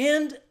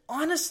 And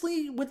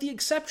honestly, with the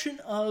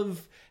exception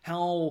of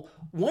how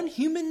one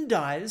human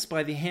dies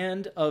by the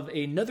hand of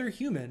another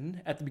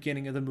human at the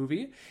beginning of the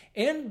movie,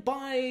 and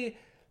by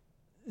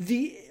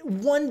the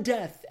one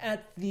death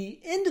at the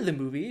end of the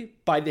movie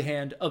by the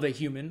hand of a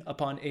human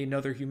upon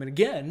another human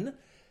again,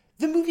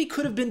 the movie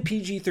could have been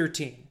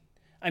PG-13.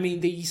 I mean,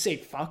 they say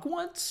fuck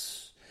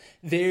once.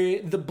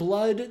 The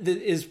blood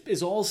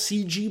is all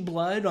CG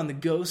blood on the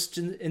ghosts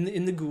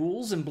in the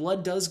ghouls, and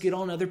blood does get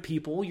on other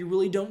people. You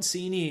really don't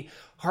see any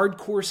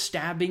hardcore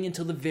stabbing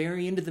until the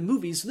very end of the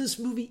movie. So this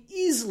movie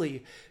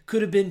easily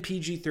could have been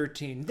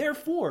PG-13.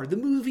 Therefore, the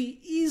movie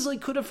easily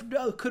could have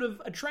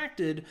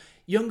attracted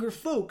younger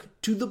folk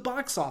to the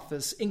box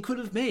office and could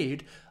have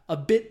made a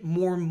bit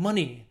more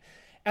money.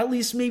 At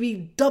least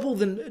maybe double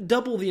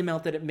the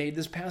amount that it made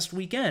this past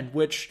weekend,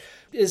 which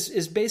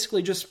is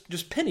basically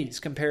just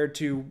pennies compared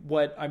to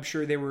what I'm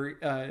sure they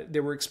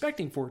were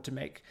expecting for it to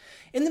make.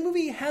 And the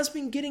movie has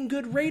been getting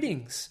good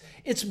ratings.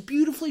 It's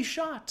beautifully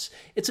shot.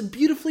 It's a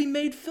beautifully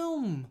made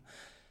film.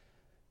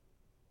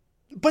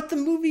 But the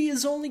movie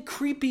is only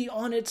creepy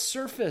on its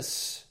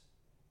surface,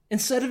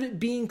 instead of it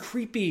being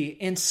creepy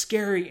and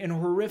scary and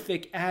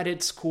horrific at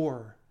its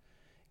core.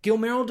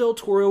 Guillermo del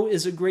Toro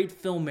is a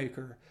great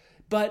filmmaker,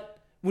 but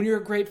when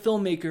you're a great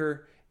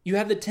filmmaker, you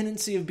have the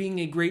tendency of being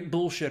a great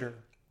bullshitter.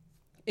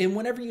 And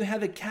whenever you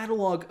have a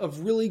catalog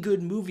of really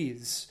good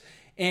movies,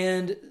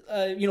 and,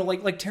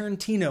 like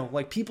Tarantino,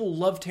 like people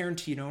love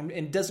Tarantino, and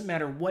it doesn't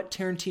matter what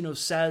Tarantino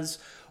says,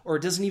 or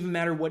it doesn't even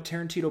matter what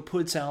Tarantino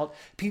puts out,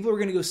 people are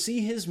going to go see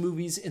his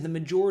movies, and the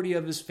majority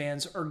of his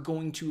fans are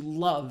going to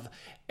love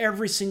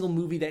every single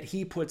movie that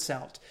he puts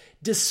out,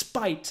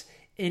 despite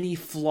any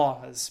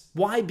flaws.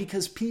 Why?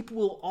 Because people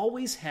will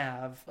always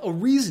have a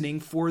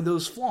reasoning for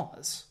those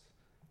flaws.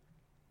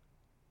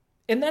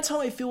 And that's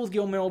how I feel with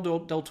Guillermo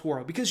del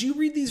Toro, because you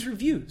read these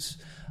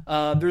reviews.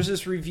 There's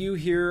this review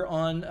here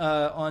on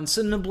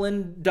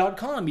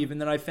cinemablend.com even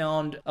that I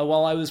found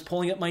while I was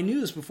pulling up my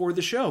news before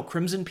the show.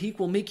 Crimson Peak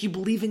will make you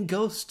believe in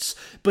ghosts,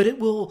 but it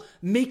will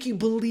make you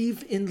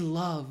believe in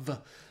love.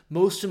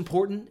 Most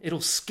important,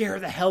 it'll scare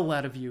the hell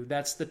out of you.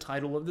 That's the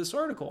title of this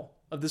article,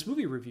 of this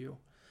movie review.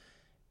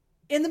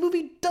 And the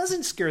movie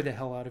doesn't scare the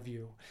hell out of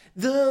you.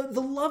 The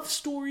love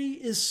story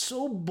is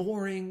so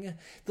boring.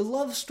 The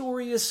love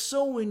story is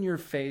so in your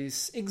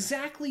face.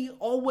 Exactly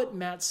all what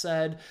Matt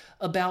said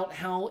about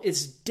how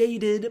it's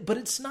dated, but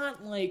it's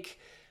not like...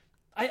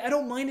 I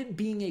don't mind it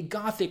being a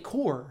gothic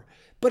horror,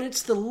 but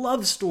it's the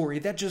love story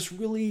that just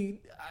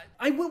really...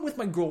 I went with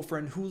my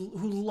girlfriend who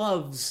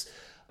loves...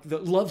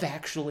 Love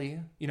Actually,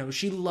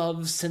 she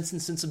loves Sense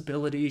and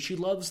Sensibility. She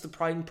loves the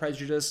Pride and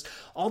Prejudice,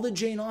 all the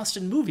Jane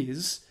Austen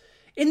movies.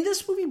 And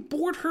this movie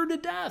bored her to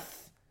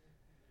death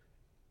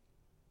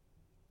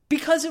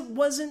because it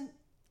wasn't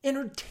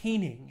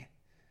entertaining.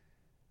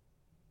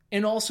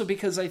 And also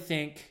because I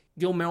think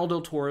Guillermo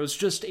del Toro is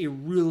just a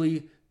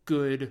really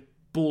good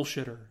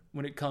bullshitter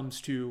when it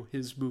comes to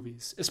his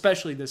movies,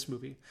 especially this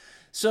movie.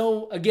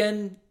 So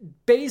again,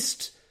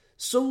 based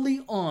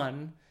solely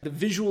on the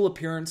visual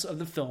appearance of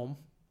the film,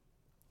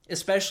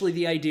 especially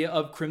the idea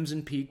of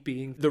Crimson Peak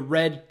being the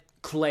red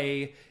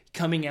clay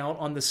coming out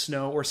on the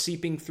snow or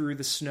seeping through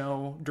the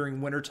snow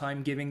during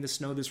wintertime, giving the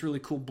snow this really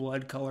cool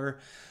blood color.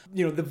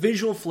 The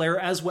visual flair,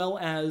 as well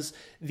as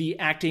the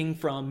acting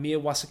from Mia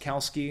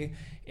Wasikowska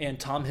and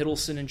Tom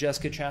Hiddleston and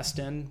Jessica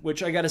Chastain,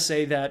 which I gotta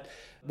say that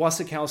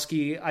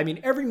Wasikowska,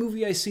 every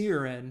movie I see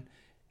her in,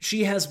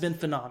 she has been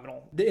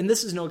phenomenal. And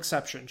this is no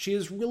exception. She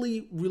is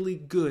really, really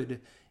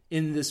good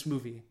in this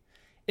movie.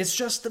 It's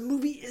just the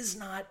movie is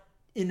not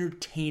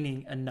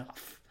entertaining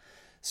enough.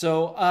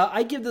 So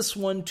I give this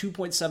one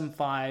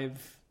 2.75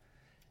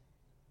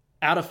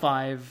 out of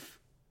 5.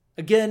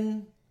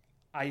 Again,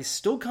 I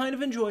still kind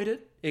of enjoyed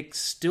it. It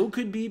still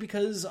could be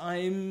because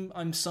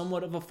I'm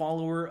somewhat of a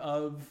follower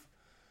of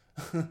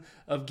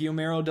of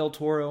Guillermo del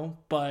Toro,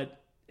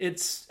 but it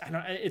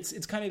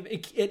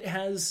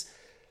has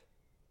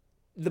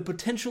the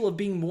potential of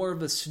being more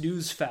of a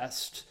snooze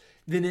fest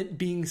than it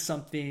being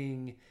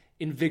something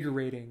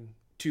invigorating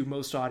to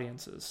most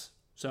audiences.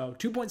 So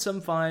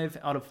 2.75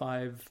 out of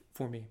 5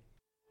 for me.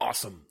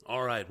 Awesome.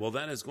 All right. Well,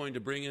 that is going to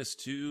bring us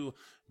to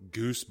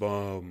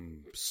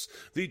Goosebumps,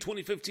 the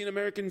 2015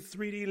 American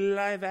 3D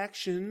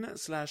live-action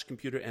 /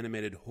 computer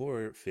animated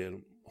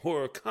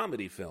horror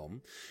comedy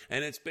film,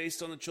 and it's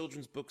based on the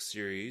children's book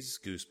series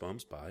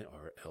Goosebumps by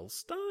R.L.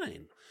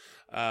 Stine.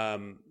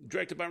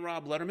 Directed by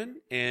Rob Letterman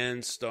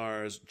and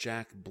stars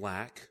Jack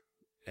Black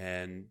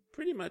and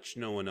pretty much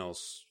no one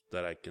else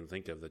that I can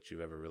think of that you've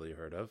ever really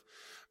heard of.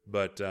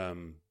 But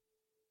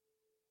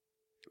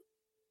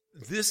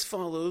this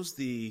follows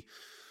the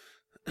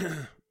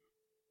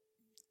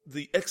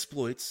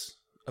exploits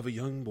of a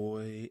young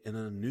boy in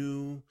a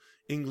New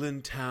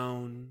England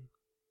town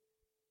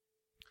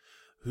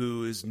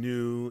who is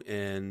new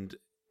and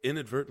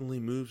inadvertently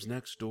moves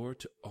next door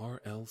to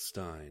R.L.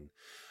 Stine.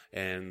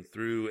 And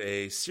through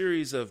a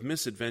series of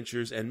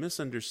misadventures and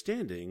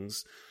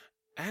misunderstandings,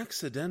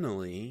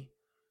 accidentally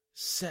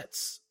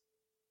sets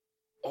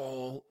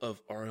all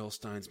of R.L.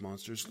 Stine's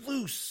monsters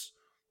loose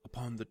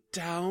upon the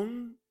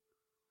town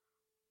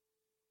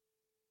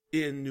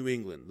in New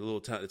England. The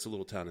little town, it's a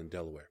little town in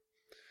Delaware.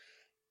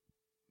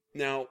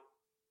 Now,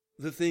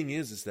 the thing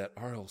is that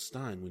R.L.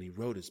 Stine, when he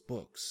wrote his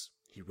books,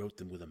 he wrote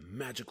them with a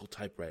magical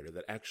typewriter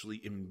that actually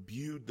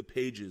imbued the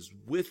pages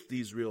with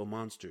these real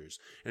monsters.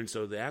 And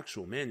so the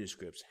actual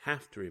manuscripts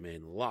have to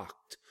remain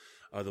locked.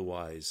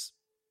 Otherwise,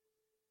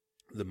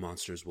 the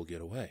monsters will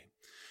get away.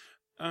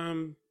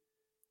 And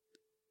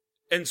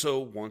so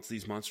once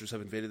these monsters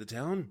have invaded the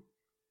town,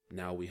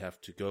 now we have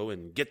to go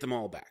and get them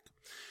all back.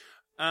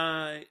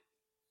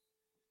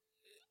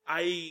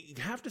 I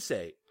have to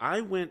say,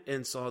 I went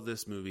and saw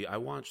this movie. I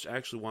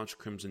actually watched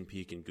Crimson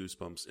Peak and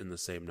Goosebumps in the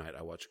same night.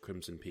 I watched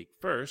Crimson Peak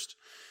first,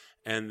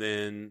 and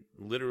then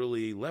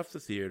literally left the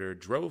theater,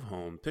 drove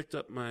home, picked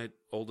up my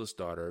oldest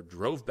daughter,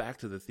 drove back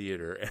to the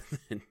theater, and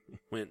then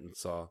went and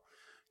saw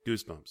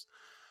Goosebumps.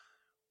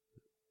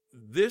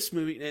 This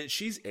movie, and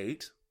she's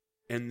 8,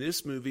 and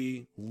this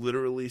movie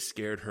literally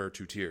scared her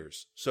to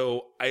tears.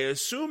 So I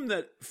assume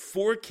that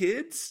for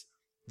kids,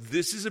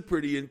 this is a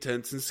pretty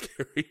intense and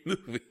scary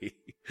movie.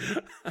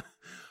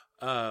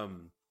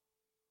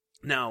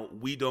 Now,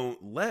 we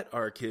don't let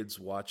our kids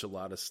watch a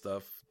lot of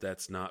stuff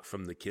that's not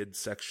from the kids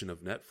section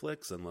of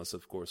Netflix, unless,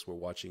 of course, we're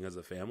watching as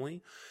a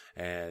family.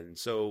 And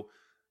so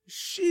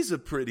she's a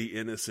pretty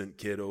innocent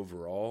kid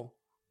overall.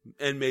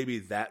 And maybe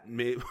that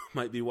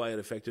might be why it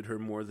affected her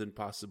more than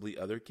possibly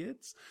other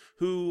kids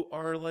who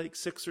are like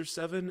 6 or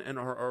 7 and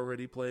are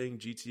already playing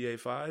GTA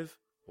 5.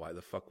 Why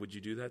the fuck would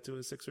you do that to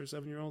a 6 or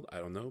 7-year-old? I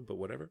don't know, but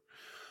whatever.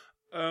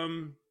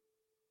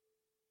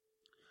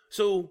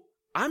 So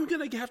I'm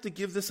going to have to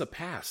give this a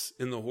pass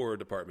in the horror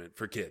department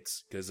for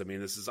kids. Because, I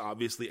mean, this is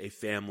obviously a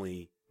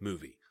family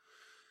movie.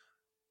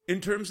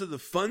 In terms of the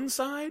fun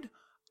side,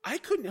 I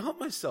couldn't help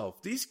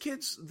myself. These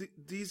kids,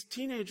 these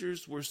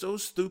teenagers were so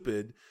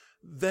stupid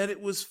that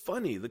it was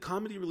funny. The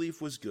comedy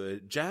relief was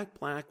good. Jack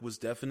Black was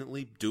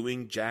definitely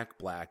doing Jack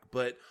Black,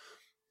 but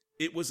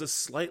it was a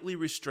slightly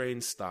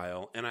restrained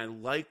style, and I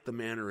liked the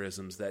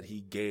mannerisms that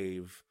he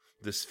gave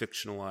this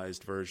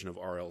fictionalized version of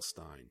R.L.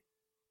 Stine.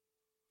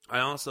 I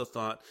also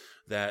thought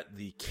that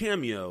the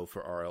cameo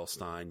for R.L.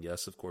 Stine,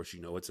 yes, of course, you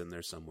know it's in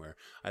there somewhere.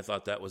 I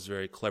thought that was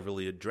very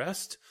cleverly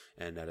addressed,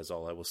 and that is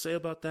all I will say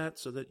about that,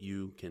 so that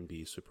you can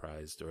be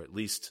surprised, or at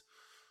least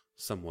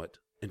somewhat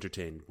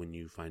entertained when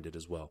you find it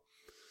as well.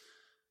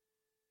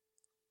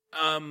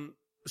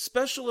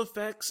 Special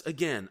effects,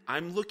 again,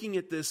 I'm looking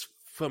at this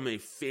from a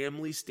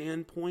family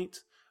standpoint.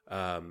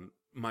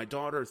 My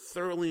daughter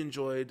thoroughly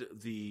enjoyed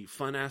the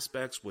fun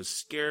aspects, was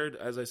scared,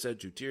 as I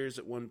said, to tears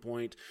at one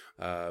point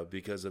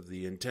because of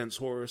the intense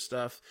horror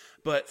stuff.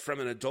 But from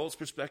an adult's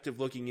perspective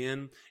looking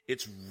in,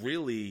 it's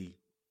really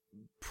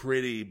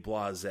pretty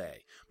blasé.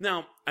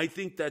 Now, I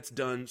think that's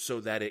done so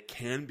that it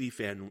can be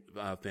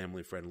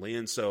family friendly,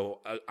 and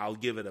so I'll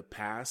give it a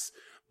pass,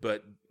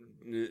 but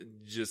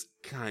just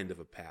kind of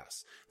a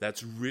pass.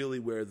 That's really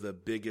where the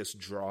biggest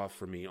draw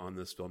for me on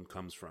this film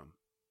comes from.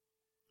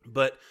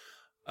 But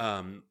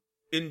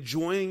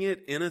enjoying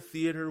it in a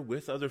theater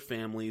with other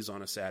families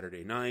on a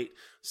Saturday night,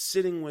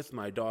 sitting with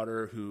my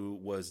daughter who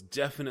was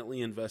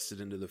definitely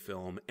invested into the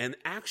film and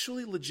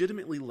actually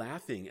legitimately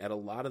laughing at a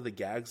lot of the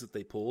gags that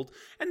they pulled,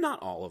 and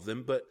not all of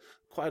them, but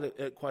quite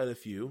a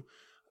few.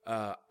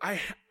 I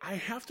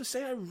have to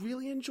say I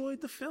really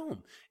enjoyed the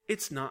film.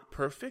 It's not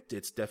perfect.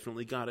 It's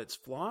definitely got its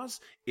flaws.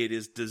 It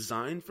is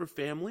designed for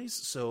families,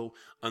 so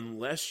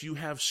unless you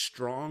have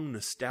strong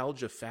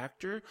nostalgia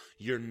factor,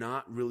 you're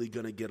not really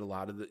going to get a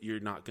lot of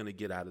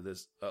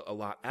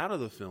out of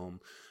the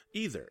film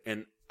either.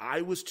 And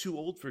I was too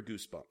old for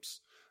Goosebumps.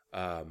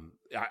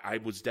 I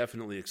was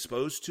definitely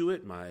exposed to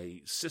it.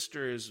 My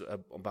sister is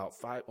about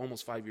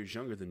almost 5 years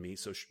younger than me.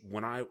 So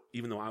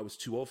even though I was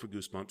too old for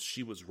Goosebumps,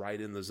 she was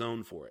right in the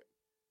zone for it.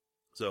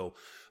 So,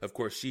 of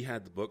course, she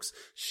had the books.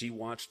 She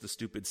watched the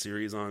stupid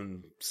series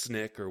on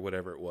Snick or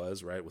whatever it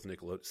was, right? With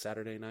Nickelodeon,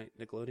 Saturday night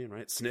Nickelodeon,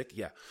 right? Snick,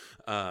 yeah.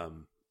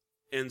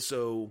 And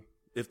so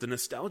if the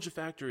nostalgia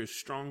factor is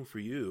strong for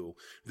you,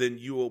 then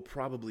you will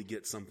probably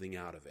get something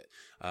out of it.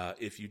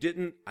 If you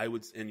didn't, I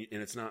would, and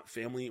it's not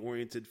family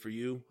oriented for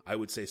you, I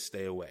would say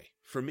stay away.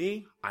 For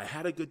me, I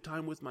had a good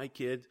time with my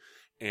kid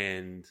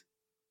and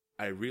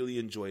I really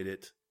enjoyed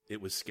it.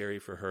 It was scary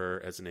for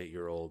her as an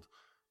 8-year-old.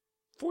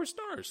 4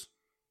 stars.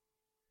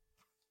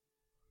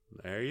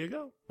 There you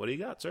go. What do you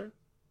got, sir?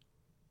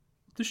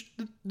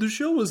 The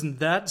show wasn't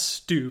that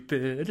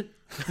stupid.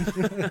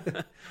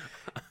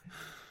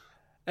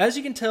 As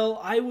you can tell,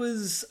 I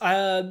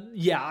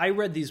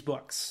read these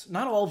books.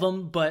 Not all of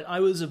them, but I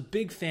was a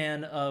big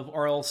fan of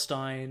R.L.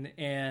 Stine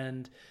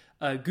and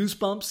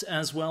Goosebumps,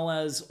 as well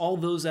as all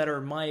those that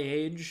are my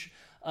age.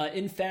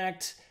 In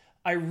fact,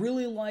 I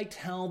really liked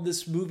how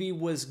this movie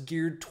was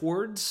geared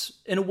towards,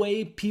 in a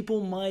way,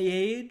 people my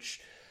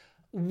age,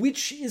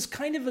 which is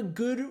kind of a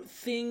good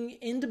thing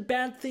and a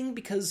bad thing,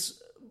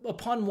 because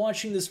upon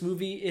watching this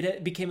movie,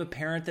 it became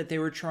apparent that they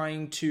were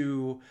trying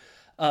to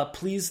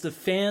please the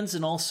fans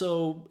and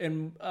also,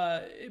 and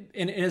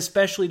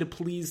especially to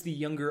please the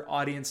younger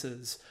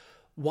audiences.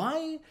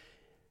 Why?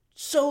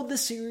 So the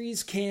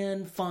series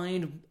can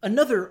find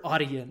another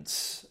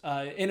audience.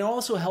 And it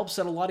also helps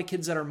that a lot of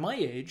kids that are my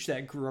age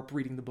that grew up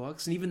reading the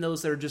books, and even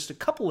those that are just a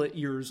couple of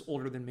years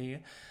older than me,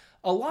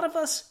 a lot of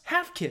us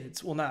have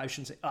kids. Well, I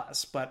shouldn't say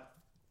us, but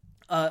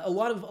a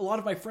lot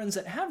of my friends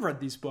that have read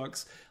these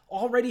books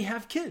already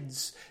have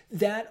kids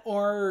that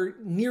are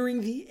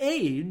nearing the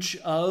age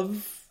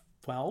of,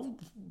 well,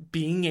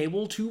 being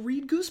able to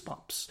read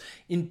Goosebumps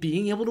and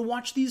being able to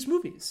watch these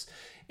movies.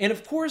 And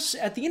of course,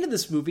 at the end of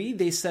this movie,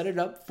 they set it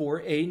up for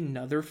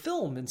another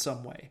film in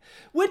some way,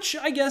 which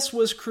I guess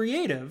was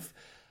creative.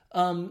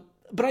 But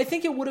I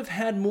think it would have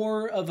had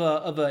more of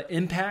a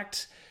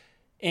impact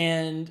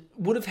and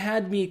would have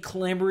had me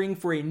clamoring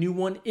for a new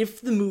one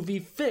if the movie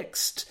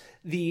fixed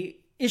the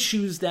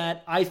issues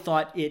that I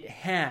thought it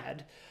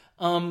had.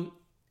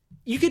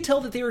 You could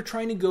tell that they were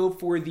trying to go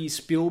for the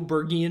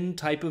Spielbergian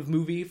type of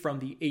movie from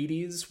the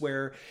 80s,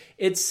 where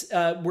it's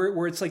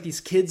where it's like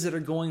these kids that are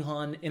going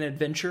on an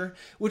adventure,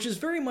 which is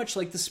very much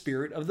like the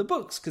spirit of the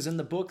books, because in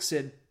the books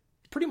it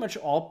pretty much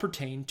all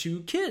pertain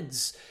to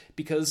kids,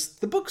 because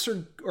the books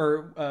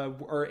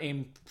are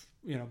aimed,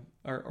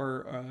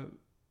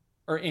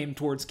 are aimed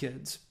towards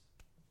kids,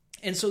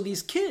 and so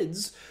these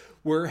kids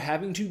were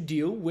having to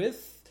deal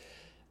with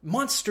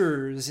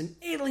monsters and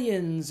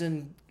aliens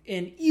and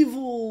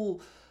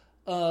evil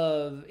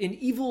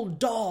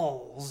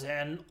dolls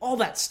and all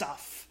that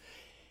stuff.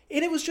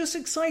 And it was just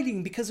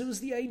exciting because it was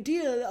the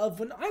idea of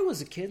when I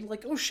was a kid,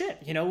 like, oh shit,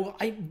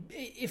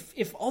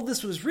 if all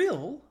this was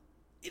real,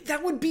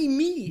 that would be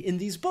me in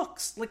these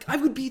books. Like, I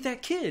would be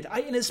that kid.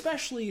 And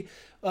especially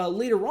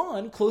later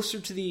on, closer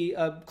to the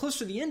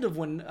end of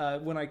when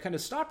I kind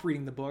of stopped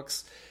reading the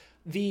books,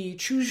 the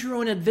Choose Your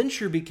Own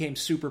Adventure became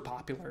super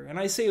popular. And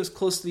I say it was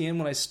close to the end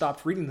when I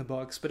stopped reading the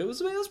books, but it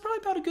was probably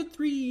about a good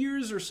 3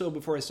 years or so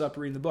before I stopped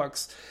reading the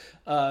books,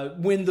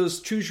 when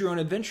those Choose Your Own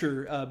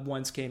Adventure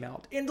ones came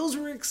out. And those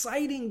were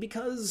exciting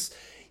because,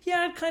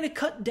 yeah, it kind of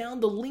cut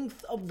down the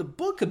length of the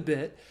book a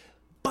bit,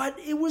 but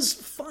it was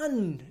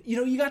fun.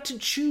 You got to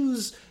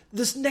choose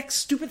this next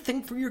stupid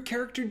thing for your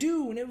character to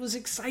do, and it was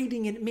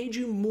exciting, and it made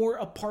you more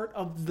a part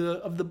of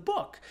the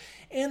book.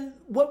 And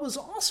what was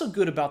also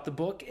good about the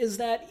book is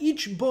that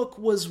each book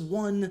was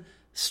one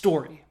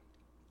story.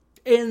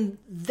 And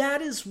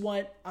that is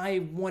what I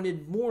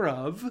wanted more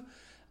of,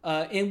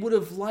 and would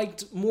have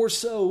liked more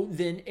so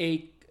than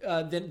a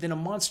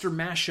monster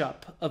mashup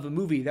of a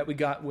movie that we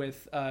got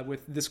with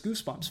this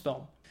Goosebumps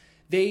film.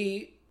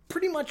 They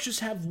pretty much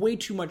just have way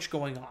too much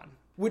going on,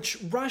 which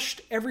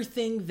rushed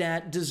everything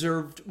that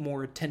deserved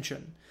more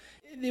attention.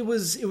 It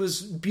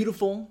was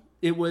beautiful.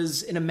 It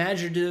was an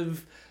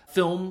imaginative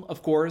film,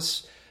 of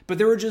course, but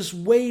there were just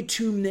way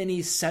too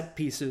many set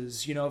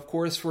pieces. Of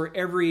course, for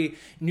every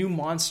new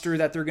monster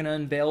that they're going to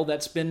unveil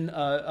that's been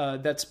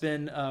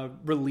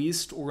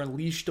released or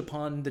unleashed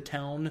upon the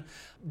town,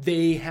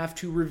 they have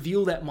to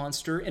reveal that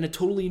monster in a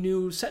totally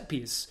new set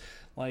piece.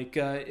 Like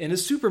in a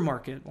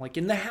supermarket, like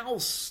in the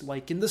house,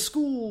 like in the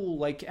school,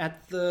 like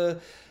at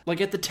the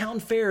town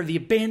fair, the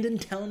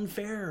abandoned town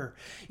fair,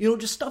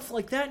 just stuff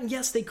like that. And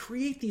yes, they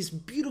create these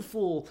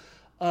beautiful,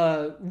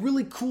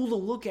 really cool to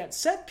look at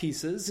set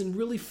pieces and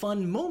really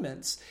fun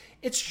moments.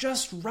 It's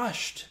just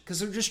rushed because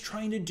they're just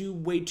trying to do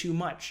way too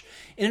much.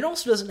 And it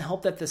also doesn't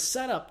help that the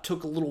setup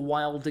took a little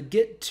while to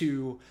get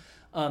to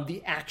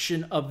the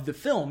action of the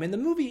film. And the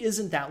movie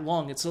isn't that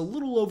long. It's a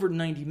little over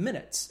 90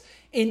 minutes.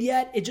 And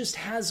yet it just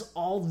has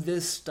all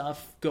this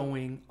stuff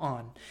going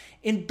on.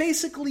 And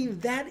basically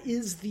that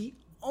is the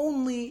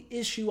only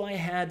issue I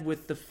had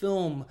with the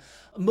film.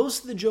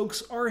 Most of the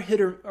jokes are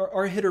hit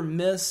or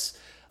miss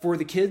for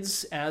the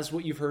kids, as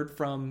what you've heard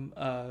from,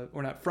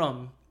 or not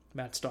from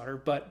Matt's daughter,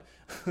 but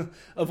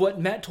of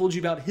what Matt told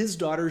you about his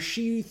daughter.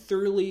 She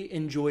thoroughly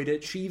enjoyed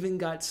it. She even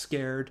got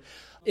scared.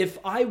 If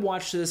I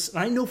watched this, and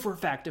I know for a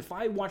fact, if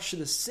I watched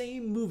the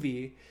same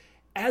movie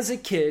as a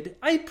kid,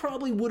 I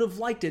probably would have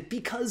liked it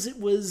because it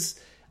was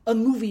a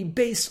movie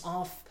based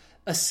off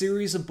a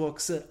series of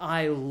books that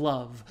I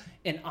love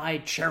and I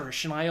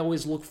cherish and I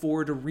always look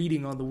forward to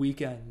reading on the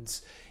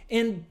weekends.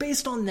 And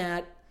based on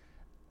that,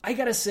 I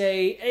gotta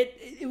say,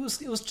 it was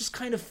just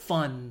kind of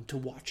fun to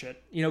watch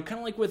it. You know, kind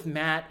of like with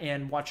Matt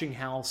and watching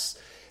House.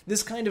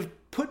 This kind of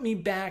put me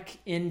back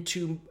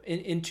into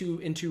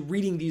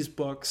reading these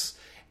books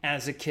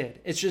as a kid.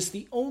 It's just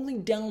the only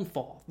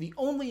downfall, the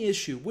only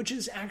issue, which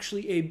is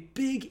actually a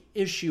big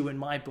issue in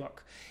my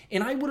book.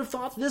 And I would have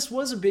thought this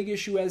was a big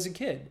issue as a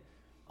kid.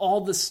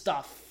 All the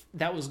stuff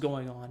that was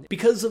going on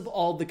because of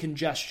all the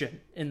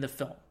congestion in the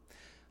film.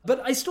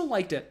 But I still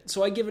liked it,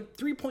 so I give it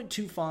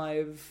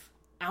 3.25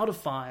 out of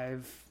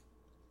 5.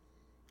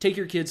 Take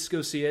your kids to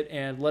go see it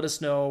and let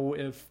us know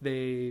if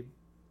they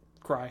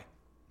cry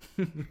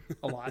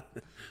a lot.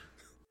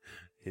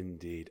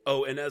 Indeed.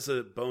 Oh, and as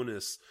a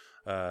bonus,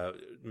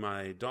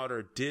 my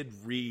daughter did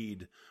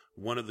read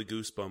one of the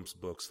Goosebumps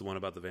books, the one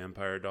about the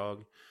vampire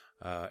dog,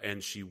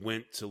 and she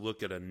went to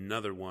look at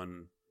another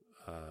one,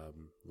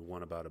 the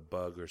one about a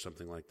bug or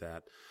something like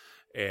that.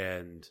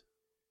 And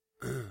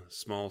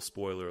small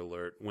spoiler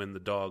alert, when the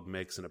dog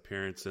makes an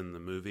appearance in the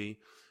movie,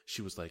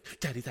 she was like,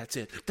 "Daddy, that's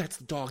it. That's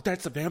the dog.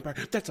 That's the vampire.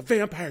 That's a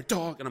vampire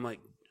dog." And I'm like,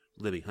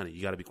 "Libby, honey,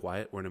 you got to be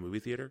quiet. We're in a movie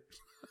theater."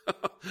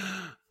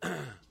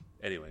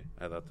 Anyway,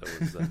 I thought that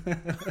was...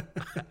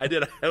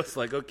 I was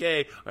like,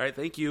 okay, all right,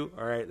 thank you.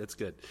 All right, that's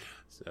good.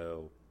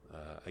 So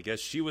I guess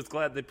she was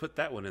glad they put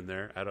that one in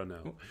there. I don't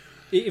know.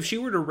 If she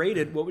were to rate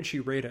it, what would she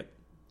rate it?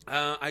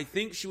 I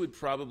think she would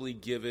probably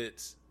give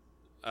it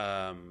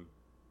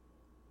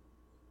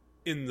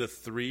in the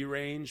 3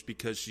 range,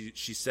 because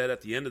she said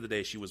at the end of the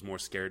day she was more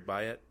scared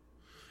by it.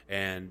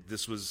 And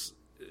this was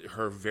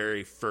her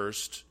very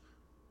first,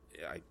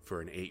 for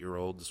an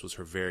 8-year-old, this was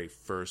her very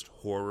first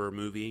horror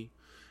movie.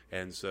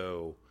 And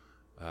so,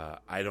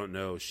 I don't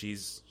know. She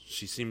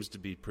seems to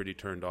be pretty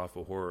turned off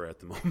of horror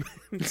at the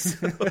moment.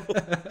 So,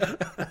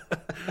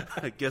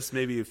 I guess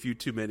maybe a few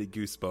too many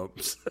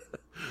goosebumps,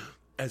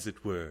 as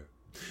it were.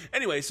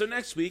 Anyway, so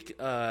next week,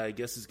 I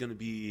guess is going to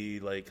be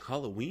like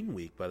Halloween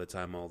week by the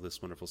time all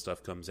this wonderful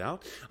stuff comes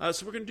out.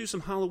 So we're going to do some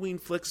Halloween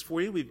flicks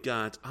for you. We've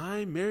got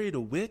I Married a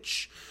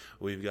Witch.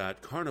 We've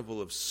got Carnival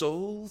of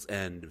Souls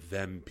and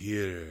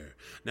Vampire.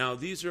 Now,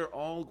 these are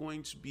all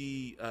going to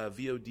be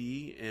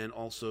VOD and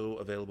also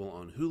available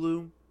on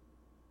Hulu,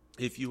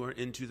 if you are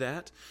into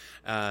that.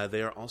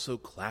 They are also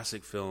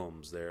classic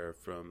films. They're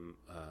from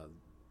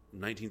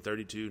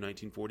 1932,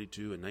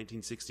 1942, and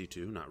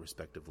 1962, not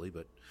respectively,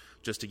 but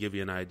just to give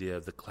you an idea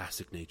of the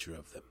classic nature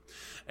of them.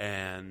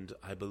 And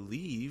I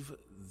believe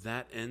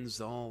that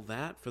ends all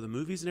that for the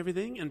movies and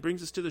everything and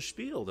brings us to the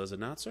spiel, does it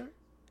not, sir?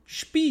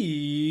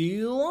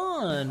 Spiel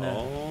on!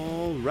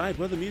 All right,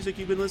 well, the music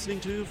you've been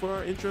listening to for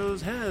our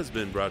intros has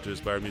been brought to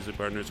us by our music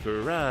partners,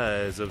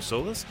 Cries of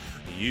Solace.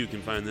 You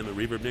can find them at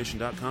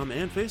ReverbNation.com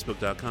and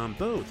Facebook.com,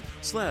 both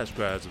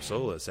 /Cries of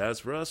Solace. As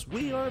for us,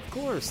 we are, of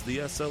course, the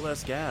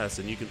SLS Cast,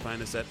 and you can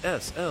find us at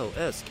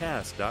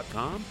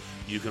slscast.com.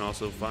 You can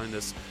also find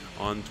us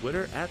on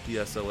Twitter at the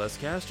SLS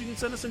Cast. You can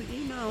send us an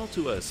email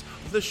to us,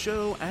 the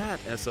show at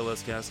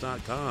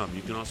slscast.com.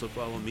 You can also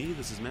follow me,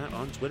 this is Matt,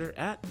 on Twitter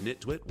at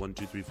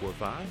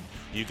nitwit12345.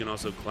 You can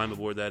also climb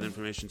aboard that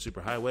information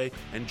superhighway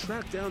and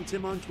track down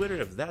Tim on Twitter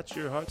if that's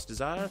your heart's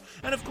desire.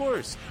 And of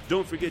course,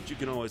 don't forget you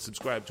can always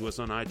subscribe to us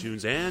on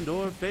iTunes and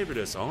or favorite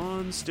us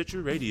on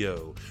Stitcher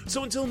Radio.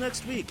 So until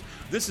next week,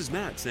 this is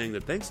Matt saying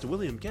that thanks to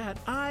William Gatt,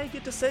 I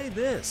get to say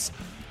this.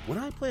 When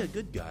I play a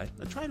good guy,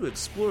 I try to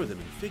explore them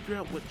and figure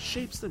out what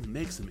shapes them and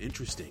makes them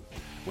interesting.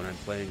 When I'm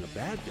playing a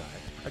bad guy,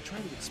 I try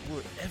to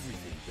explore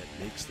everything that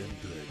makes them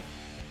good.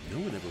 No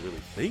one ever really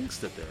thinks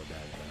that they're a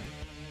bad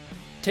guy.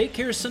 Take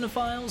care,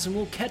 cinephiles, and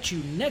we'll catch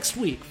you next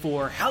week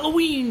for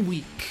Halloween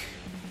Week.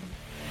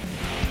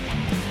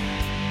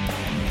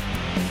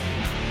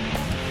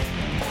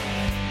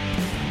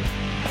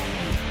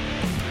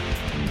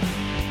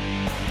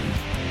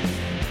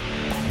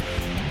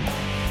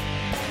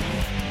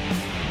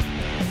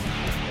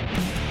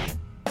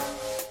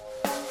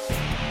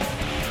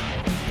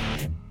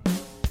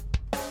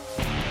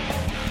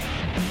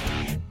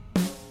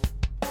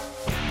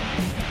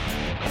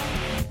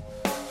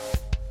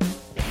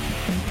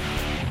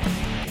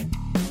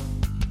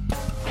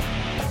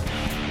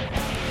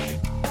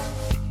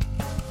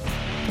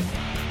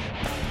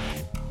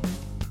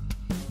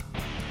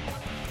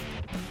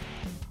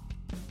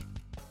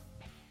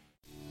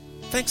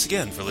 Thanks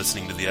again for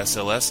listening to the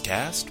SLS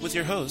Cast with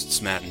your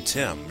hosts, Matt and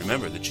Tim.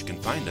 Remember that you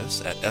can find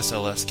us at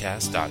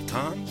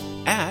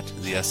slscast.com, at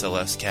the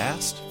SLS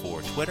Cast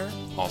for Twitter,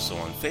 also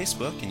on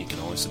Facebook, and you can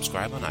always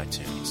subscribe on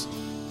iTunes.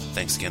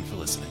 Thanks again for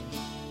listening.